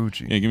Fat that.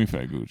 Gucci. Yeah, give me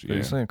Fat Gucci. 50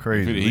 Yeah. Cent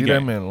crazy. 50, Leave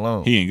that man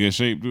alone. He in good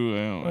shape, too.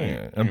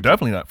 I'm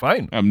definitely not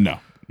fighting. No,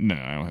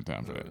 I don't have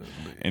time for that.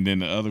 And then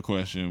the other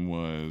question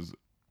was,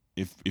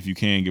 if you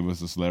can give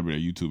us a celebrity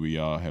or YouTuber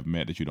y'all have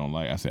met that you don't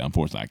like. I said,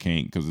 unfortunately, I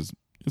can't because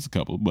it's a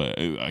couple, but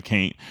I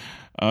can't.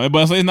 But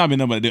it's not been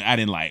nobody that I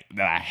didn't like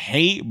that I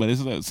hate. But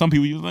it's like, some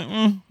people you like,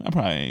 I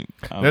probably ain't.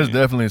 There's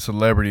definitely a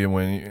celebrity, and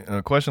when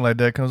a question like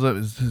that comes up,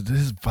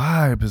 his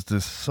vibe is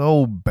just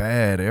so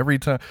bad every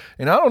time.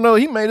 And I don't know,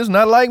 he may just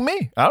not like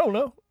me. I don't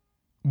know,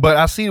 but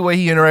I see the way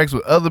he interacts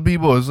with other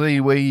people, or see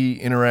the way he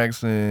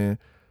interacts in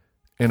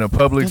a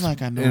public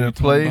like I know in what a you're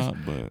place.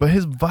 talking about, but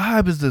his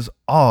vibe is just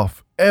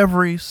off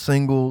every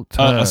single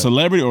time. a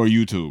celebrity or a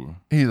YouTuber.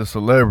 He's a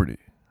celebrity.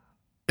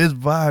 His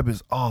vibe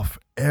is off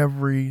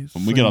every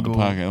When we get off the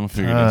single podcast, I'm gonna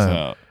figure time. this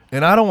out.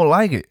 And I don't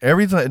like it.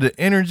 Every time the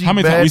energy. How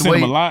many bad times we seen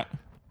him weight- a lot?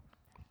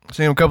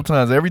 Seen him a couple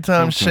times. Every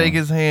time Okay. shake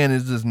his hand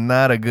is just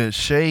not a good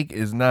shake.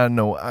 It's not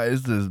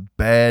it's just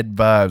bad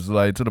vibes.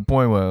 Like to the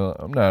point where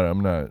I'm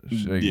not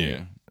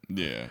shaking.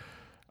 Yeah.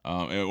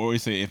 Or we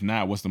say, if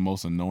not, what's the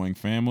most annoying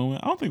fan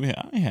moment? I don't think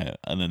I ain't had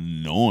an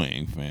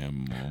annoying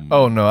fan moment.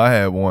 Oh no, I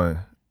had one.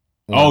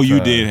 You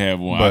time. did have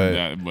one.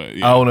 But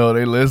yeah. I don't know.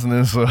 They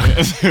listening, so but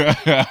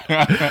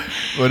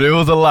it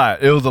was a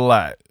lot. It was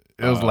like,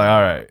 all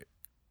right.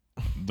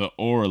 The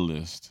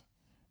Oralist.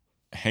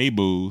 Hey,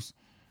 Booze.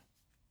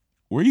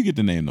 Where you get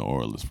the name The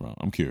Oralist from?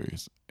 I'm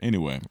curious.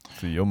 Anyway.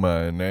 See, your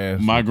mind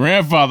nasty. My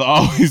grandfather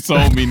always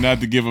told me not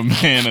to give a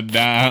man a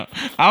dime.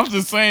 I'm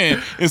just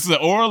saying, it's the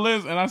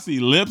Oralist, and I see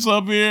lips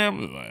up here.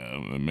 I'm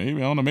like, maybe,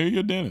 I don't know, maybe you're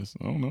a dentist.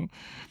 I don't know.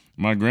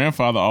 My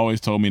grandfather always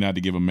told me not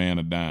to give a man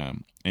a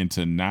dime and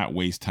to not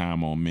waste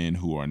time on men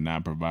who are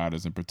not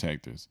providers and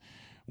protectors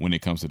when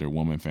it comes to their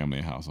woman, family,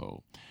 and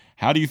household.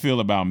 How do you feel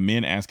about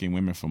men asking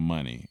women for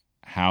money,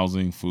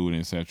 housing, food,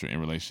 etc.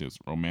 in relationships,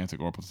 romantic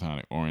or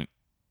platonic,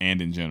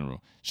 and in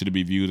general? Should it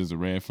be viewed as a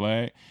red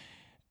flag?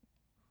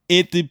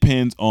 It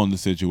depends on the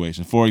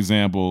situation. For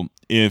example,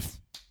 if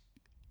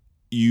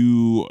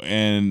you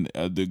and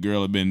the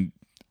girl have been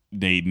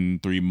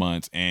dating 3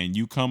 months and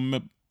you come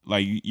up,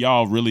 like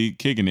y'all really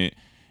kicking it,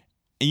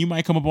 and you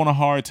might come up on a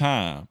hard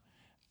time,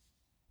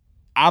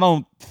 I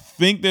don't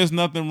think there's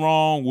nothing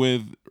wrong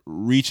with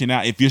reaching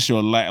out. If it's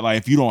your like,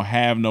 if you don't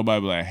have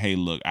nobody, like, hey,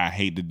 look, I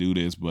hate to do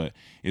this, but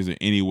is there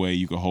any way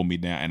you can hold me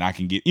down and I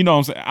can get, you know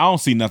what I'm saying? I don't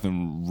see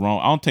nothing wrong.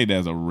 I don't take that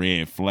as a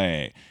red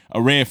flag.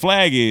 A red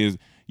flag is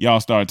y'all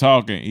start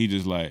talking, he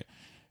just like,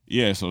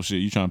 yeah, so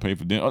shit, you trying to pay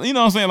for dinner? You know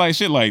what I'm saying? Like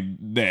shit like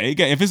that.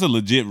 If it's a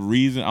legit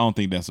reason, I don't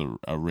think that's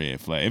a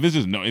red flag. If it's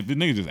just if the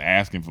nigga just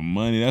asking for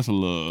money, that's a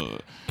little.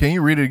 Can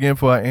you read it again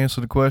before I answer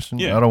the question?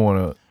 Yeah. I don't want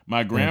to.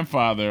 My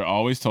grandfather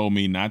always told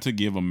me not to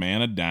give a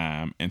man a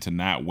dime and to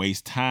not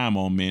waste time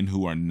on men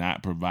who are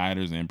not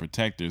providers and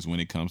protectors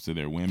when it comes to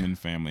their women,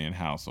 family, and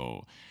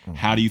household. Mm-hmm.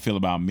 How do you feel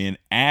about men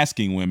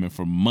asking women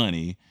for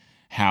money,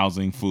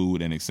 housing,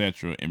 food, and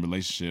etc. in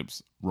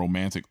relationships,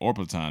 romantic or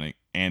platonic,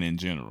 and in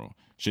general?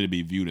 Should it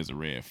be viewed as a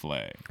red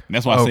flag? And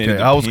that's why I said it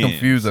I was depends.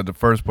 confused at the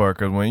first part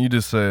because when you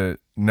just said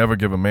never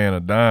give a man a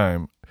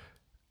dime,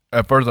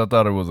 at first I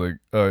thought it was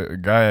a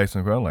guy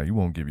asking, I'm like, you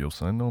won't give your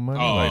son no money?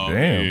 Oh, like,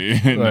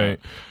 damn. yeah.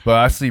 Like, but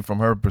I see from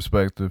her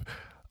perspective.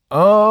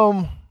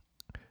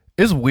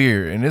 It's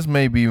weird, and this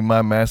may be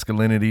my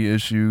masculinity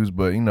issues,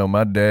 but you know,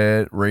 my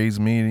dad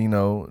raised me, you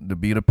know, to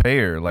be the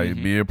payer, like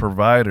be a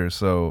provider.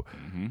 So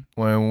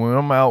when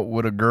I'm out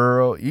with a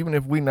girl, even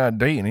if we not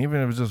dating,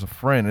 even if it's just a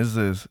friend,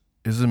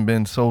 isn't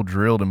been so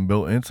drilled and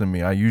built into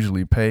me. I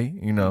usually pay,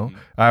 you know.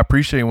 I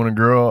appreciate when a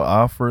girl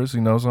offers,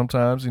 you know,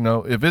 sometimes, you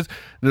know, if it's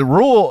the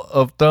rule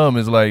of thumb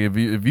is like if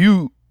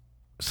you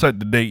set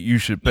the date, you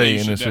should pay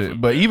and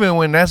shit. But even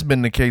when that's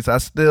been the case, I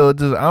still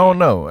just I don't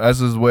know. That's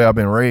just the way I've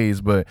been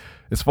raised. But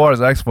as far as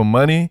asking for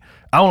money,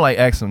 I don't like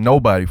asking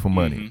nobody for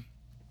money.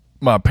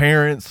 My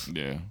parents,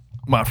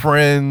 my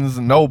friends,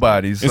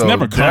 nobody. So it's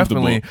never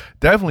comfortable.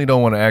 Definitely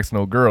don't want to ask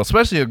no girl,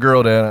 especially a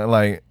girl that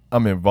like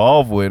I'm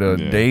involved with or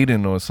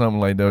dating or something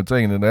like that, or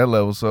taking it to that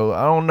level. So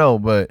I don't know.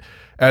 But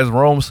as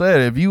Rome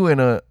said, if you in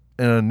a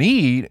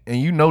need and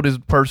you know this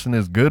person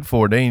is good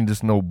for it, they ain't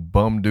just no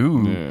bum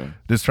dude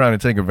just trying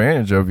to take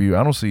advantage of you.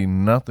 I don't see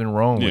nothing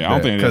wrong with that. I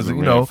don't think that's a you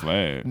red know,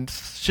 flag.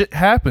 shit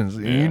happens.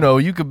 You know,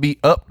 you could be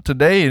up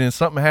today and then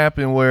something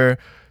happened where,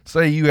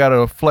 say, you got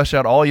to flesh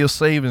out all your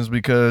savings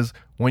because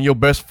when your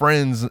best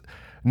friends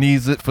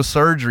needs it for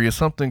surgery or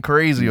something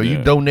crazy, or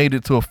you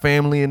donated to a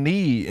family in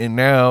need and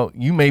now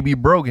you may be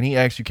broke and he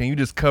asks you, can you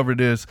just cover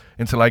this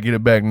until I get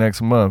it back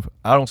next month?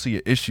 I don't see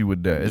an issue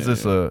with that. It's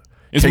just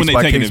it's when they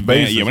taking case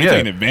advantage. basis. Yeah, when they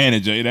taking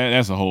advantage of it,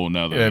 that's a whole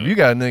nother. Yeah, if you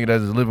got a nigga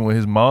that's just living with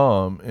his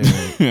mom and,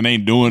 and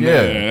ain't doing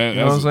that, you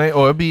know what I'm saying?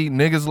 Or it be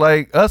niggas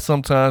like us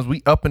sometimes.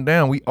 We up and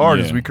down. We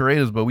artists, we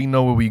creators, but we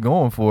know what we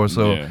going for.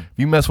 So if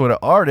you mess with an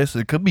artist,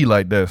 it could be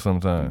like that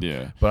sometimes.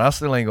 Yeah. But I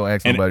still ain't gonna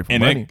ask nobody for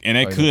money.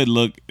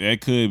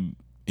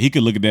 He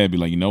could look at that and be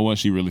like, you know what,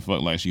 she really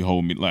fucked, like she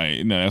hold me,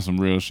 like, no, that's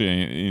some real shit,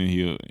 and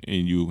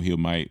he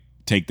might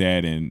take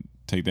that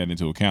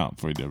into account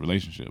for their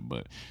relationship.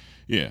 But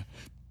yeah.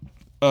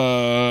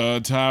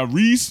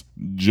 Tyrese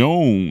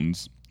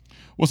Jones.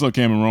 What's up,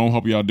 Cam and Rome?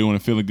 Hope y'all doing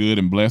and feeling good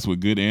and blessed with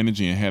good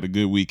energy and had a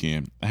good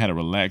weekend. I had a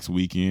relaxed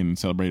weekend and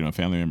celebrated my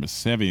family member's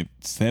 70th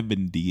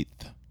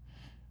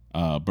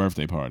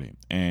birthday party.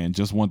 And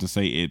just want to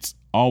say it's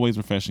always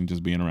refreshing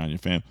just being around your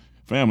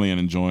family and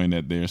enjoying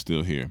that they're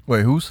still here.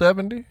 Wait, who's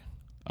 70?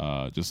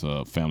 Just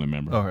a family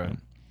member. Okay.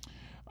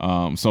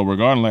 So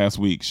regarding last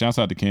week, shouts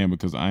out to Cam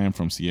because I am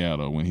from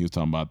Seattle when he was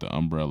talking about the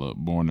umbrella,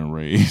 born and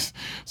raised.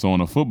 So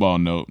on a football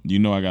note, you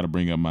know I got to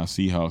bring up my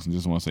Seahawks and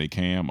just want to say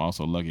Cam,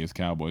 also lucky as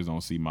Cowboys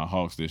don't see my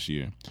Hawks this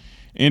year.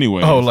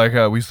 Anyways. Oh, like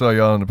how we saw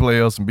y'all in the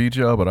playoffs and beat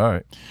y'all, but all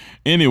right.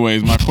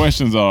 Anyways, my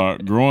questions are,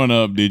 growing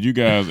up, did you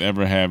guys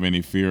ever have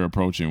any fear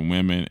approaching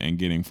women and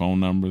getting phone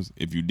numbers?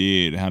 If you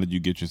did, how did you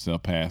get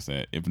yourself past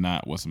that? If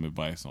not, what's some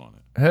advice on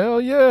it? Hell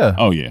yeah.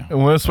 Oh, yeah.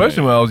 Well,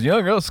 especially when I was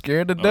younger, I was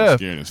scared to death.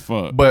 Scared as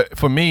fuck. But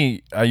for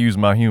me, I use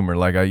my humor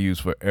like I use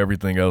for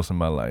everything else in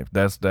my life.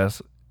 That's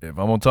if I'm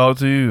going to talk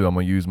to you, I'm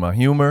going to use my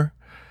humor.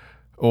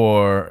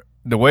 Or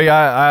the way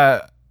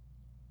I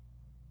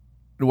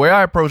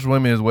approach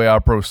women is the way I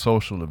approach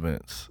social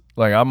events.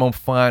 Like, I'm going to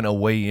find a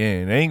way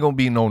in. It ain't going to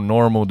be no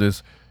normal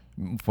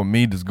for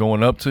me just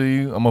going up to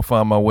you. I'm going to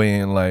find my way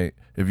in. Like,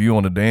 if you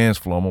on the dance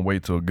floor, I'm going to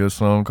wait till a good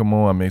song come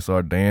on. I may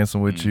start dancing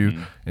with you,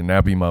 and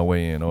that be my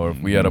way in. Or if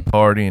we at a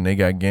party and they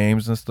got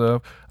games and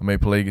stuff, I may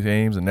play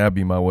games, and that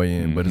be my way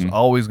in. But it's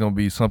always going to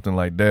be something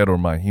like that or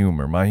my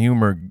humor. My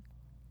humor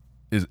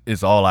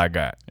is all I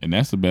got. And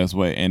that's the best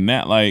way. And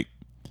that, like,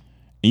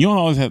 and you don't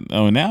always have.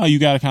 Oh, now you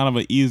got kind of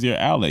an easier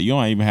outlet. You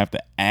don't even have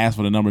to ask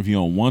for the number if you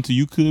don't want to.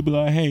 You could be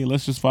like, "Hey,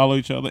 let's just follow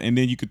each other," and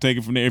then you could take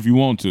it from there if you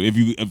want to. If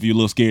you're a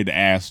little scared to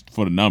ask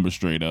for the number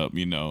straight up,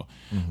 you know.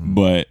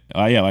 But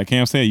like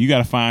Cam said, you got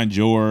to find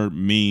your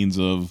means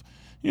of,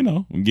 you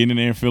know, getting in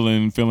there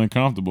feeling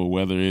comfortable.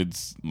 Whether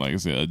it's, like I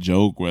said, a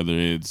joke, whether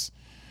it's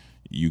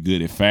you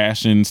good at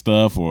fashion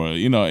stuff, or,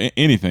 you know,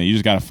 anything. You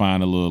just got to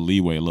find a little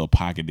leeway, a little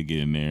pocket to get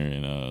in there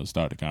and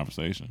start the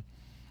conversation.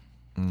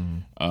 Two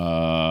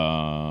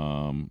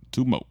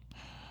more.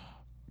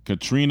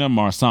 Katrina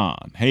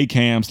Marsan. Hey,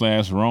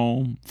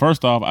 Cam/Rome.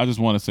 First off, I just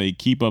want to say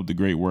keep up the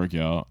great work,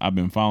 y'all. I've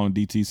been following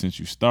DT since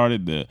you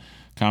started the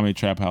Comedy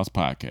Trap House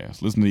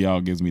podcast. Listening to y'all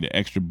gives me the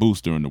extra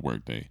boost during the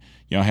workday.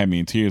 Y'all had me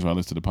in tears while I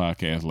listened to the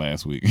podcast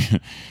last week.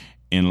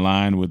 In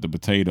line with the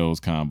potatoes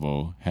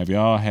convo, have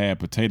y'all had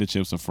potato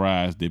chips or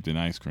fries dipped in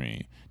ice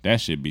cream?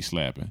 That shit be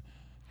slapping.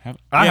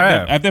 I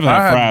have. I've never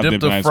had fries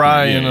dipped in a ice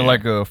fry cream. in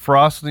like a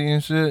Frosty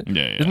and shit.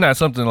 Yeah. It's not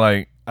something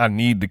like I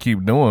need to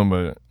keep doing,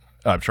 but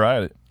I've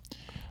tried it.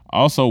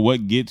 Also,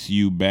 what gets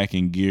you back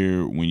in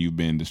gear when you've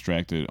been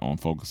distracted on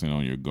focusing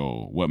on your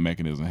goal? What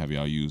mechanism have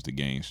y'all used to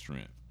gain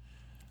strength?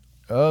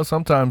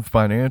 Sometimes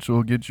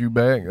financial gets you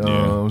back.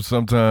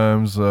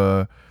 Sometimes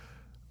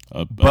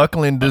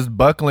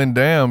buckling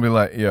down, be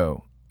like,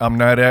 yo, I'm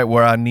not at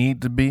where I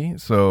need to be,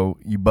 so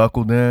you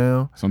buckle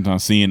down.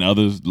 Sometimes seeing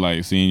others,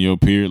 like seeing your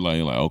peers,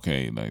 like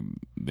okay, like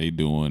they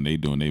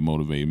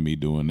motivate me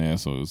doing that.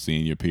 So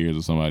seeing your peers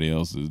or somebody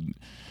else is.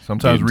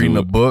 Sometimes reading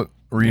a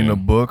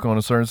book on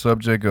a certain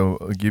subject will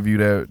give you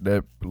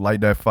that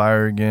light that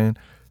fire again.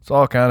 It's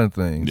all kind of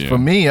things. Yeah. For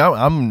me,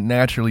 I'm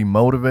naturally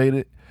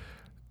motivated,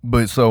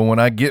 but so when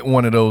I get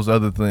one of those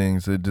other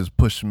things, it just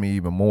pushes me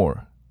even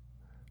more.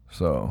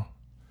 So,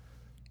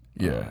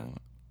 yeah.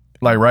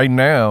 Like right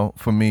now,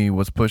 for me,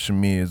 what's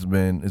pushing me it's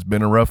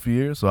been a rough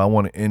year, so I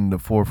want to end the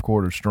fourth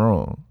quarter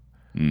strong.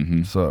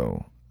 Mm-hmm.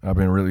 So I've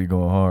been really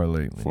going hard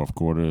lately. Fourth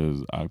quarter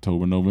is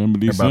October, November,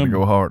 December. About to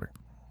go harder.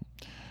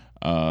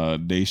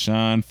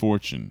 Deshaun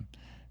Fortune.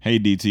 Hey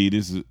DT,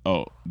 this is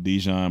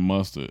Dijon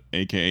Mustard,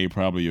 aka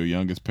probably your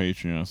youngest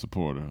Patreon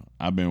supporter.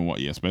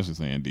 Especially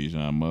saying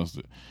Dijon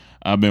Mustard.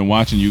 I've been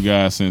watching you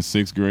guys since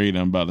 6th grade.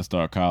 I'm about to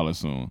start college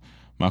soon.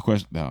 My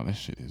question, that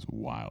shit is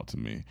wild to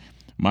me.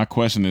 My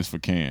question is for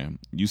Cam.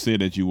 You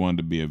said that you wanted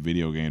to be a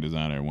video game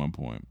designer at one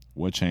point.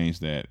 What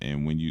changed that?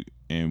 And when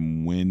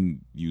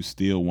you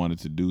still wanted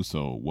to do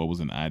so, what was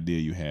an idea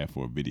you had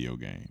for a video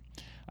game?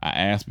 I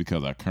asked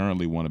because I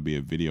currently want to be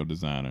a video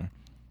designer.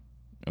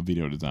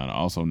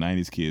 Also,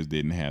 90s kids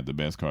didn't have the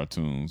best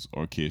cartoons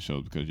or kid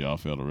shows because y'all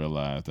failed to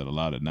realize that a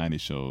lot of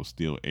 90s shows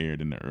still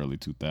aired in the early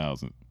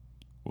 2000s.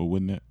 Well,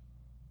 wouldn't it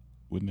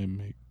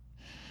make?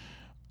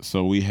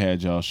 So we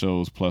had y'all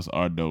shows plus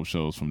our dope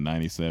shows from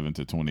 97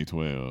 to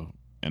 2012.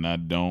 And I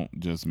don't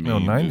just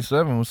mean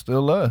 97 was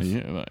still us.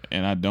 Yeah,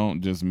 and I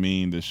don't just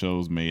mean the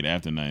shows made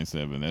after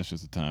 97. That's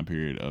just a time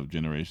period of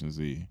Generation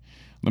Z.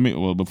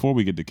 Before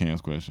we get to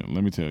Cam's question,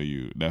 let me tell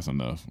you, that's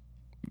enough.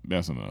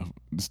 That's enough.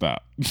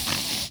 Stop.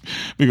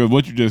 Because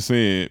what you just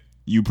said,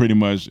 you pretty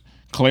much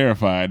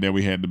clarified that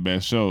we had the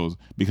best shows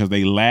because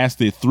they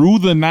lasted through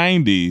the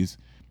 90s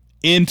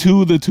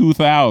into the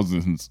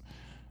 2000s.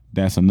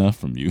 That's enough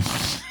from you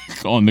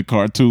on the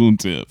cartoon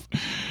tip.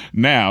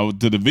 Now,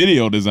 to the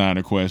video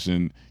designer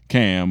question,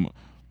 Cam,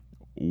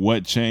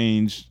 what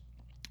changed?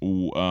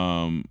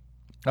 I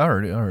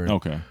heard it.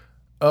 Okay.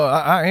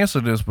 I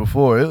answered this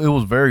before. It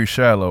was very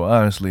shallow,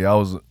 honestly. I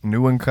was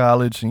new in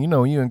college, and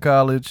you in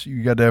college,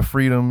 you got that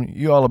freedom.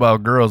 You all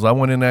about girls. I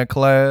went in that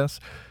class,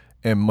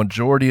 and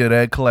majority of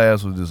that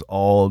class was just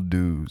all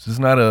dudes. It's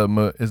not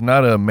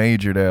a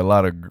major that a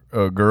lot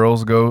of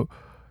girls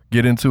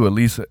get into, at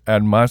least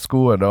at my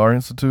school, at our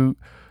institute.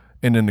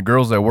 And then the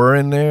girls that were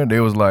in there, they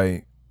was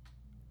like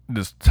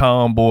just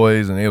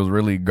tomboys, and it was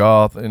really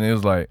goth. And it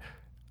was like,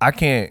 I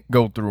can't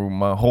go through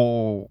my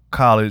whole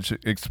college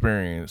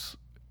experience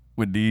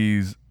with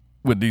these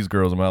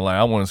girls in my life.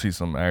 I want to see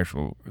some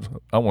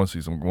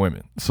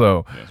women.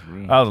 So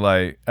I was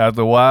like,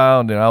 after a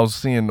while, then I was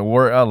seeing the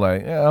work. I was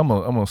like, yeah, I'm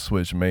gonna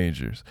switch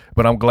majors.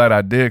 But I'm glad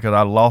I did because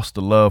I lost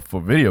the love for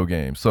video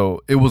games.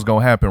 So it was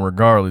gonna happen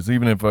regardless,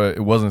 even if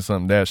it wasn't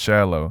something that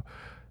shallow.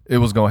 It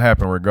was gonna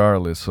happen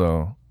regardless.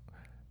 So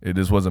it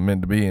just wasn't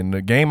meant to be. And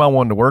the game I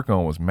wanted to work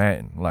on was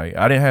Madden. Like,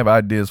 I didn't have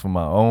ideas for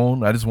my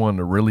own. I just wanted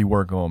to really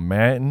work on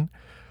Madden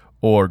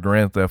or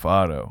Grand Theft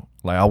Auto.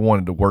 Like, I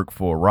wanted to work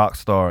for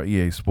Rockstar,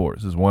 EA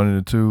Sports. It's one of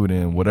the two. And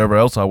then whatever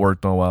else I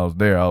worked on while I was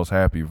there, I was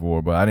happy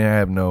for. But I didn't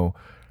have no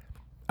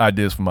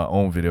ideas for my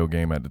own video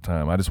game at the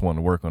time. I just wanted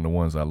to work on the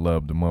ones I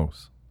loved the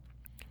most.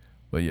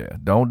 But yeah,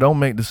 don't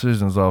make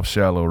decisions off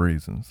shallow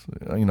reasons.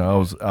 I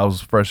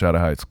was fresh out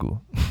of high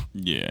school.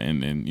 Yeah,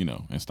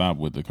 and stop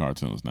with the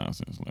cartoons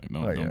nonsense. Like,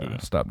 don't do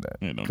that. Stop that.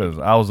 Yeah, because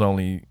I was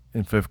only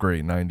in 5th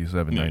grade,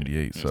 97,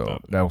 98. So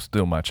that was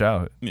still my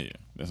childhood. Yeah,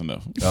 that's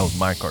enough. That was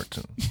my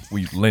cartoon.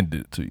 We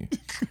lended it to you.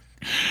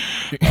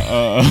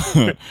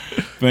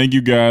 Thank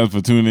you guys for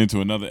tuning in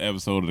to another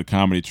episode of the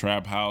Comedy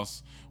Trap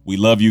House. We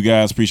love you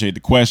guys. Appreciate the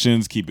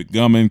questions. Keep it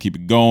coming. Keep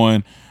it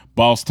going.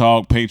 Boss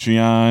Talk,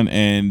 Patreon,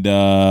 and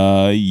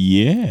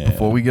yeah.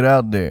 Before we get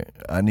out there,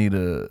 I need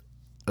a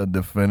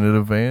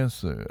definitive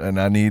answer,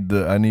 and I need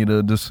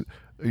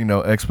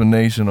a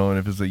explanation on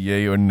if it's a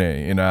yay or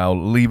nay, and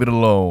I'll leave it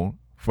alone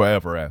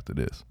forever after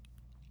this.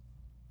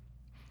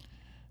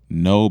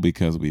 No,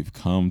 because we've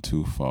come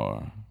too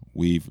far.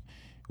 We've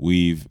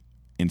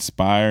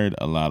inspired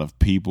a lot of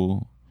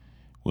people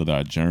with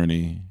our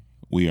journey.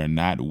 We are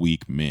not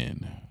weak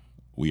men.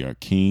 We are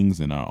kings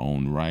in our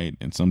own right,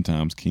 and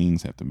sometimes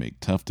kings have to make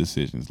tough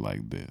decisions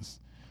like this.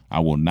 I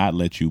will not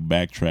let you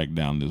backtrack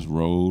down this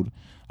road.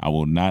 I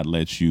will not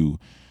let you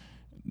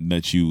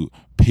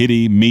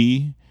pity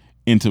me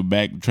into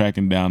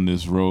backtracking down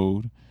this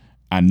road.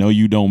 I know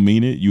you don't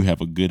mean it. You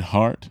have a good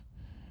heart,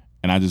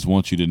 and I just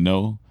want you to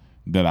know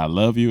that I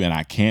love you, and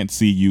I can't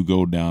see you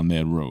go down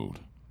that road.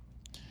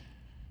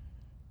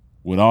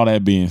 With all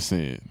that being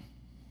said,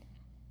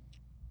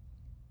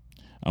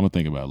 I'm going to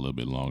think about it a little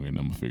bit longer, and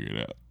I'm going to figure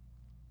it out.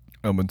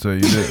 I'm going to tell you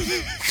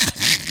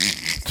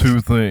this. 2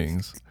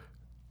 things.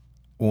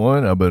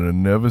 1, I better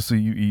never see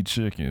you eat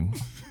chicken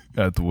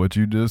after what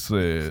you just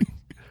said.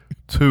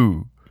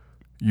 2,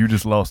 you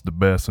just lost the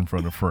best in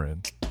front of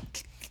friends.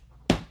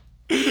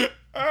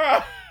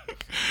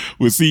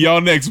 We'll see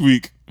y'all next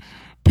week.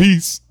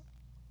 Peace.